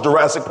saw was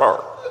Jurassic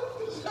Park.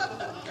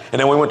 And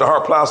then we went to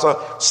Hart Plaza,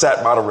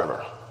 sat by the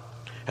river.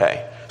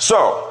 Hey,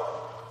 so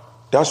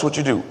that's what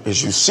you do,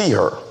 is you see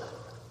her.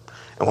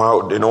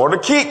 And in order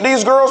to keep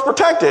these girls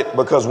protected,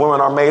 because women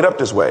are made up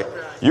this way,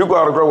 you go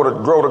out and grow with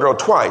a girl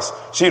twice.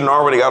 She done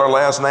already got her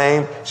last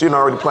name. She done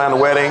already planned the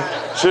wedding.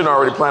 She done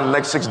already planned the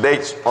next 6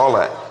 dates, all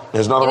that.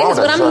 There's nothing wrong with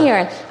that. That's what I'm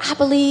hearing. I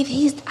believe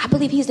he's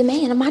the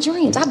man of my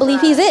dreams. I believe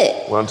he's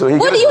it. Well, until he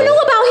what do you know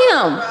about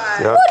him?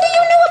 Yeah. What do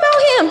you know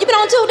about him? You've been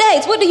on 2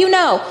 dates. What do you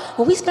know?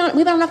 Well, we've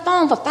been on the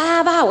phone for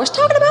 5 hours.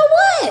 Talking about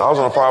what? I was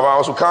on 5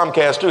 hours with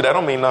Comcast too. That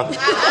don't mean nothing.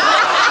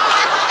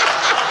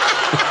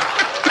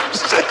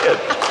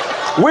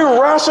 We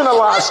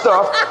rationalize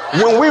stuff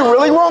when we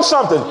really want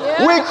something.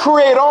 Yeah. We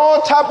create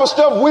all type of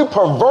stuff. We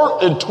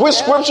pervert and twist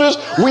scriptures.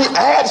 We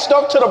add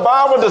stuff to the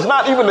Bible that does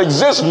not even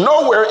exist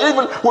nowhere,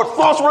 even with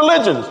false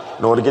religions,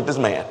 in order to get this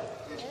man.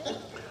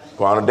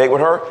 Go on a date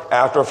with her.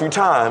 After a few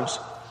times,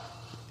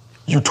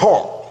 you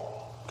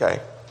talk,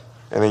 okay?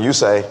 And then you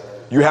say,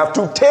 you have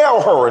to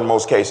tell her in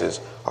most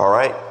cases, all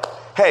right?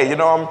 Hey,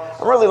 I'm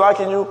really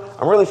liking you.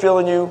 I'm really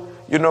feeling you.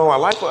 I'd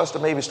like for us to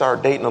maybe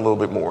start dating a little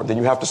bit more. Then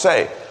you have to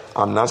say,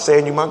 I'm not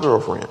saying you're my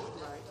girlfriend.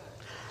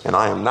 And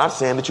I am not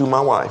saying that you're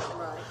my wife.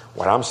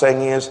 What I'm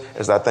saying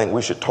is I think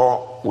we should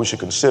talk, we should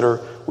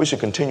consider, we should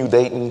continue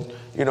dating,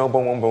 boom,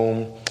 boom,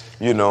 boom,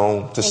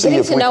 to see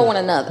if we know one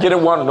another. Getting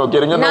to know one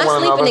another.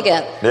 Not sleeping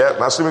together. Yeah,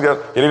 not sleeping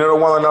together. Getting to know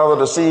one another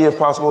to see if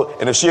possible.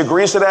 And if she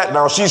agrees to that,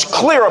 now she's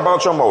clear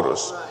about your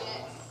motives.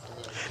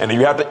 And then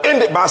you have to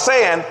end it by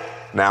saying,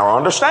 now I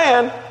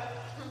understand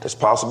there's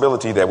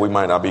possibility that we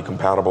might not be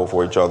compatible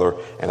for each other,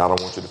 and I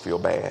don't want you to feel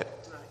bad.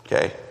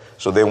 Okay?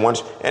 So then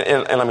once,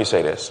 and let me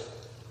say this.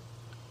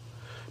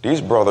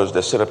 These brothers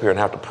that sit up here and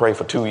have to pray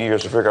for 2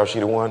 years to figure out she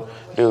the one,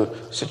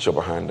 dude, sit your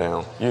behind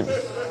down. In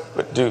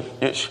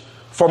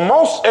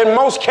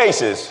most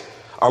cases,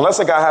 unless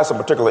a guy has some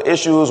particular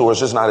issues or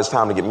it's just not his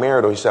time to get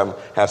married or he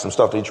has some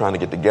stuff that he's trying to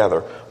get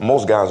together,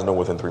 most guys know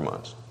within 3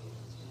 months.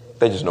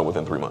 They just know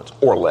within 3 months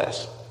or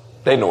less.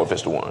 They know if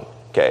it's the one.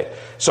 Okay.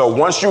 So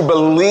once you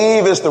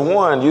believe it's the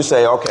one, you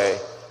say, okay,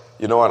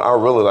 you know what? I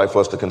really like for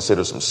us to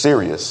consider some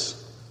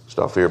serious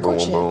stuff here. Boom,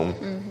 boom, boom.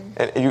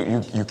 Mm-hmm.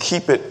 And you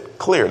keep it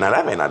clear. Now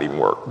that may not even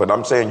work, but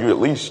I'm saying you at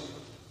least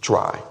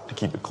try to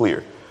keep it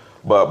clear.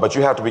 But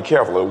you have to be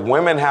careful.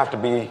 Women have to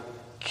be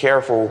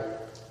careful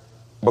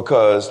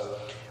because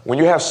when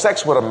you have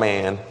sex with a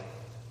man,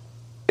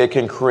 it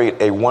can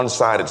create a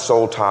one-sided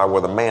soul tie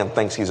where the man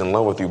thinks he's in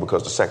love with you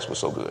because the sex was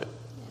so good.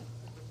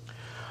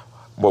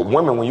 But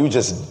women,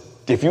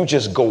 if you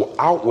just go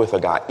out with a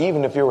guy,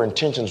 even if your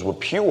intentions were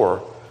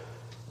pure,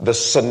 the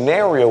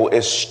scenario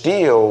is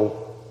still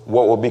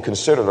what would be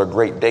considered a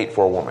great date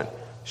for a woman.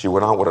 She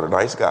went out with a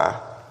nice guy.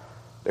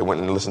 They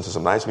went and listened to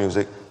some nice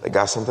music. They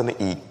got something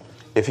to eat.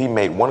 If he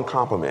made one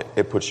compliment,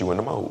 it puts you in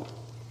the mode.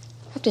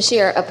 I have to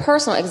share a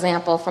personal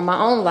example from my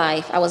own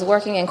life. I was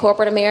working in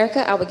corporate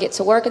America. I would get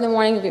to work in the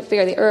morning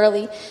fairly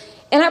early.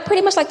 And I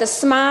pretty much like to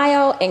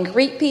smile and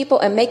greet people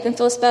and make them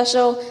feel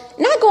special.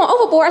 Not going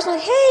overboard. I was like,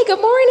 hey, good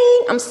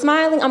morning. I'm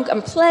smiling.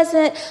 I'm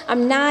pleasant.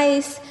 I'm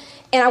nice.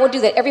 And I would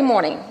do that every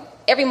morning,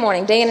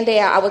 day in and day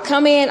out. I would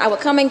come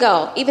and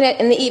go. Even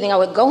in the evening, I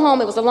would go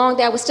home. It was a long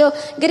day. I would still,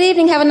 good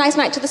evening, have a nice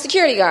night to the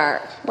security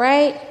guard,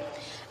 right?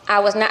 I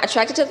was not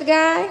attracted to the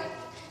guy.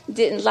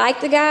 Didn't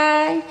like the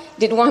guy,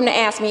 didn't want him to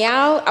ask me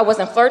out. I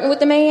wasn't flirting with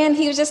the man.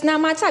 He was just not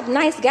my type.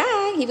 Nice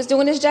guy. He was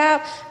doing his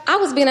job. I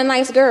was being a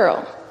nice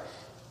girl.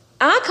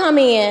 I come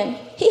in,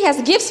 he has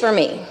gifts for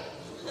me.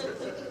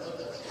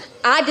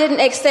 I didn't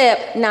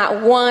accept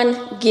not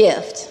one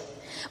gift.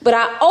 But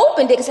I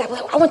opened it because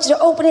I want you to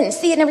open it and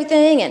see it and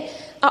everything. And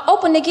I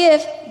opened the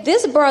gift.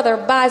 This brother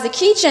buys a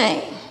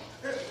keychain.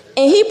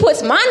 And he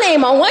puts my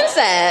name on one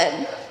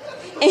side.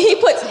 And he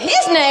puts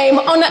his name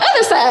on the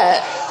other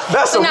side.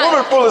 That's some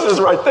woman foolishness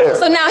right there.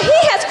 So now he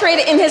has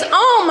created in his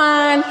own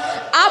mind,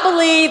 I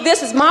believe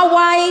this is my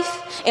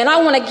wife, and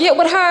I want to get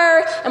with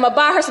her. I'm going to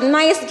buy her some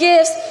nice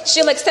gifts.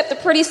 She'll accept the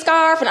pretty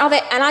scarf and all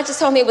that. And I just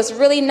told me it was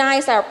really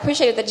nice. I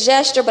appreciated the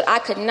gesture, but I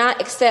could not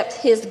accept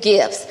his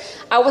gifts.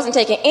 I wasn't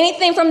taking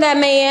anything from that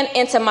man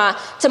into my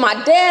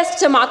desk,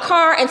 to my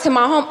car, and to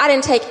my home. I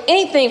didn't take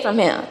anything from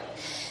him.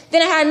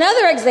 Then I had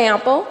another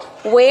example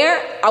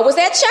where I was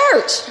at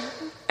church.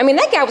 I mean,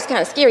 that guy was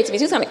kind of scary to me.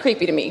 He was kind of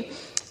creepy to me.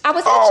 I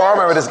was at church. I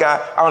remember this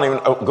guy. I don't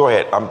even. Go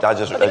ahead. The guy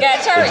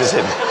at church. It just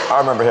hit me. I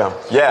remember him.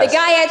 Yes. The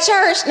guy at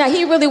church. Now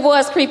he really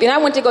was creepy. And I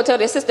went to go tell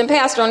the assistant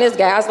pastor on this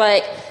guy. I was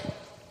like,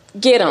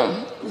 get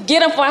him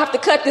before I have to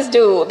cut this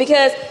dude,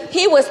 because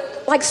he was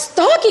like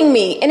stalking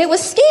me, and it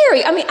was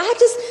scary. I mean, I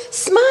just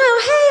smile.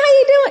 Hey, how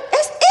you doing?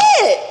 That's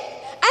it.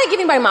 I didn't give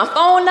anybody my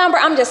phone number.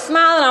 I'm just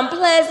smiling. I'm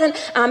pleasant.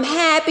 I'm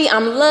happy.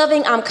 I'm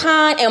loving. I'm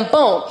kind. And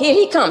boom, here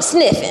he comes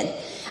sniffing.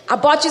 I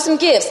bought you some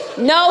gifts.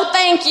 No,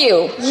 thank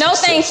you. No,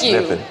 thank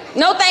you.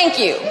 No, thank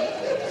you.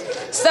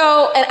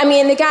 So,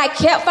 the guy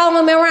kept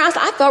following me around. So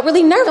I felt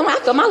really nervous. I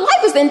thought my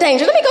life was in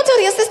danger. Let me go tell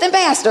the assistant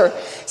pastor.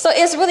 So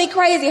it's really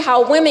crazy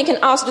how women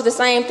can also do the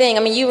same thing. I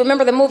mean, you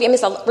remember the movie,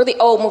 it's a really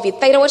old movie,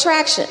 Fatal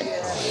Attraction.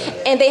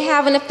 And they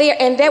have an affair,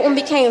 and that one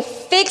became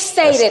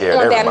fixated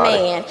on that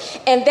man.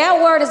 And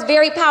that word is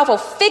very powerful,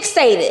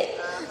 fixated.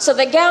 So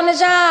the guy on the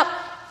job,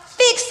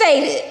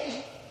 fixated.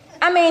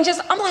 I'm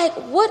like,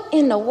 what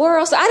in the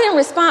world? So I didn't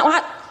respond.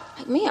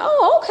 Okay.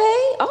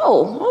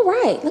 Oh, all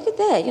right. Look at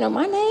that.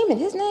 My name and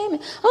his name.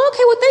 Okay,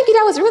 well, thank you.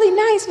 That was really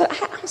nice.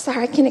 But I'm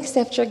sorry, I can't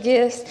accept your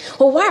gifts.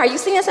 Well, why? Are you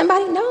seeing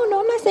somebody? No,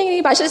 I'm not seeing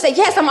anybody. I should have said,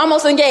 yes, I'm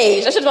almost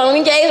engaged. I should have been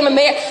engaged. I'm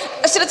married.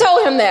 I should have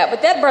told him that.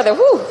 But that brother,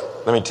 whew.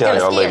 Let me tell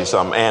y'all ladies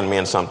something, and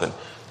men something.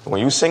 When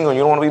you single and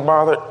you don't want to be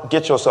bothered,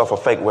 get yourself a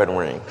fake wedding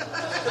ring.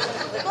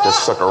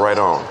 Just suck her right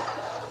on.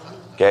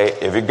 Okay,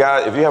 if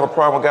you have a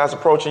problem with guys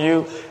approaching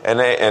you, and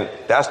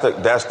that's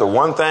the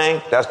one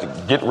thing, that's to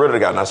get rid of the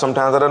guy. Now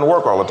sometimes that doesn't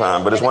work all the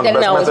time, but it's one of the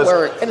best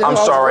methods. I'm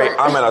sorry,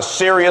 I'm in a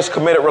serious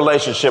committed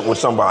relationship with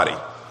somebody.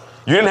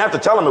 You didn't have to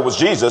tell him it was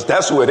Jesus.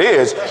 That's who it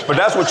is, but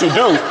that's what you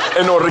do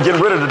in order to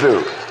get rid of the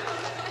dude.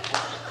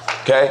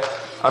 Okay,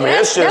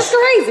 it's just that's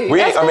crazy.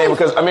 We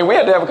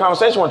had to have a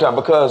conversation one time,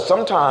 because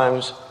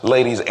sometimes,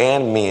 ladies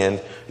and men,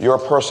 your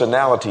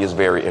personality is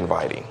very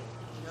inviting.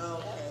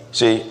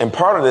 See, and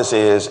part of this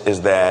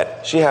is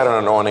that she had an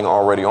anointing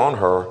already on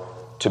her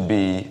to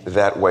be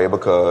that way,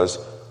 because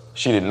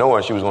she didn't know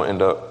it. She was going to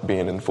end up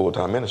being in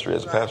full-time ministry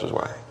as a pastor's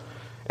wife.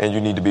 And you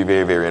need to be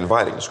very, very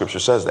inviting. The scripture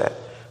says that.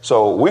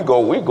 So we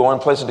go in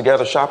places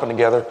together, shopping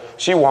together.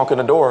 She walk in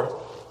the door,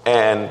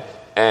 and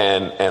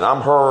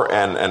I'm her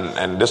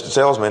and this the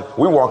salesman.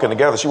 We walking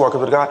together. She walk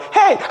up to the guy.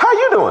 Hey, how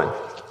you doing?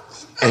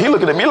 And he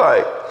looking at me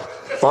like,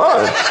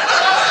 fine.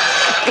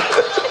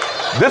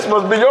 This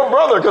must be your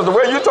brother, because the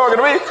way you're talking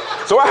to me.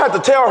 So I had to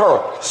tell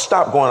her,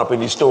 stop going up in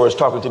these stores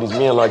talking to these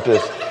men like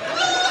this.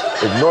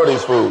 Ignore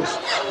these fools.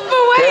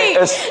 But wait,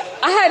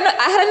 I had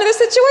another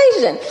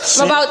situation.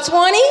 I'm about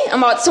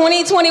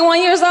 20,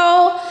 21 years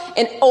old.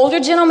 An older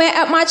gentleman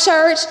at my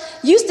church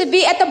used to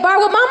be at the bar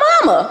with my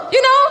mama,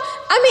 you know?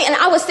 And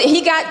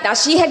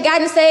she had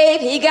gotten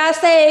saved, he got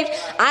saved.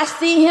 I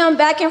see him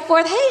back and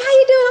forth. Hey, how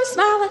you doing? I'm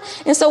smiling.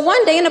 And so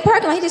one day in the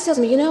parking lot, he just tells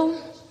me,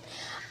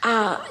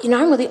 I'm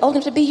really old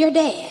enough to be your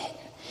dad.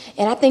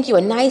 And I think you're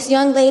a nice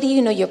young lady,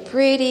 you're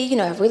pretty,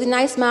 have a really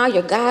nice smile,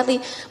 you're godly,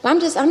 but I'm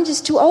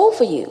just too old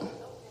for you.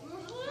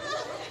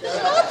 I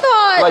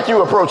thought, like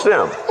you approached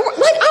him. Like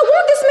I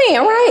want this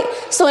man, right?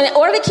 So in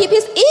order to keep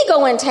his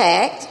ego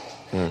intact,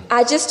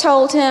 I just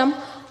told him,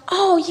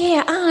 oh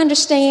yeah, I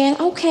understand.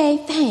 Okay,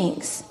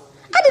 thanks.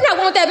 I did not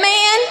want that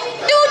man.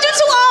 Dude, you're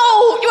too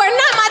old. You are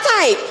not my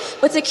type.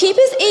 But to keep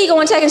his ego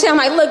intact and tell him,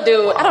 like, look,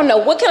 dude, I don't know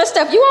what kind of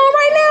stuff you on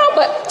right now,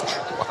 but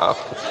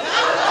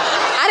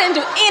I didn't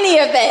do any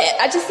of that.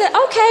 I just said,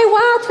 okay,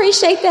 well, I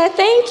appreciate that.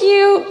 Thank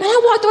you. And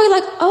I walked away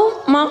like,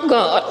 oh my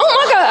God.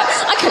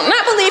 I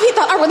cannot believe he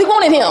thought I really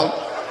wanted him.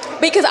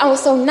 Because I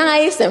was so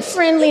nice and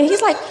friendly. And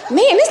he's like,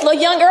 man, this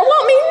little young girl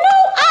want me. No,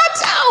 I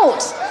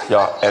don't.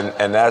 Yeah,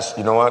 and that's,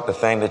 you know what? The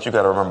thing that you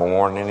got to remember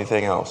more than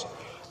anything else.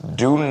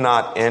 Do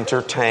not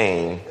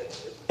entertain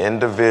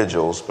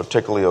individuals,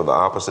 particularly of the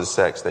opposite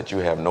sex, that you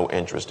have no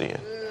interest in,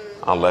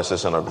 unless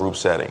it's in a group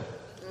setting.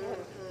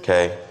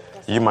 Okay?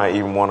 You might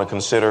even want to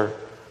consider,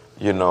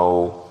 and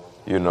I'm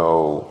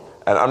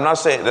not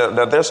saying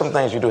that there's some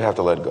things you do have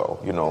to let go.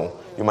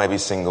 You might be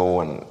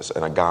single and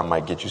a guy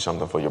might get you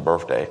something for your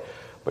birthday,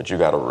 but you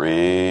got to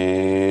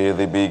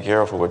really be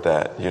careful with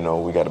that.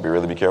 We got to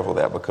really be careful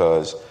with that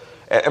because,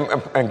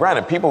 and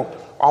granted, people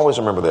always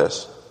remember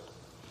this.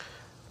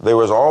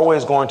 There is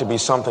always going to be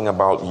something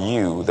about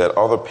you that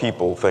other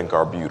people think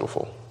are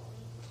beautiful.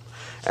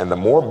 And the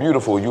more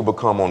beautiful you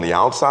become on the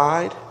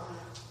outside,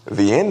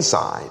 the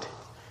inside,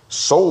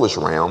 soulish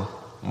realm,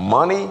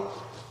 money,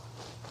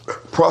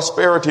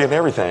 prosperity and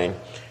everything,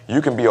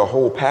 you can be a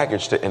whole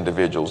package to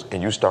individuals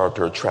and you start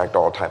to attract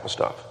all type of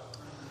stuff.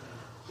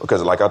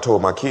 Because like I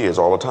told my kids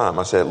all the time,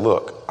 I said,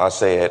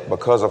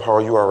 because of how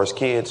you are as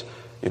kids,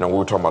 we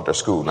were talking about their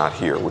school, not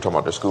here. We're talking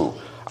about their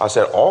school. I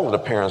said, all of the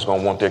parents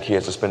going to want their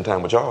kids to spend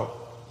time with y'all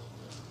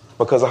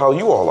because of how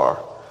you all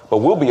are. But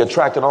we'll be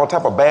attracting all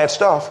type of bad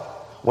stuff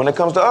when it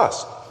comes to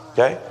us.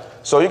 Okay?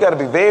 So you got to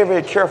be very,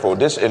 very careful.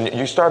 And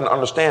you're starting to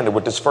understand that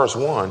with this first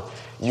one,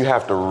 you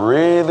have to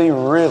really,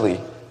 really,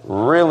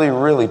 really,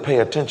 really pay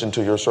attention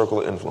to your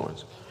circle of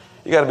influence.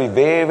 You got to be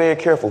very, very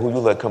careful who you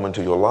let come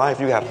into your life.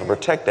 You have to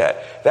protect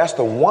that. That's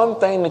the one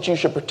thing that you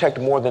should protect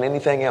more than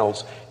anything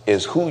else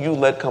is who you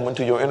let come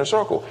into your inner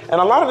circle. And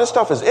a lot of this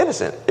stuff is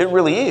innocent. It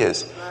really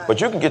is.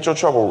 But you can get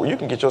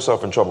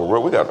yourself in trouble.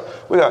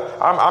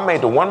 I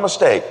made the one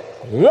mistake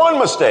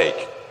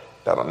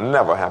that'll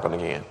never happen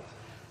again.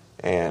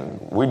 And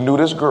we knew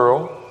this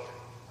girl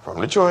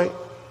from Detroit.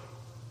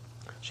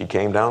 She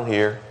came down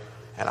here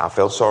and I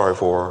felt sorry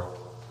for her.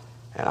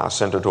 And I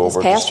sent her to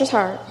over. Pastor's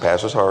heart.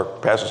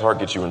 Pastor's heart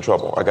gets you in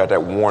trouble. I got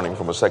that warning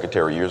from a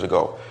secretary years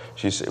ago.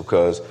 She said,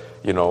 because,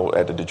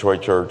 at the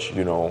Detroit church,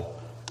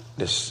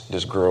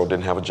 this girl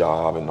didn't have a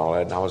job and all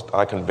that. And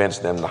I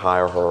convinced them to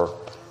hire her.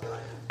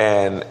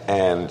 And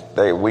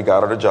we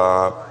got her the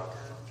job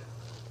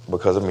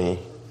because of me.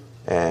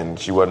 And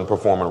she wasn't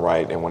performing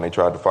right. And when they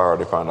tried to fire her,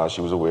 they found out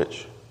she was a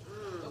witch.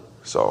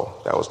 So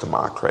that was to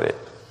my credit.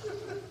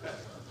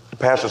 The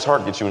pastor's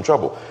heart gets you in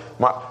trouble.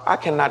 I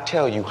cannot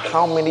tell you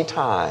how many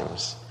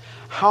times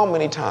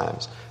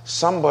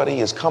somebody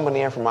is coming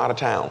in from out of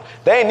town.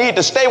 They need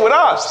to stay with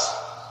us.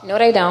 No,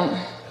 they don't.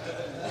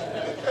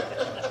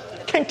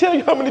 Can't tell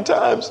you how many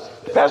times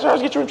the pastor's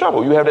heart gets you in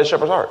trouble. You have that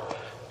shepherd's heart.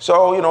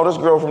 So, this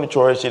girl from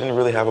Detroit, she didn't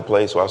really have a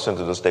place, so I sent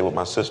her to stay with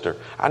my sister.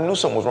 I knew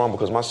something was wrong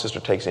because my sister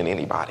takes in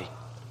anybody.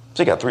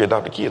 She got 3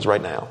 adopted kids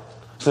right now.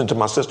 Sent it to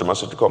my sister. My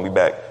sister called me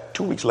back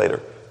 2 weeks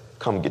later.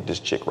 Come get this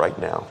chick right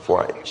now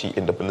before she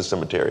end up in the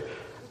cemetery.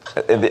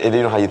 And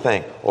you know how you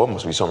think, it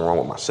must be something wrong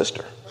with my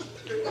sister.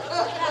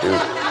 Dude,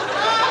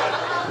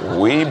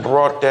 we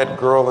brought that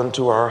girl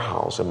into our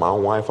house and my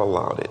wife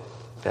allowed it.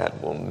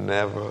 That will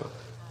never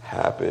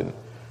happen.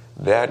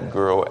 That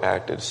girl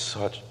acted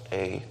such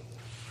a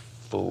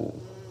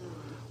fool.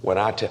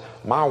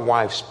 My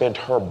wife spent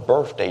her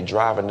birthday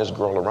driving this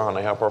girl around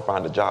to help her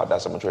find a job.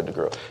 That's how much the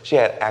girl. She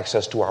had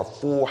access to our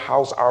full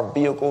house, our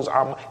vehicles,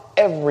 our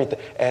everything.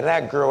 And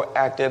that girl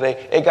acted,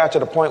 it got to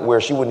the point where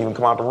she wouldn't even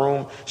come out the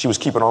room. She was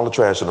keeping all the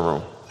trash in the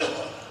room.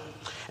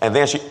 And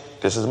then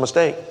this is a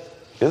mistake.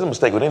 This is a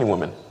mistake with any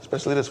woman,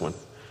 especially this one.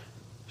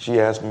 She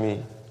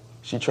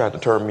tried to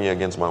turn me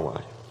against my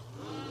wife.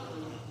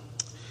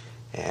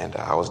 And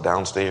I was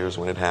downstairs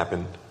when it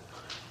happened.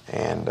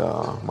 And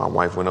my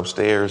wife went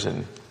upstairs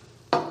and,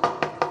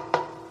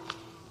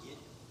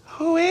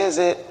 who is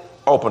it?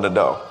 Open the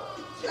door.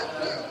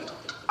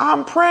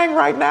 I'm praying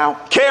right now.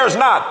 Cares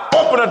not.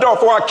 Open the door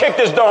before I kick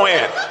this door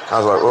in. I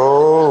was like,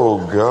 oh,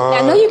 God. Now,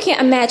 I know you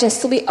can't imagine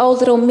sweet old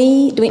little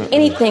me doing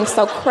anything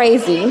so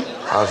crazy.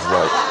 I was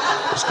like,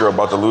 this girl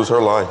about to lose her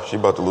life. She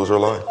about to lose her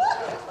life.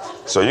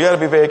 So you got to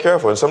be very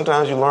careful. And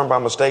sometimes you learn by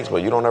mistakes,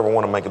 but you don't ever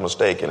want to make a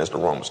mistake, and it's the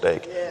wrong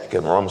mistake. Yeah.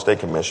 Because the wrong mistake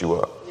can mess you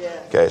up. Yeah.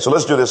 Okay, so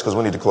let's do this because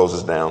we need to close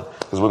this down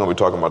because we're going to be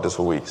talking about this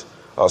for weeks.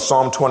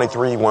 Psalm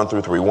 23, 1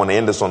 through 3. We want to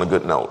end this on a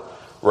good note.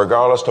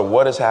 Regardless to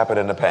what has happened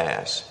in the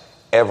past,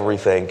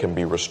 everything can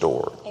be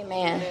restored.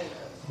 Amen.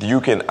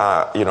 You can,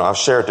 I've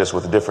shared this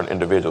with different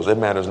individuals. It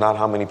matters not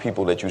how many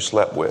people that you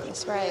slept with.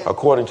 That's right.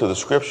 According to the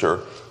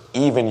scripture,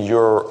 even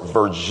your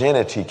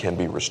virginity can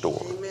be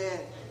restored. Amen.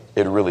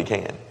 It really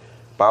can.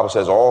 Bible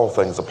says all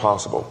things are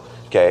possible.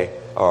 Okay,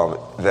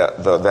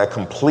 that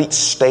complete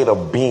state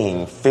of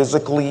being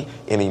physically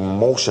and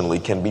emotionally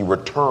can be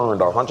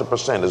returned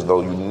 100% as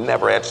though you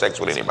never had sex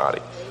with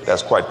anybody.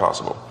 That's quite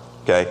possible.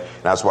 Okay,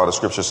 and that's why the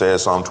scripture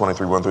says, Psalm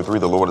 23, 1 through 3,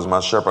 the Lord is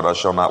my shepherd, I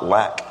shall not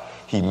lack.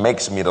 He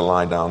makes me to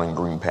lie down in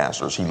green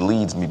pastures. He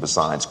leads me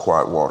beside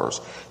quiet waters.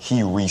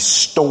 He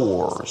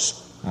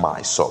restores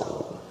my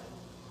soul.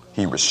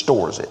 He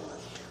restores it.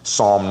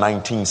 Psalm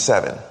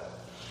 19:7.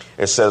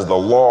 It says, the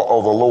law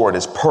of the Lord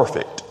is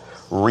perfect,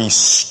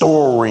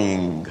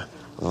 restoring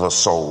the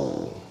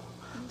soul.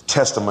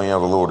 Testimony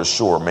of the Lord is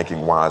sure,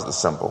 making wise the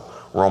simple.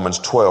 Romans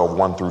 12,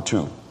 1 through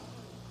 2.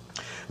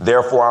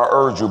 Therefore, I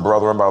urge you,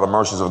 brethren, by the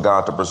mercies of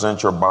God, to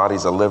present your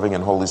bodies a living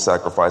and holy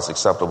sacrifice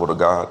acceptable to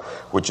God,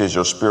 which is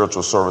your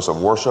spiritual service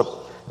of worship.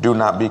 Do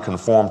not be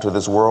conformed to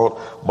this world,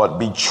 but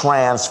be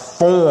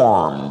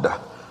transformed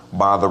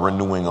by the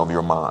renewing of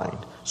your mind,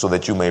 so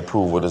that you may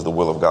prove what is the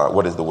will of God.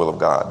 What is the will of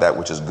God? That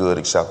which is good,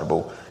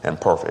 acceptable, and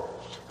perfect.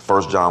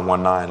 1 John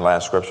 1:9,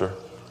 last scripture.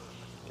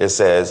 It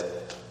says,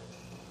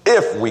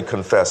 if we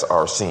confess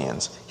our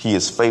sins, he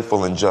is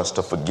faithful and just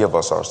to forgive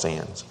us our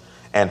sins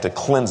and to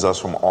cleanse us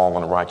from all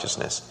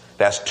unrighteousness.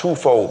 That's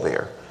twofold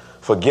there.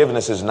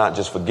 Forgiveness is not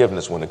just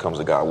forgiveness when it comes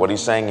to God. What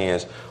he's saying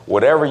is,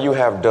 whatever you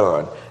have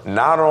done,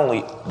 not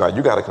only, God,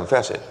 you got to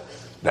confess it.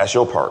 That's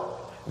your part.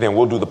 Then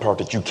we'll do the part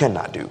that you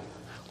cannot do.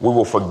 We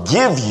will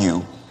forgive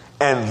you,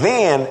 and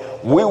then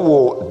we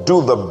will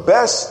do the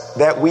best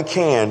that we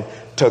can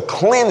to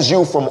cleanse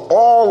you from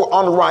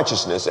all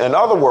unrighteousness. In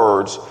other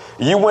words,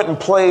 you went and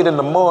played in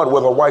the mud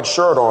with a white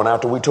shirt on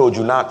after we told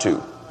you not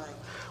to.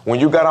 When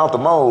you got out the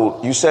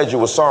mud, you said you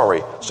were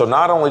sorry. So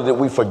not only did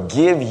we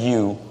forgive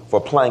you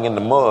for playing in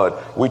the mud,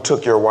 we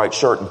took your white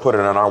shirt and put it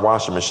in our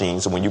washing machine.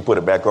 So when you put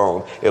it back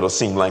on, it'll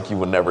seem like you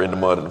were never in the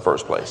mud in the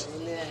first place.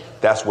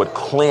 That's what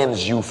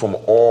cleanse you from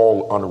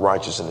all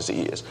unrighteousness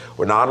is.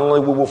 Where not only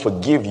we will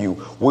forgive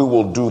you, we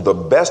will do the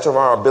best of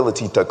our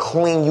ability to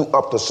clean you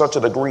up to such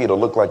a degree it'll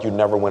look like you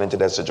never went into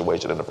that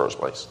situation in the first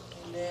place.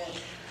 Amen.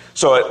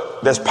 So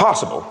that's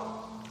possible.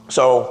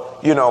 So,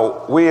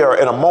 we are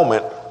in a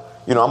moment,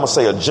 I'm going to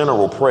say a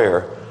general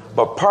prayer,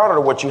 but part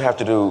of what you have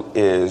to do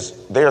is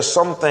there are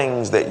some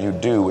things that you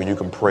do and you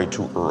can pray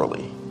too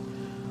early.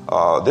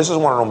 This is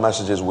one of those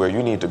messages where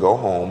you need to go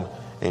home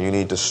and you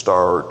need to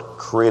start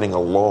creating a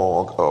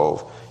log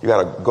of, you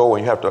got to go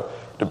and you have to,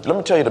 let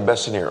me tell you the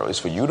best scenario is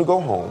for you to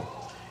go home.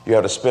 You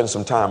have to spend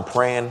some time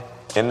praying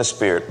in the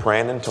spirit,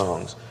 praying in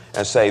tongues,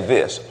 and say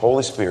this,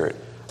 Holy Spirit,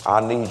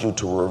 I need you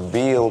to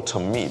reveal to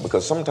me,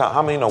 because sometimes,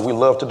 how many know we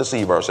love to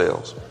deceive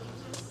ourselves?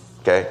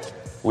 Okay.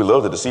 We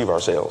love to deceive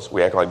ourselves.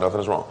 We act like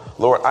nothing is wrong.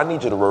 Lord, I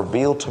need you to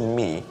reveal to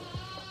me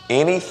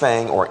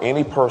anything or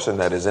any person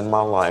that is in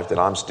my life that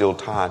I'm still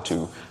tied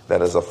to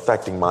that is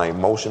affecting my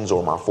emotions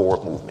or my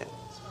forward movement.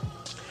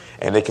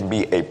 And it can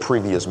be a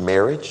previous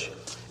marriage.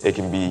 It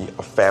can be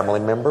a family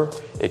member.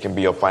 It can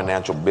be a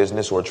financial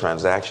business or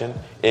transaction.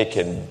 It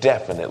can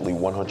definitely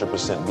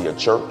 100% be a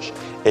church.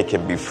 It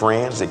can be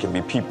friends. It can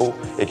be people.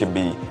 It can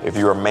be, if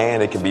you're a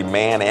man, it can be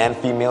man and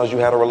females you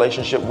had a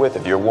relationship with.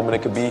 If you're a woman,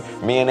 it could be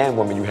men and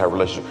women you have a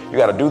relationship. You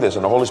got to do this,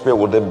 and the Holy Spirit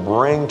will then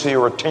bring to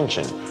your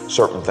attention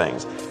certain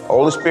things. The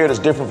Holy Spirit is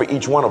different for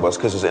each one of us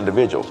because it's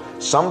individuals.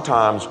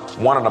 Sometimes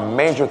one of the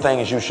major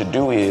things you should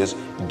do is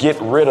get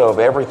rid of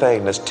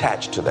everything that's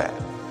attached to that.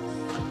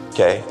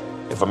 Okay?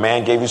 If a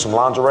man gave you some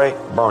lingerie,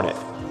 burn it.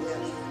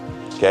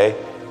 Okay?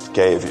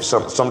 If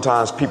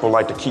sometimes people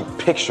like to keep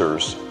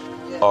pictures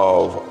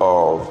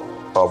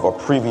of a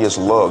previous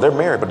love. They're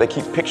married, but they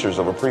keep pictures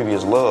of a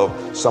previous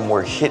love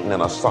somewhere hidden in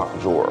a sock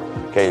drawer.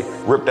 Okay?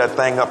 Rip that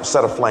thing up,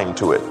 set a flame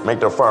to it, make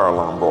the fire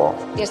alarm go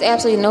off. There's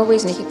absolutely no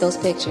reason to keep those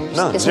pictures.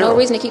 None, There's zero. no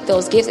reason to keep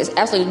those gifts. There's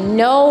absolutely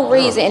no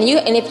reason.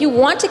 And if you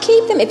want to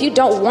keep them, if you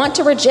don't want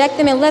to reject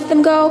them and let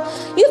them go,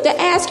 you have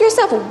to ask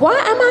yourself, why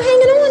am I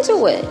hanging on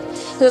to it?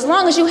 Because as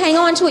long as you hang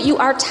on to it, you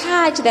are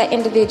tied to that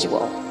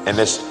individual. And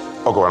this,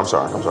 go on, I'm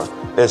sorry.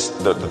 It's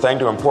the thing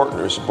to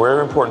important, it's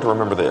very important to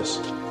remember this.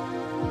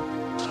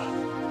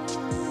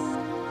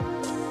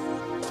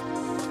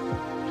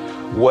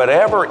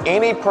 Whatever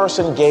any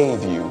person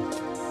gave you,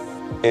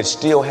 it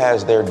still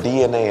has their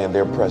DNA and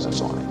their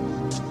presence on it.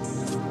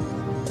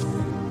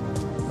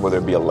 Whether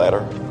it be a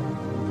letter,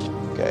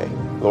 okay.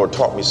 The Lord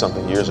taught me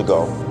something years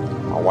ago.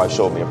 My wife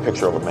showed me a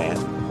picture of a man.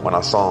 When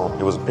I saw him,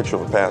 it was a picture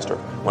of a pastor.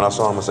 When I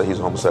saw him, I said, he's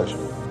a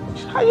homosexual.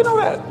 How you know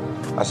that?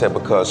 I said,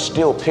 because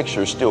still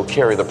pictures still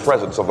carry the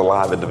presence of the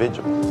live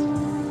individual.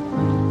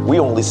 We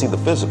only see the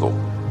physical,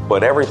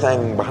 But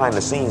everything behind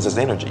the scenes is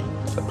energy.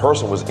 The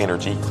person was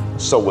energy,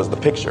 so was the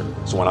picture.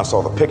 So when I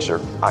saw the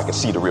picture, I could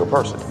see the real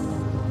person.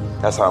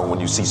 That's how when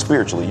you see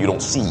spiritually, you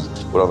don't see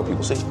what other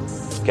people see.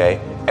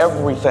 Okay?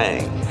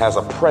 Everything has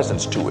a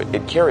presence to it.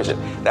 It carries it.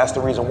 That's the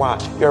reason why.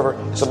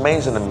 It's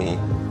amazing to me,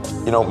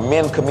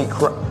 men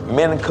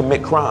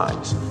commit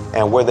crimes.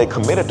 And where they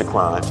committed the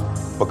crime,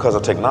 because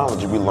of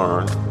technology, we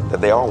learned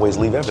that they always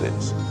leave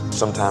evidence.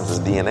 Sometimes it's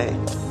DNA.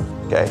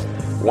 Okay?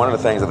 One of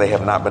the things that they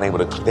have not been able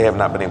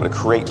to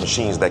create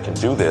machines that can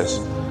do this,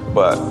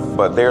 but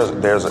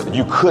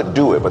you could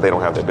do it, but they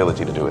don't have the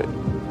ability to do it.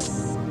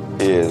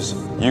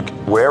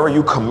 Wherever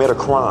you commit a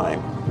crime,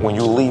 when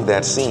you leave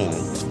that scene,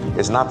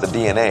 it's not the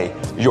DNA,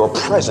 your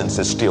presence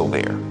is still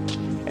there.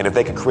 And if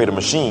they could create a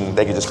machine,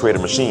 they could just create a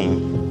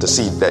machine to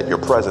see that your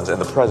presence,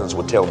 and the presence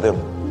would tell them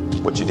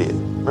what you did.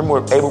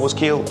 Remember when Abel was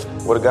killed?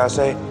 What did God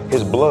say?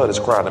 His blood is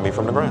crying to me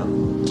from the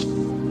ground.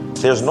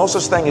 There's no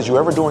such thing as you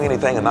ever doing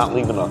anything and not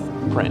leaving a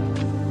print.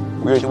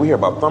 We hear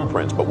about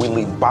thumbprints, but we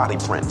leave body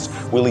prints.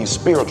 We leave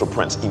spiritual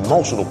prints,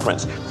 emotional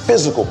prints,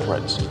 physical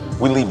prints.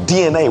 We leave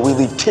DNA, we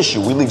leave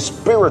tissue, we leave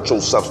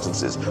spiritual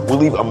substances, we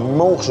leave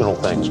emotional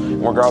things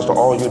in regards to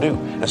all you do.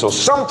 And so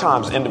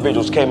sometimes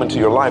individuals came into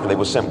your life and they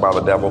were sent by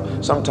the devil.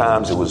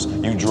 Sometimes it was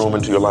you drew them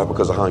into your life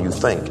because of how you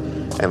think,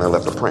 and they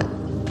left a print.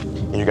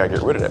 And you got to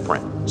get rid of that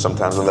print.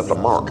 Sometimes they left a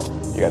mark.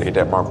 You got to get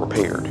that mark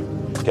repaired.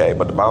 Okay,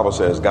 but the Bible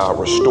says God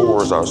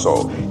restores our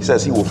soul. He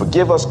says he will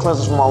forgive us,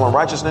 cleanse us from all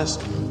unrighteousness,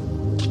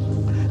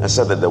 and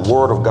said that the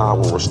word of God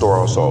will restore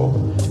our soul.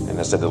 And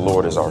it said the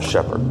Lord is our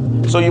shepherd.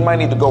 So you might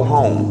need to go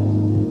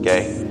home,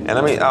 okay? And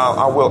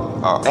I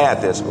will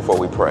add this before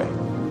we pray.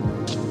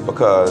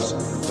 Because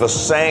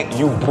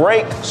you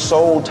break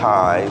soul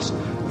ties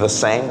the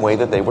same way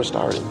that they were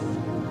started.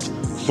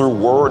 Through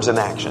words and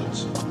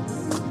actions.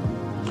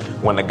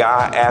 When the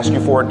guy asked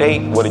you for a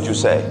date, what did you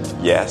say?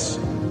 Yes.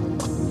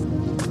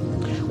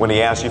 When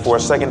he asked you for a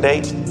second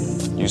date,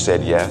 you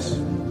said yes.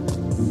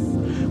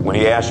 When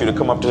he asked you to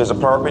come up to his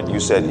apartment, you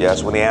said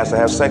yes. When he asked to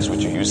have sex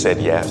with you, you said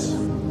yes.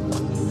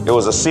 It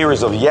was a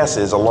series of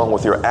yeses along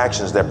with your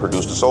actions that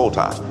produced a soul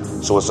tie.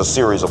 So it's a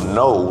series of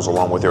no's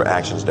along with your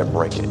actions that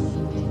break it.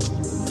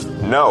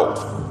 No,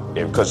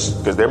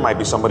 because there might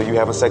be somebody you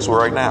having sex with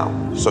right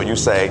now. So you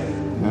say,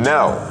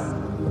 no,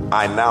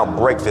 I now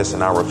break this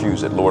and I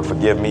refuse it. Lord,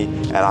 forgive me,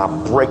 and I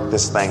break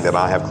this thing that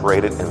I have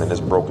created, and then it's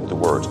broken through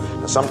words.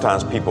 And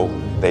sometimes people,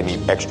 they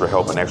need extra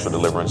help and extra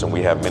deliverance, and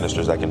we have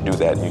ministers that can do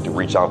that, and you can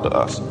reach out to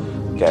us,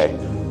 okay?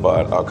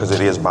 But because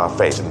it is by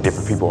faith, and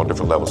different people on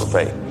different levels of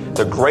faith.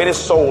 The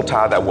greatest soul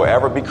tie that will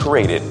ever be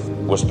created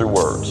was through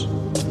words.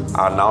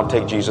 I now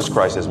take Jesus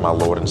Christ as my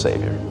Lord and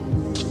Savior.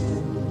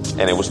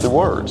 And it was through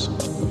words.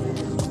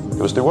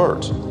 It was through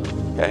words,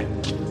 okay?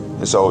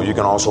 And so you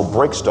can also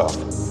break stuff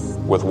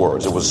with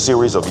words. It was a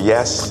series of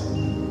yes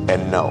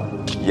and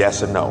no.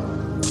 Yes and no.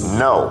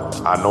 No,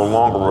 I no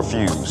longer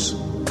refuse.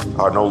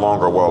 I no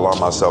longer will allow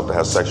myself to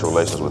have sexual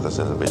relations with this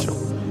individual.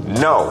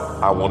 No,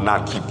 I will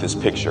not keep this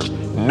picture.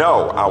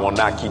 No, I will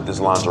not keep this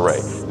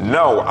lingerie.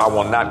 No, I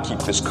will not keep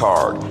this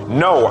card.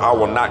 No, I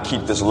will not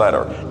keep this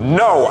letter.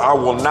 No, I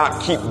will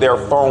not keep their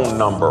phone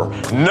number.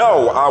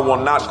 No, I will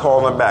not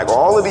call them back.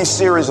 All of these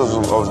series of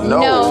no's.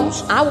 No,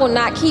 I will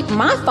not keep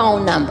my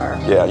phone number.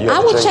 Yeah, I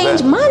will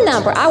change my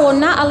number. I will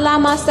not allow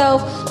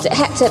myself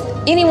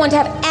to anyone to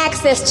have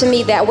access to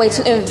me that way,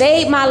 to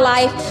invade my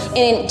life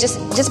and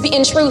just be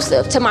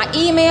intrusive to my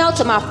email,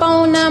 to my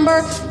phone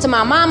number, to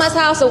my mama's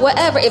house or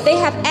whatever. If they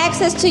have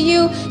access to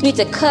you, you need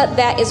to cut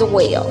that as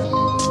well.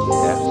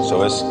 Yeah,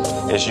 so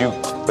it's you.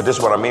 But this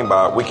is what I mean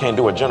by we can't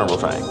do a general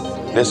thing.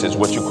 This is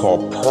what you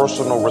call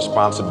personal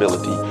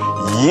responsibility.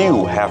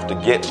 You have to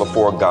get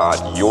before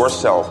God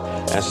yourself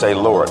and say,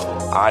 Lord,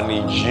 I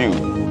need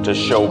you to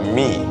show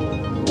me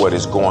what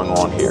is going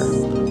on here.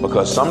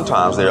 Because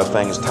sometimes there are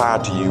things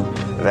tied to you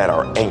that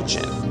are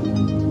ancient.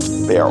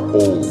 They are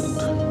old.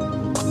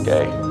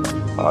 Okay?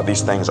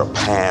 These things are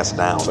passed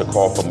down. They're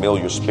called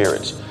familiar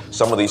spirits.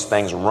 Some of these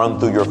things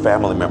run through your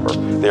family member.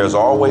 There's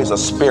always a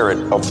spirit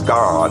of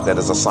God that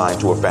is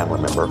assigned to a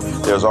family member.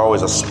 There's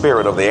always a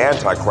spirit of the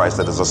Antichrist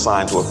that is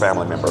assigned to a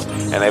family member.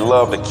 And they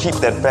love to keep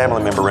that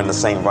family member in the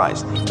same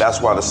vice.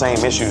 That's why the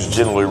same issues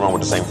generally run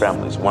with the same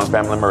families. One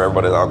family member,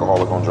 everybody's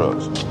alcoholic on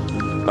drugs.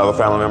 Another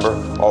family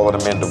member, all of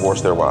the men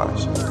divorce their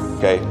wives.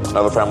 Okay?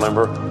 Another family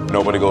member,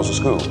 nobody goes to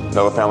school.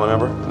 Another family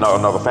member,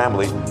 another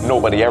family,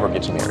 nobody ever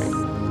gets married.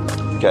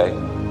 Okay?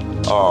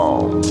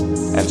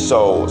 And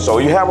so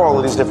you have all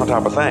of these different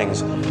type of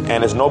things,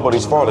 and it's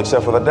nobody's fault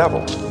except for the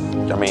devil.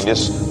 I mean,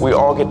 we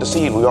all get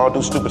deceived. We all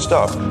do stupid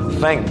stuff.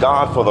 Thank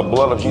God for the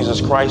blood of Jesus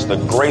Christ, the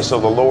grace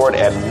of the Lord,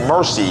 and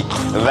mercy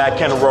that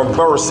can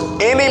reverse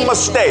any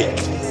mistake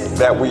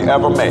that we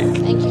ever make.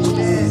 Thank you,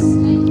 Jesus.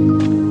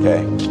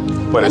 Okay.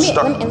 But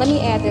let me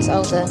add this,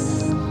 Oza.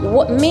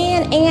 What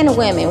men and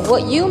women,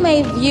 what you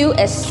may view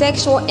as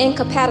sexual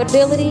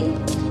incompatibility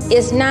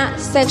is not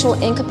sexual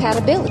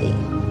incompatibility.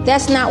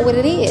 That's not what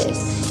it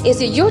is. Is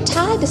that you're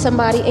tied to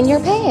somebody in your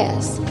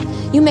past.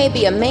 You may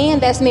be a man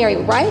that's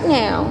married right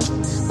now,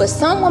 but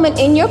some woman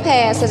in your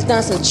past has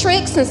done some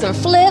tricks and some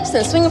flips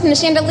and swinging from the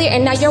chandelier,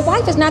 and now your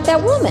wife is not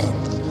that woman.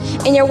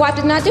 And your wife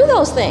did not do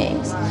those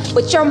things.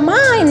 But your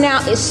mind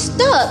now is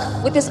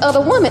stuck with this other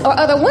woman or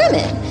other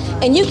women.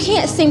 And you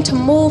can't seem to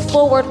move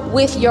forward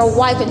with your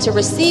wife and to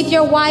receive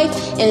your wife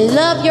and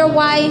love your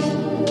wife.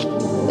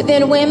 But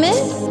then women,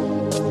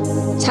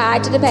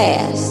 tied to the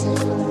past.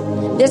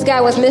 This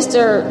guy was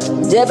Mr.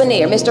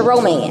 Debonair, Mr.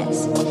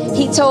 Romance.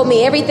 He told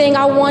me everything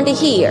I wanted to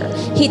hear.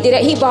 He did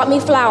it. He bought me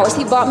flowers.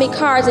 He bought me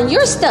cards, and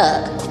you're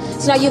stuck.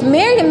 So now you've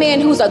married a man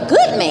who's a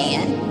good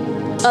man,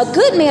 a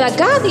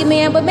godly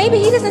man, but maybe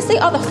he doesn't say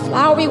all the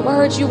flowery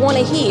words you want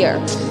to hear.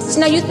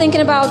 So now you're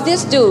thinking about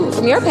this dude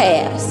from your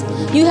past.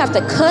 You have to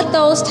cut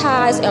those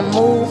ties and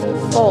move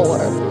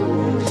forward.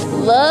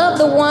 Love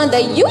the one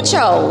that you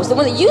chose, the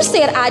one that you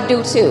said I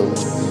do too.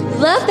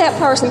 Love that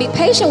person, be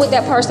patient with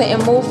that person,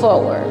 and move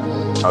forward.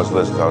 I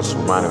was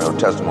reminded of a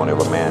testimony of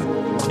a man.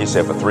 He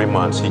said for 3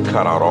 months he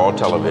cut out all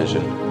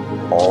television,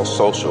 all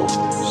social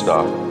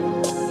stuff.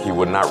 He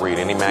would not read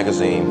any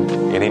magazine,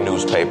 any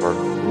newspaper,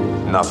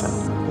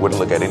 nothing. Wouldn't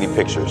look at any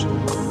pictures.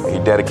 He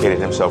dedicated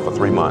himself for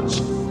 3 months.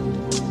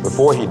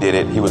 Before he did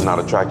it, he was not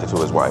attracted to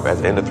his wife. At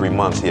the end of 3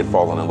 months, he had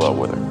fallen in love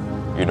with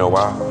her. You know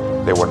why?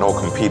 There were no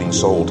competing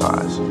soul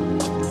ties.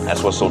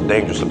 That's what's so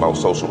dangerous about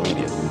social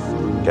media.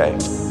 Okay?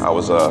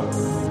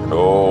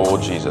 Oh,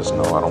 Jesus,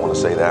 no, I don't want to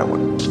say that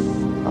one.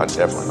 I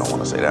definitely don't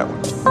want to say that one.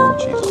 Oh,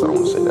 Jesus, I don't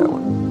want to say that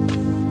one.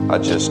 I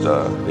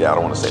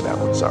don't want to say that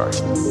one, sorry.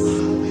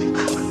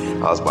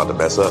 I was about to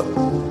mess up.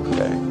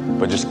 Okay?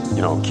 But just,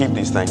 keep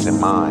these things in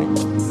mind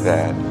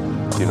that,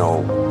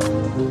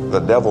 the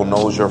devil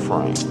knows your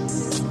frame.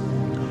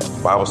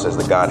 The Bible says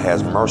that God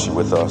has mercy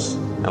with us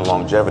and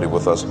longevity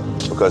with us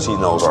because he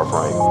knows our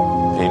frame.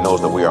 He knows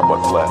that we are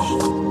but flesh.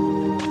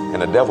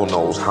 And the devil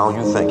knows how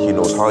you think. He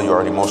knows how you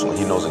are emotionally.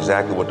 He knows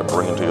exactly what to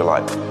bring into your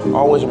life.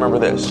 Always remember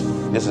this.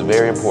 This is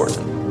very important.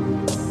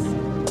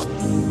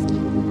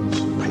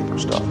 Paper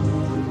stuff.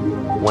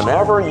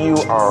 Whenever you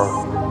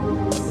are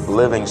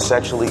living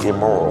sexually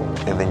immoral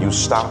and then you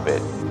stop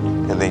it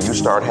and then you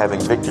start having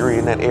victory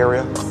in that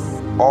area,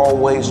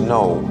 always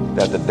know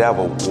that the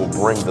devil will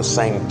bring the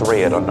same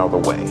thread another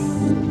way.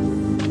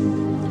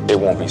 It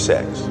won't be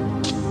sex.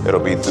 It'll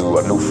be through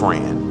a new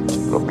friend.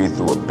 It'll be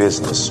through a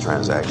business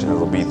transaction.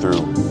 It'll be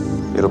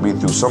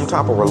through some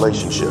type of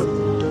relationship,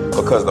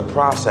 because the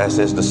process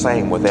is the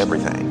same with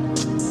everything.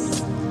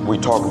 We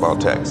talk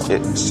about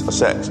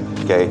sex.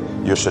 Okay?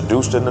 You're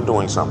seduced into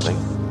doing something.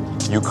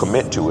 You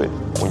commit to it.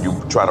 When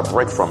you try to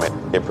break from it,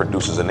 it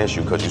produces an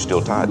issue because you're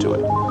still tied to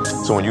it.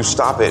 So when you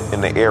stop it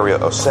in the area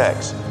of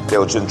sex,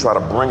 they'll just try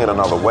to bring it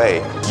another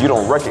way. You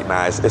don't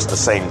recognize it's the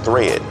same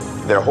thread.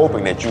 They're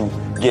hoping that you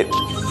get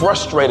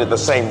frustrated the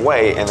same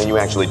way and then you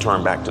actually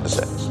turn back to the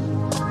sex.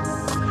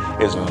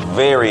 It's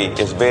very,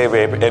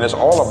 and it's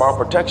all about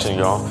protection,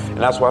 y'all. And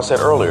that's why I said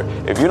earlier,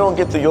 if you don't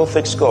get through your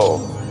thick skull,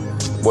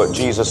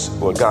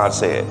 what God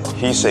said,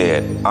 he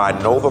said, I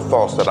know the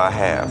thoughts that I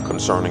have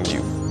concerning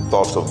you,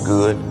 thoughts of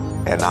good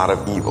and not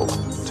of evil,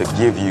 to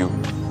give you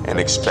an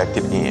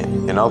expected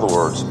end. In other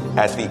words,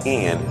 at the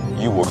end,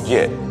 you will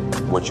get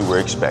what you were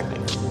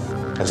expecting,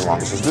 as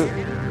long as it's good.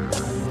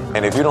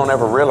 And if you don't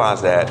ever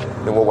realize that,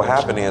 then what will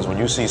happen is when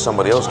you see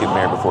somebody else get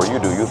married before you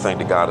do, you think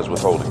that God is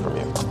withholding from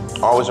you.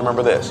 Always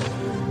remember this.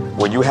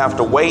 When you have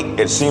to wait,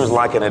 it seems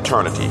like an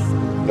eternity.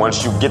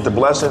 Once you get the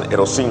blessing,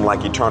 it'll seem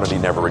like eternity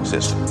never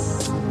existed.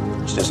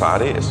 It's just how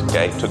it is,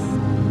 okay?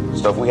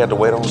 Stuff we had to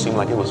wait on seemed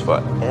like it was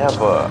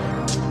forever.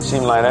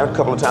 Seemed like a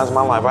couple of times in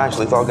my life, I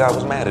actually thought God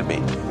was mad at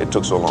me. It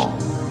took so long.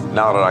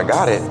 Now that I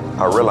got it,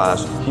 I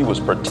realized he was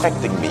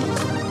protecting me.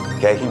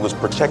 Okay, he was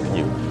protecting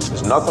you.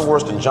 There's nothing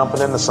worse than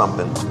jumping into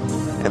something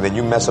and then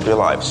you mess up your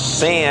life.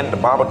 Sin, the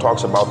Bible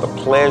talks about the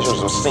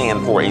pleasures of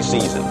sin for a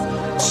season.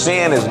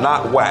 Sin is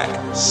not whack.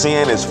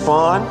 Sin is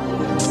fun.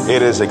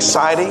 It is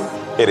exciting.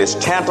 It is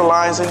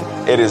tantalizing.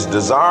 It is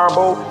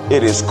desirable.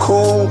 It is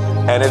cool.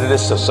 And it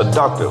is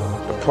seductive.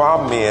 The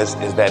problem is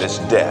that it's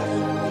death.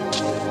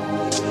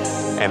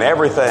 And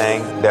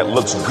everything that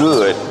looks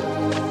good,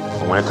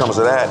 when it comes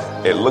to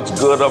that, it looks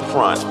good up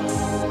front.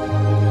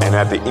 And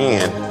at the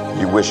end,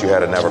 you wish you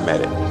had never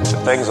met it.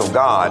 The things of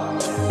God,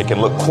 it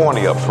can look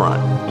corny up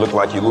front, look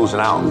like you're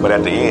losing out, but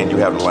at the end, you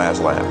have the last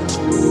laugh.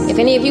 If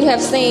any of you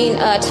have seen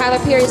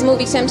Tyler Perry's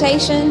movie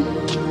Temptation,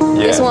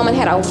 This woman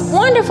had a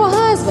wonderful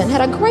husband,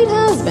 had a great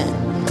husband.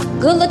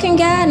 Good-looking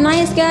guy,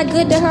 nice guy,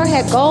 good to her,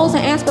 had goals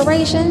and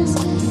aspirations.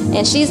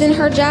 And she's in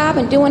her job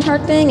and doing her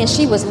thing, and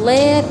she was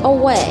led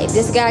away.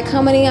 This guy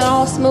coming in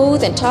all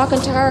smooth and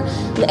talking to her,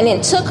 and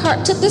then took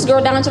this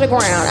girl down to the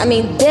ground. I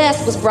mean,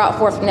 death was brought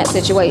forth from that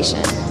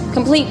situation.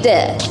 Complete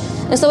death.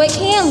 And so it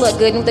can look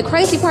good. And the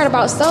crazy part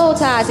about soul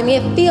ties, I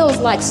mean, it feels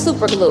like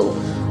super glue,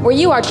 where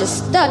you are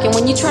just stuck. And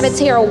when you try to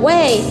tear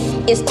away,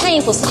 it's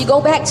painful, so you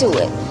go back to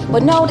it.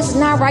 But no, this is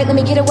not right. Let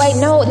me get away.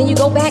 No, and then you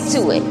go back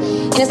to it.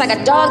 And it's like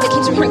a dog that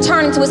keeps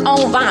returning to his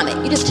own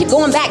vomit. You just keep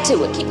going back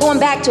to it, keep going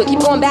back to it, keep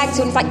going back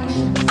to it. It's like,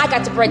 I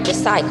got to break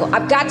this cycle.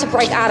 I've got to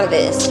break out of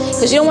this.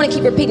 Because you don't want to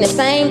keep repeating the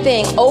same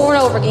thing over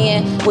and over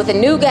again with a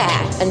new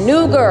guy, a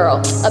new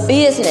girl, a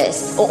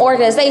business, or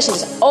organization,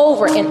 just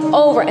over and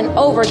over and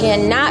over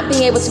again, not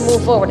being able to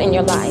move forward in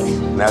your life.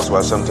 And that's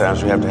why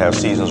sometimes you have to have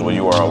seasons where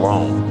you are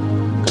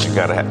alone. Because you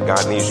gotta have,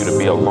 God needs you to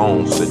be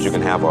alone so that you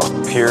can have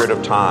a period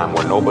of time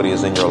where nobody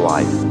is in your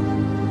life.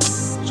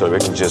 So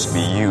it can just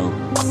be you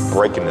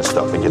breaking this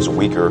stuff. It gets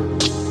weaker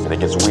and it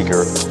gets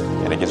weaker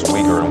and it gets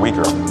weaker and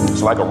weaker.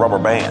 It's like a rubber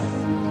band.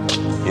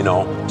 You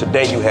know,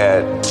 today you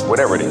had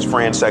whatever it is,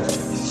 friend, sex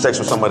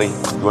with somebody you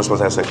weren't supposed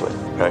to have sex with,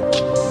 okay?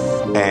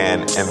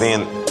 And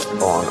then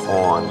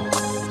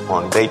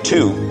on day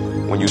 2,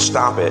 when you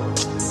stop it,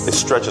 it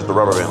stretches the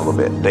rubber band a little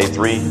bit. Day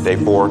 3, day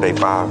 4, day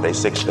 5, day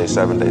 6, day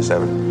 7, day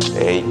 7,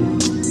 day 8.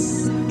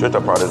 The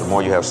tricky part is the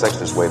more you have sex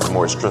this way, the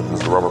more it strengthens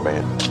the rubber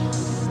band.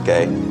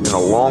 Okay? And the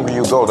longer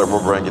you go, the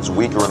rubber band gets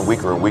weaker and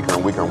weaker and weaker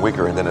and weaker and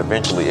weaker, and then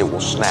eventually it will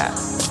snap.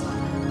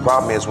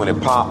 Problem is, when it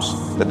pops,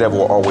 the devil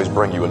will always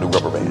bring you a new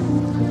rubber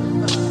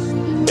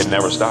band. It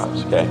never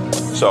stops, okay?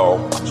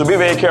 So be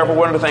very careful.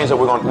 One of the things that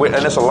we're going to,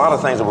 and it's a lot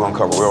of things that we're going to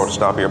cover. We're going to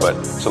stop here, but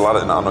it's a lot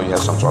of, and I know you have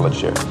something, so I'll let you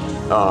share.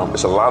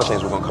 It's a lot of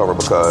things we're going to cover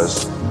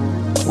because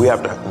we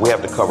have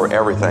to cover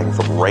everything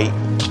from rape.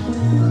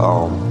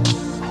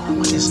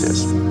 What is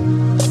this?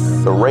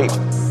 The rape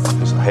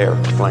is hair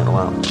flying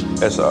around.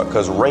 It's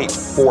because rape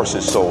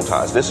forces soul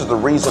ties. This is the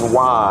reason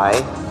why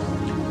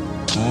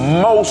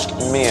most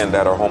men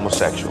that are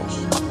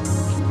homosexuals,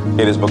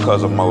 it is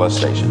because of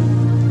molestation.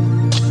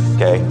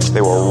 Okay,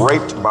 they were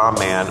raped by a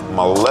man,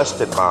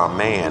 molested by a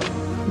man,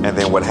 and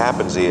then what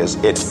happens is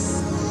it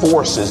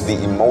forces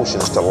the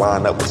emotions to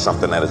line up with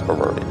something that is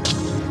perverted.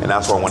 And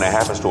that's why when that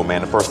happens to a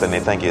man, the first thing they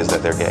think is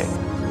that they're gay.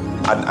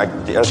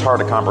 It's hard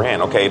to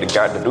comprehend. Okay, the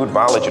dude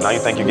violates you, now you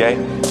think you're gay?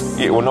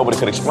 Yeah, well, nobody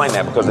could explain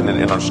that because they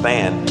didn't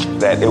understand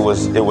that it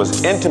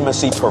was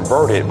intimacy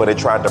perverted, but it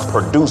tried to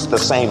produce the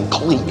same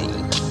cleaving.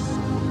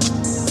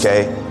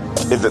 Okay,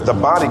 the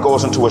body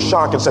goes into a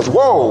shock and says,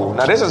 whoa,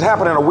 now this is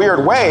happening in a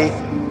weird way.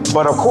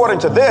 But according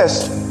to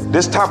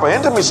this type of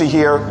intimacy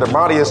here,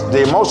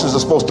 the emotions are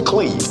supposed to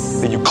cleave.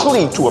 Then you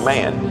cleave to a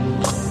man.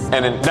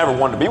 And it never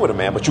wanted to be with a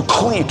man, but you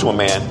cleave to a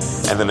man,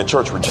 and then the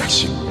church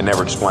rejects you. It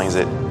never explains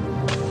it.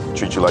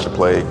 Treat you like the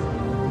plague.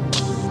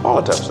 All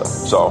that type of stuff.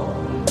 So,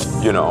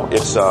 you know,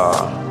 it's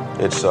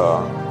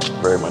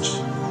very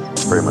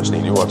much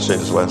needed. You want to say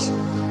this, Wes?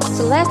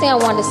 So the last thing I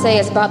wanted to say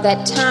is about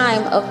that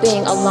time of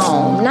being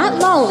alone. Not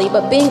lonely,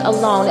 but being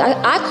alone.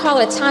 I call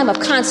it a time of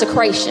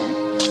consecration,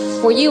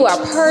 where you are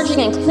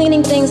purging and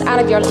cleaning things out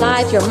of your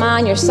life, your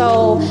mind, your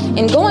soul,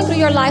 and going through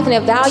your life and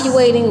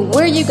evaluating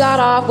where you got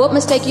off, what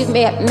mistakes you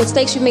may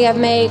have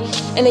made,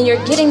 and then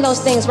you're getting those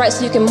things right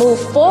so you can move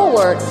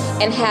forward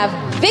and have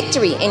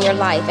victory in your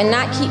life and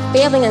not keep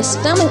failing and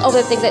stumbling over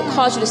the things that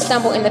caused you to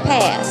stumble in the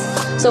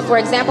past. So, for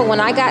example, when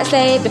I got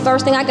saved, the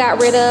first thing I got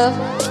rid of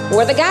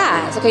were the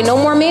guys. Okay, no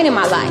more men in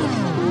my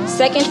life.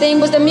 Second thing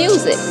was the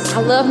music.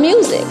 I love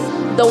music.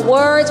 The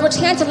words were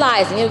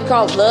tantalizing. You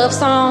call it love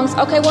songs.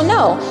 Okay, well,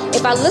 no.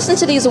 If I listen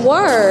to these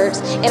words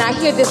and I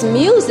hear this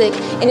music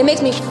and it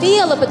makes me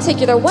feel a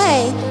particular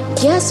way,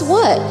 guess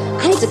what?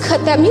 I need to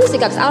cut that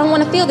music out because I don't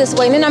want to feel this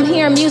way. And then I'm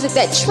hearing music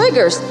that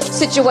triggers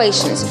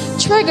situations,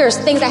 triggers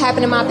things that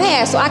happened in my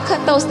past. So I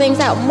cut those things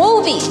out.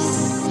 Movies.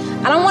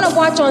 I don't want to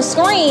watch on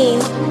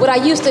screen what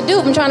I used to do.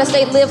 I'm trying to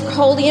live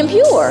holy and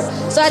pure.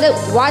 So I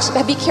had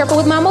to be careful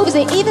with my movies.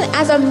 And even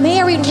as a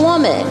married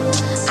woman,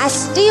 I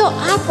still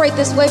operate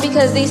this way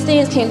because these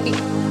things can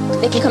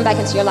come back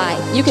into your life.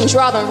 You can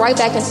draw them right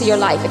back into your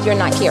life if you're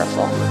not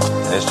careful.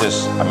 It's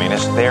just,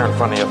 it's there in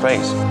front of your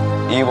face.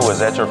 Evil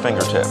is at your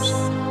fingertips.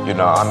 You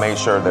know, I made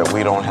sure that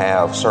we don't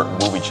have certain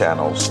movie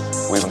channels.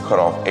 We even cut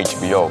off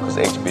HBO because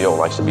HBO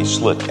likes to be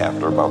slick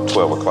after about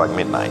 12 o'clock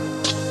midnight.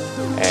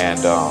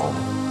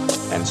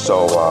 And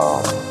so,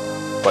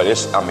 but it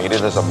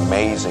is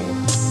amazing.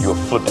 You'll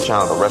flip the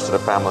channel, the rest of the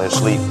family is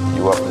asleep.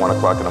 You up 1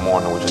 o'clock in the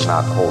morning, which is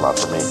not a whole lot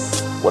for me.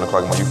 1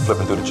 o'clock when you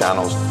flipping through the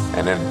channels,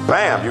 and then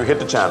bam, you hit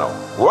the channel.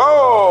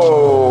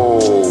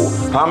 Whoa!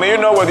 How many of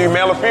you know whether you're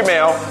male or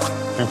female?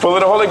 If you're full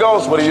of the Holy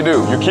Ghost, what do?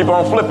 You keep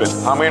on flipping.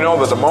 How many know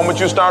that the moment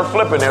you start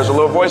flipping, there's a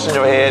little voice in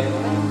your head,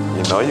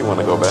 you know you want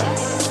to go back.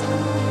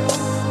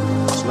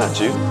 It's not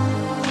you.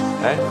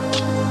 Hey?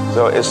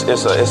 So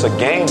it's a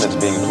game that's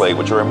being played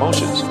with your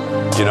emotions,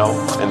 you know?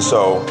 And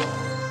so,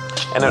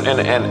 and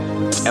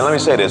let me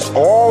say this,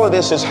 all of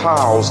this is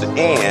housed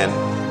in,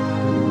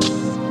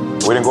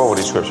 we didn't go over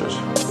these scriptures,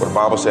 where the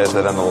Bible says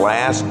that in the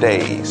last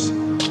days,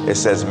 it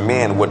says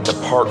men would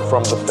depart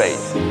from the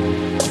faith,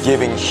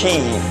 giving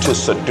heed to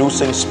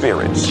seducing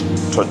spirits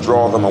to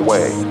draw them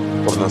away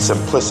from the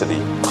simplicity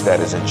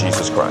that is in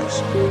Jesus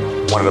Christ.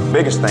 One of the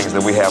biggest things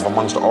that we have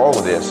amongst all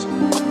of this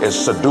is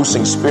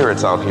seducing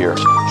spirits out here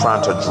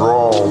trying to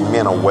draw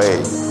men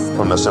away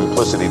from the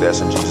simplicity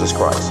that's in Jesus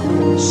Christ.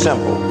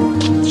 Simple.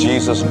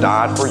 Jesus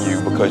died for you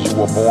because you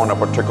were born a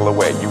particular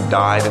way. You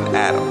died in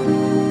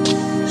Adam.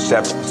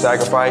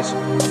 Sacrifice,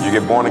 you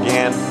get born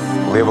again,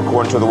 live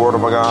according to the word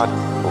of God,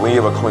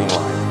 live a clean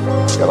life.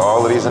 Got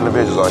all of these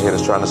individuals out here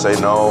that's trying to say,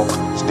 no,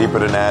 it's deeper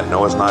than that.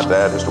 No, it's not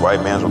that. It's the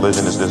white man's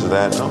religion. It's this or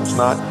that. No, it's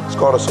not. It's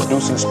called a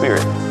seducing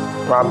spirit.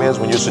 The problem is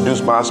when you're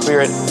seduced by a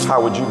spirit,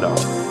 how would you know?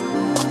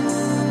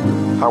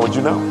 How would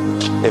you know?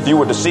 If you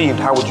were deceived,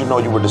 how would you know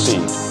you were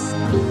deceived?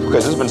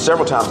 Because there's been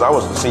several times I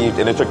was deceived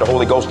and it took the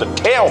Holy Ghost to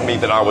tell me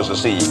that I was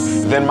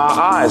deceived. Then my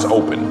eyes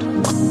opened.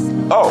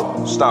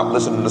 Oh, stop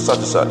listening to such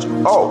and such.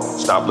 Oh,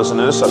 stop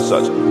listening to such and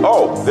such.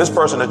 Oh, this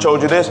person that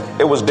told you this,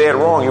 it was dead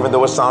wrong even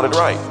though it sounded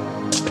right.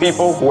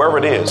 People, whoever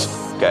it is,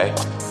 okay?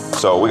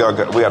 So we got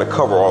to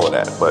cover all of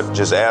that. But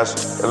just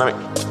ask,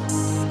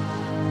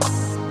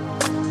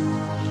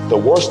 the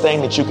worst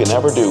thing that you can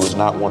ever do is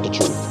not want the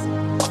truth.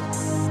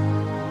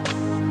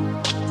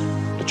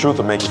 The truth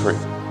will make you free.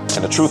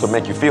 And the truth will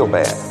make you feel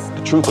bad.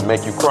 The truth will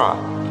make you cry.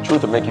 The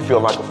truth will make you feel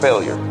like a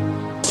failure.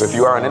 If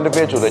you are an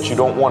individual that you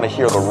don't want to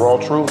hear the raw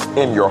truth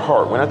in your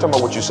heart, we're not talking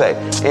about what you say,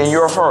 in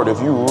your heart, if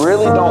you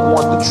really don't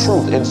want the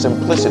truth in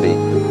simplicity,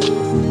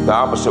 the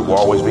opposite will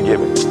always be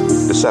given,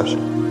 deception.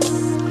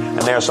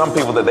 And there are some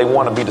people that they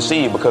want to be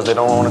deceived because they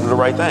don't want to do the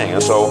right thing.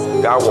 And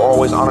so God will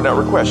always honor that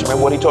request. You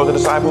remember what he told the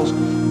disciples?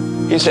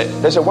 They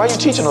said, why are you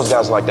teaching those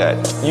guys like that?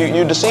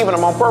 You're deceiving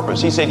them on purpose.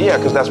 He said, yeah,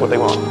 because that's what they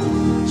want.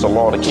 It's the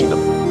law of the kingdom.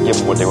 Give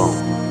them what they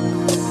want.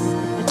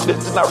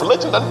 This is not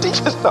religion. Doesn't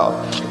teach this stuff.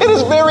 It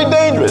is very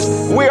dangerous.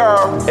 We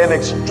are an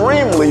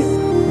extremely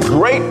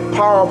great,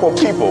 powerful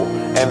people,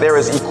 and there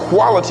is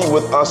equality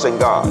with us and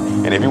God.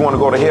 And if you want to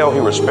go to hell, he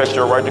respects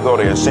your right to go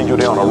there and send you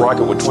there on a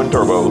rocket with twin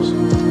turbos.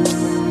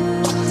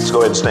 Let's go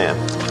ahead and stand.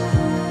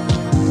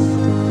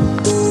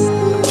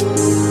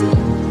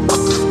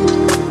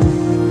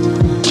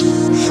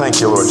 Thank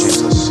you, Lord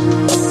Jesus.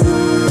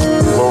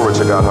 Glory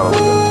to God.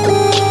 Hallelujah.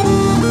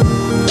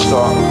 So,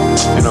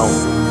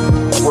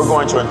 we're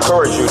going to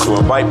encourage you to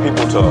invite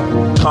people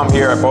to come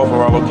here at both of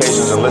our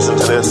locations and listen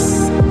to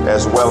this,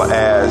 as well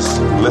as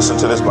listen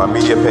to this by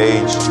media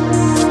page.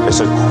 It's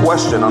a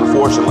question,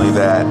 unfortunately,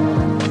 that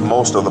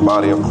most of the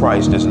body of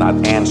Christ is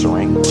not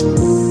answering.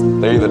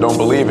 They either don't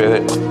believe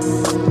it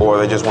or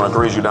they just want to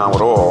grease you down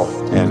with oil.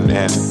 And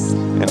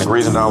the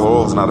greasing down with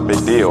oil is not a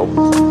big deal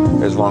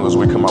as long as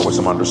we come up with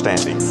some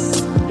understanding.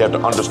 You have to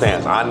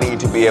understand, I need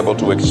to be able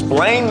to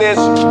explain this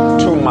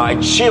to my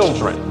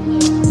children.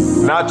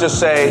 Not just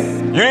say,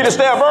 you need to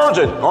stay a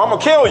virgin or I'm going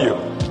to kill you.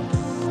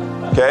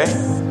 Okay?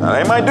 Now,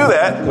 they might do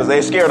that because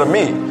they're scared of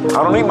me.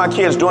 I don't need my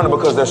kids doing it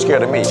because they're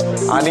scared of me.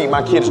 I need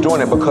my kids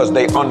doing it because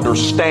they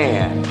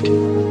understand.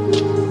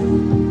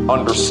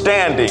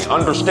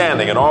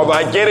 Understanding. And all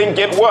by getting,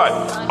 get what?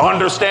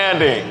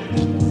 Understanding.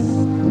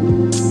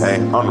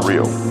 Okay?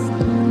 Unreal.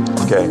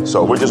 Okay?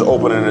 So we're just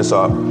opening this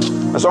up.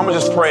 And so I'm going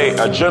to just pray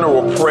a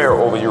general prayer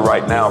over you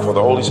right now for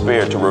the Holy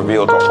Spirit to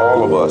reveal to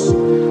all of us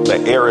the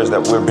areas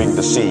that we're being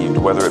deceived,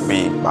 whether it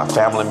be by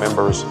family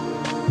members.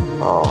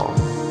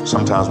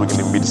 Sometimes we can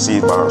even be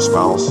deceived by our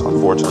spouse,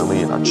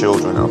 unfortunately, and our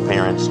children and our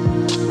parents.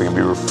 We can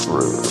be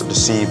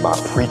deceived by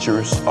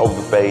preachers of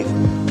the faith.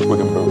 We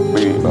can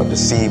be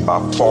deceived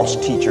by false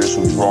teachers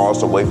who draw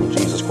us away from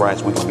Jesus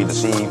Christ. We can be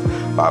deceived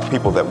by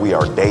people that we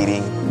are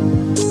dating.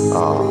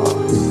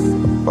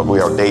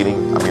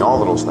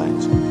 All of those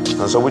things.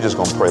 And so we're just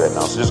going to pray that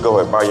now. So just go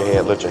ahead, bow your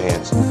head, lift your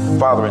hands.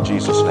 Father, in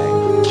Jesus'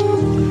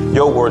 name,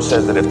 your word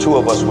says that if two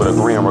of us would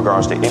agree in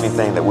regards to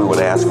anything that we would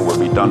ask, it would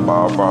be done by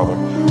our Father,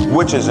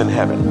 which is in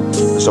heaven.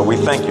 So we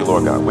thank you,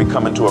 Lord God. We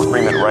come into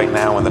agreement right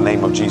now in the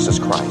name of Jesus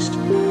Christ,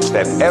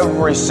 that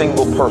every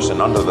single person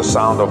under the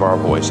sound of our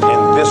voice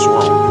in this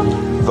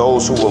room,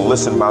 those who will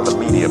listen by the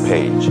media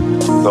page,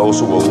 those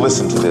who will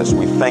listen to this,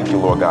 we thank you,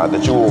 Lord God,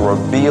 that you will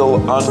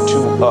reveal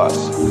unto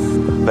us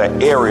the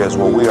areas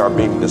where we are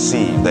being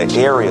deceived, the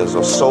areas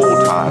of soul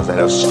ties that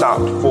have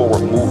stopped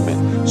forward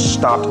movement,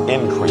 stopped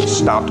increase,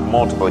 stopped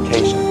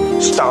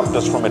multiplication, stopped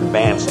us from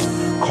advancing,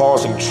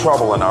 causing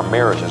trouble in our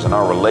marriages and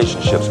our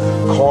relationships,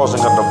 causing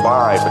a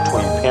divide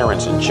between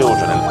parents and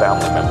children and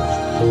family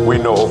members. We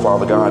know, oh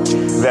Father God,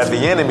 that the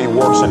enemy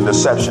works in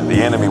deception, the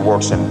enemy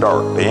works in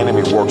dark, the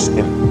enemy works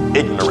in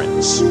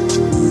ignorance.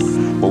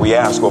 But we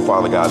ask, oh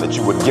Father God, that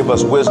you would give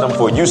us wisdom,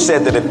 for you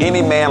said that if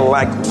any man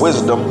lack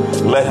wisdom,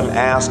 let him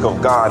ask of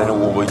God, and it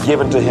will be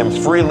given to him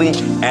freely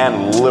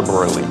and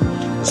liberally.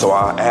 So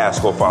I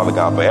ask, oh Father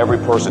God, for every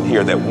person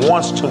here that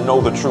wants to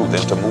know the truth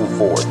and to move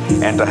forward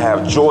and to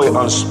have joy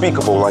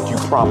unspeakable like you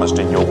promised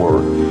in your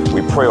word.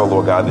 We pray, oh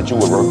Lord God, that you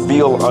would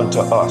reveal unto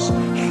us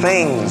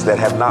things that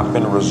have not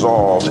been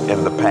resolved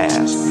in the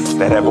past,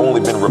 that have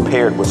only been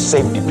repaired with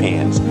safety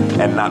pins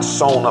and not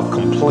sewn up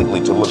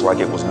completely to look like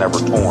it was never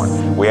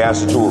torn. We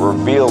ask that you would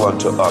reveal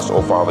unto us,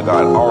 oh Father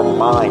God, our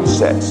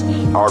mindsets,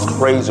 our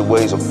crazy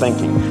ways of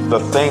thinking, the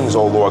things,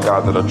 oh Lord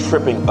God, that are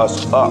tripping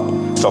us up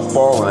to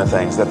fall into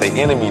things that the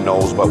enemy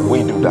knows, but we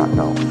do not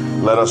know.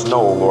 Let us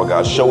know, oh Lord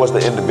God, show us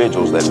the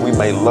individuals that we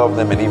may love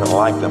them and even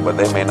like them, but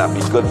they may not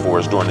be good for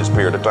us during this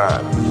period of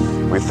time.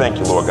 We thank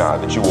you, Lord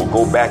God, that you will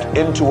go back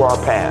into our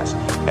past.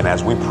 And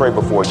as we pray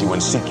before you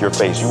and seek your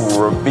face, you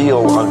will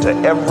reveal unto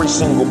every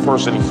single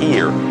person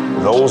here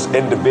those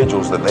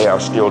individuals that they are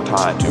still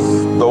tied to,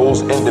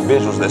 those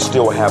individuals that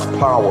still have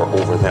power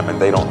over them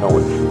and they don't know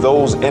it,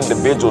 those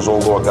individuals, oh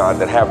Lord God,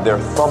 that have their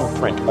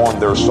thumbprint on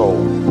their soul.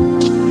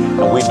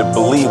 And we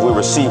believe, we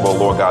receive, oh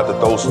Lord God, that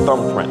those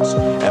thumbprints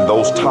and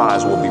those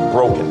ties will be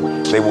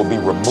broken. They will be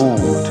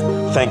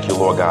removed. Thank you,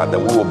 Lord God, that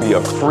we will be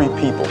a free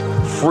people,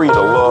 free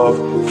to love,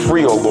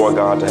 free, oh Lord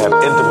God, to have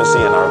intimacy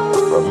in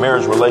our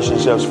marriage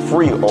relationships,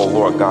 free, oh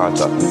Lord God,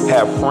 to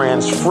have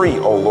friends, free,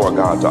 oh Lord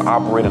God, to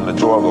operate in the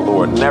joy of the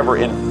Lord, never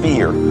in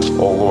fear,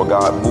 oh Lord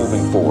God,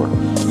 moving forward.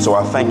 So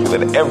I thank you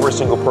that every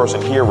single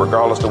person here,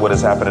 regardless of what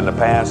has happened in the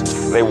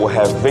past, they will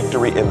have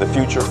victory in the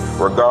future,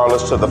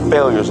 regardless of the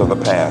failures of the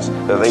past,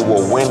 that they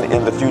will win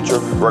in the future,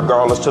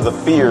 regardless to the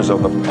fears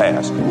of the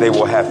past. They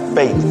will have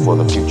faith for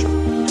the future.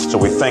 So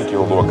we thank you,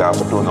 Lord God,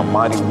 for doing a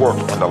mighty work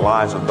in the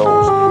lives of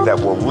those that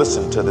will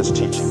listen to this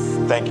teaching.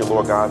 Thank you,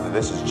 Lord God, that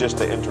this is just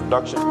the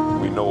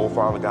introduction. We know,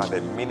 Father God,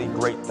 that many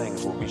great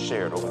things will be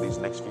shared over these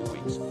next few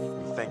weeks.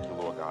 We thank you,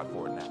 Lord God,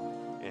 for it now.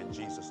 In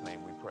Jesus' name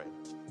we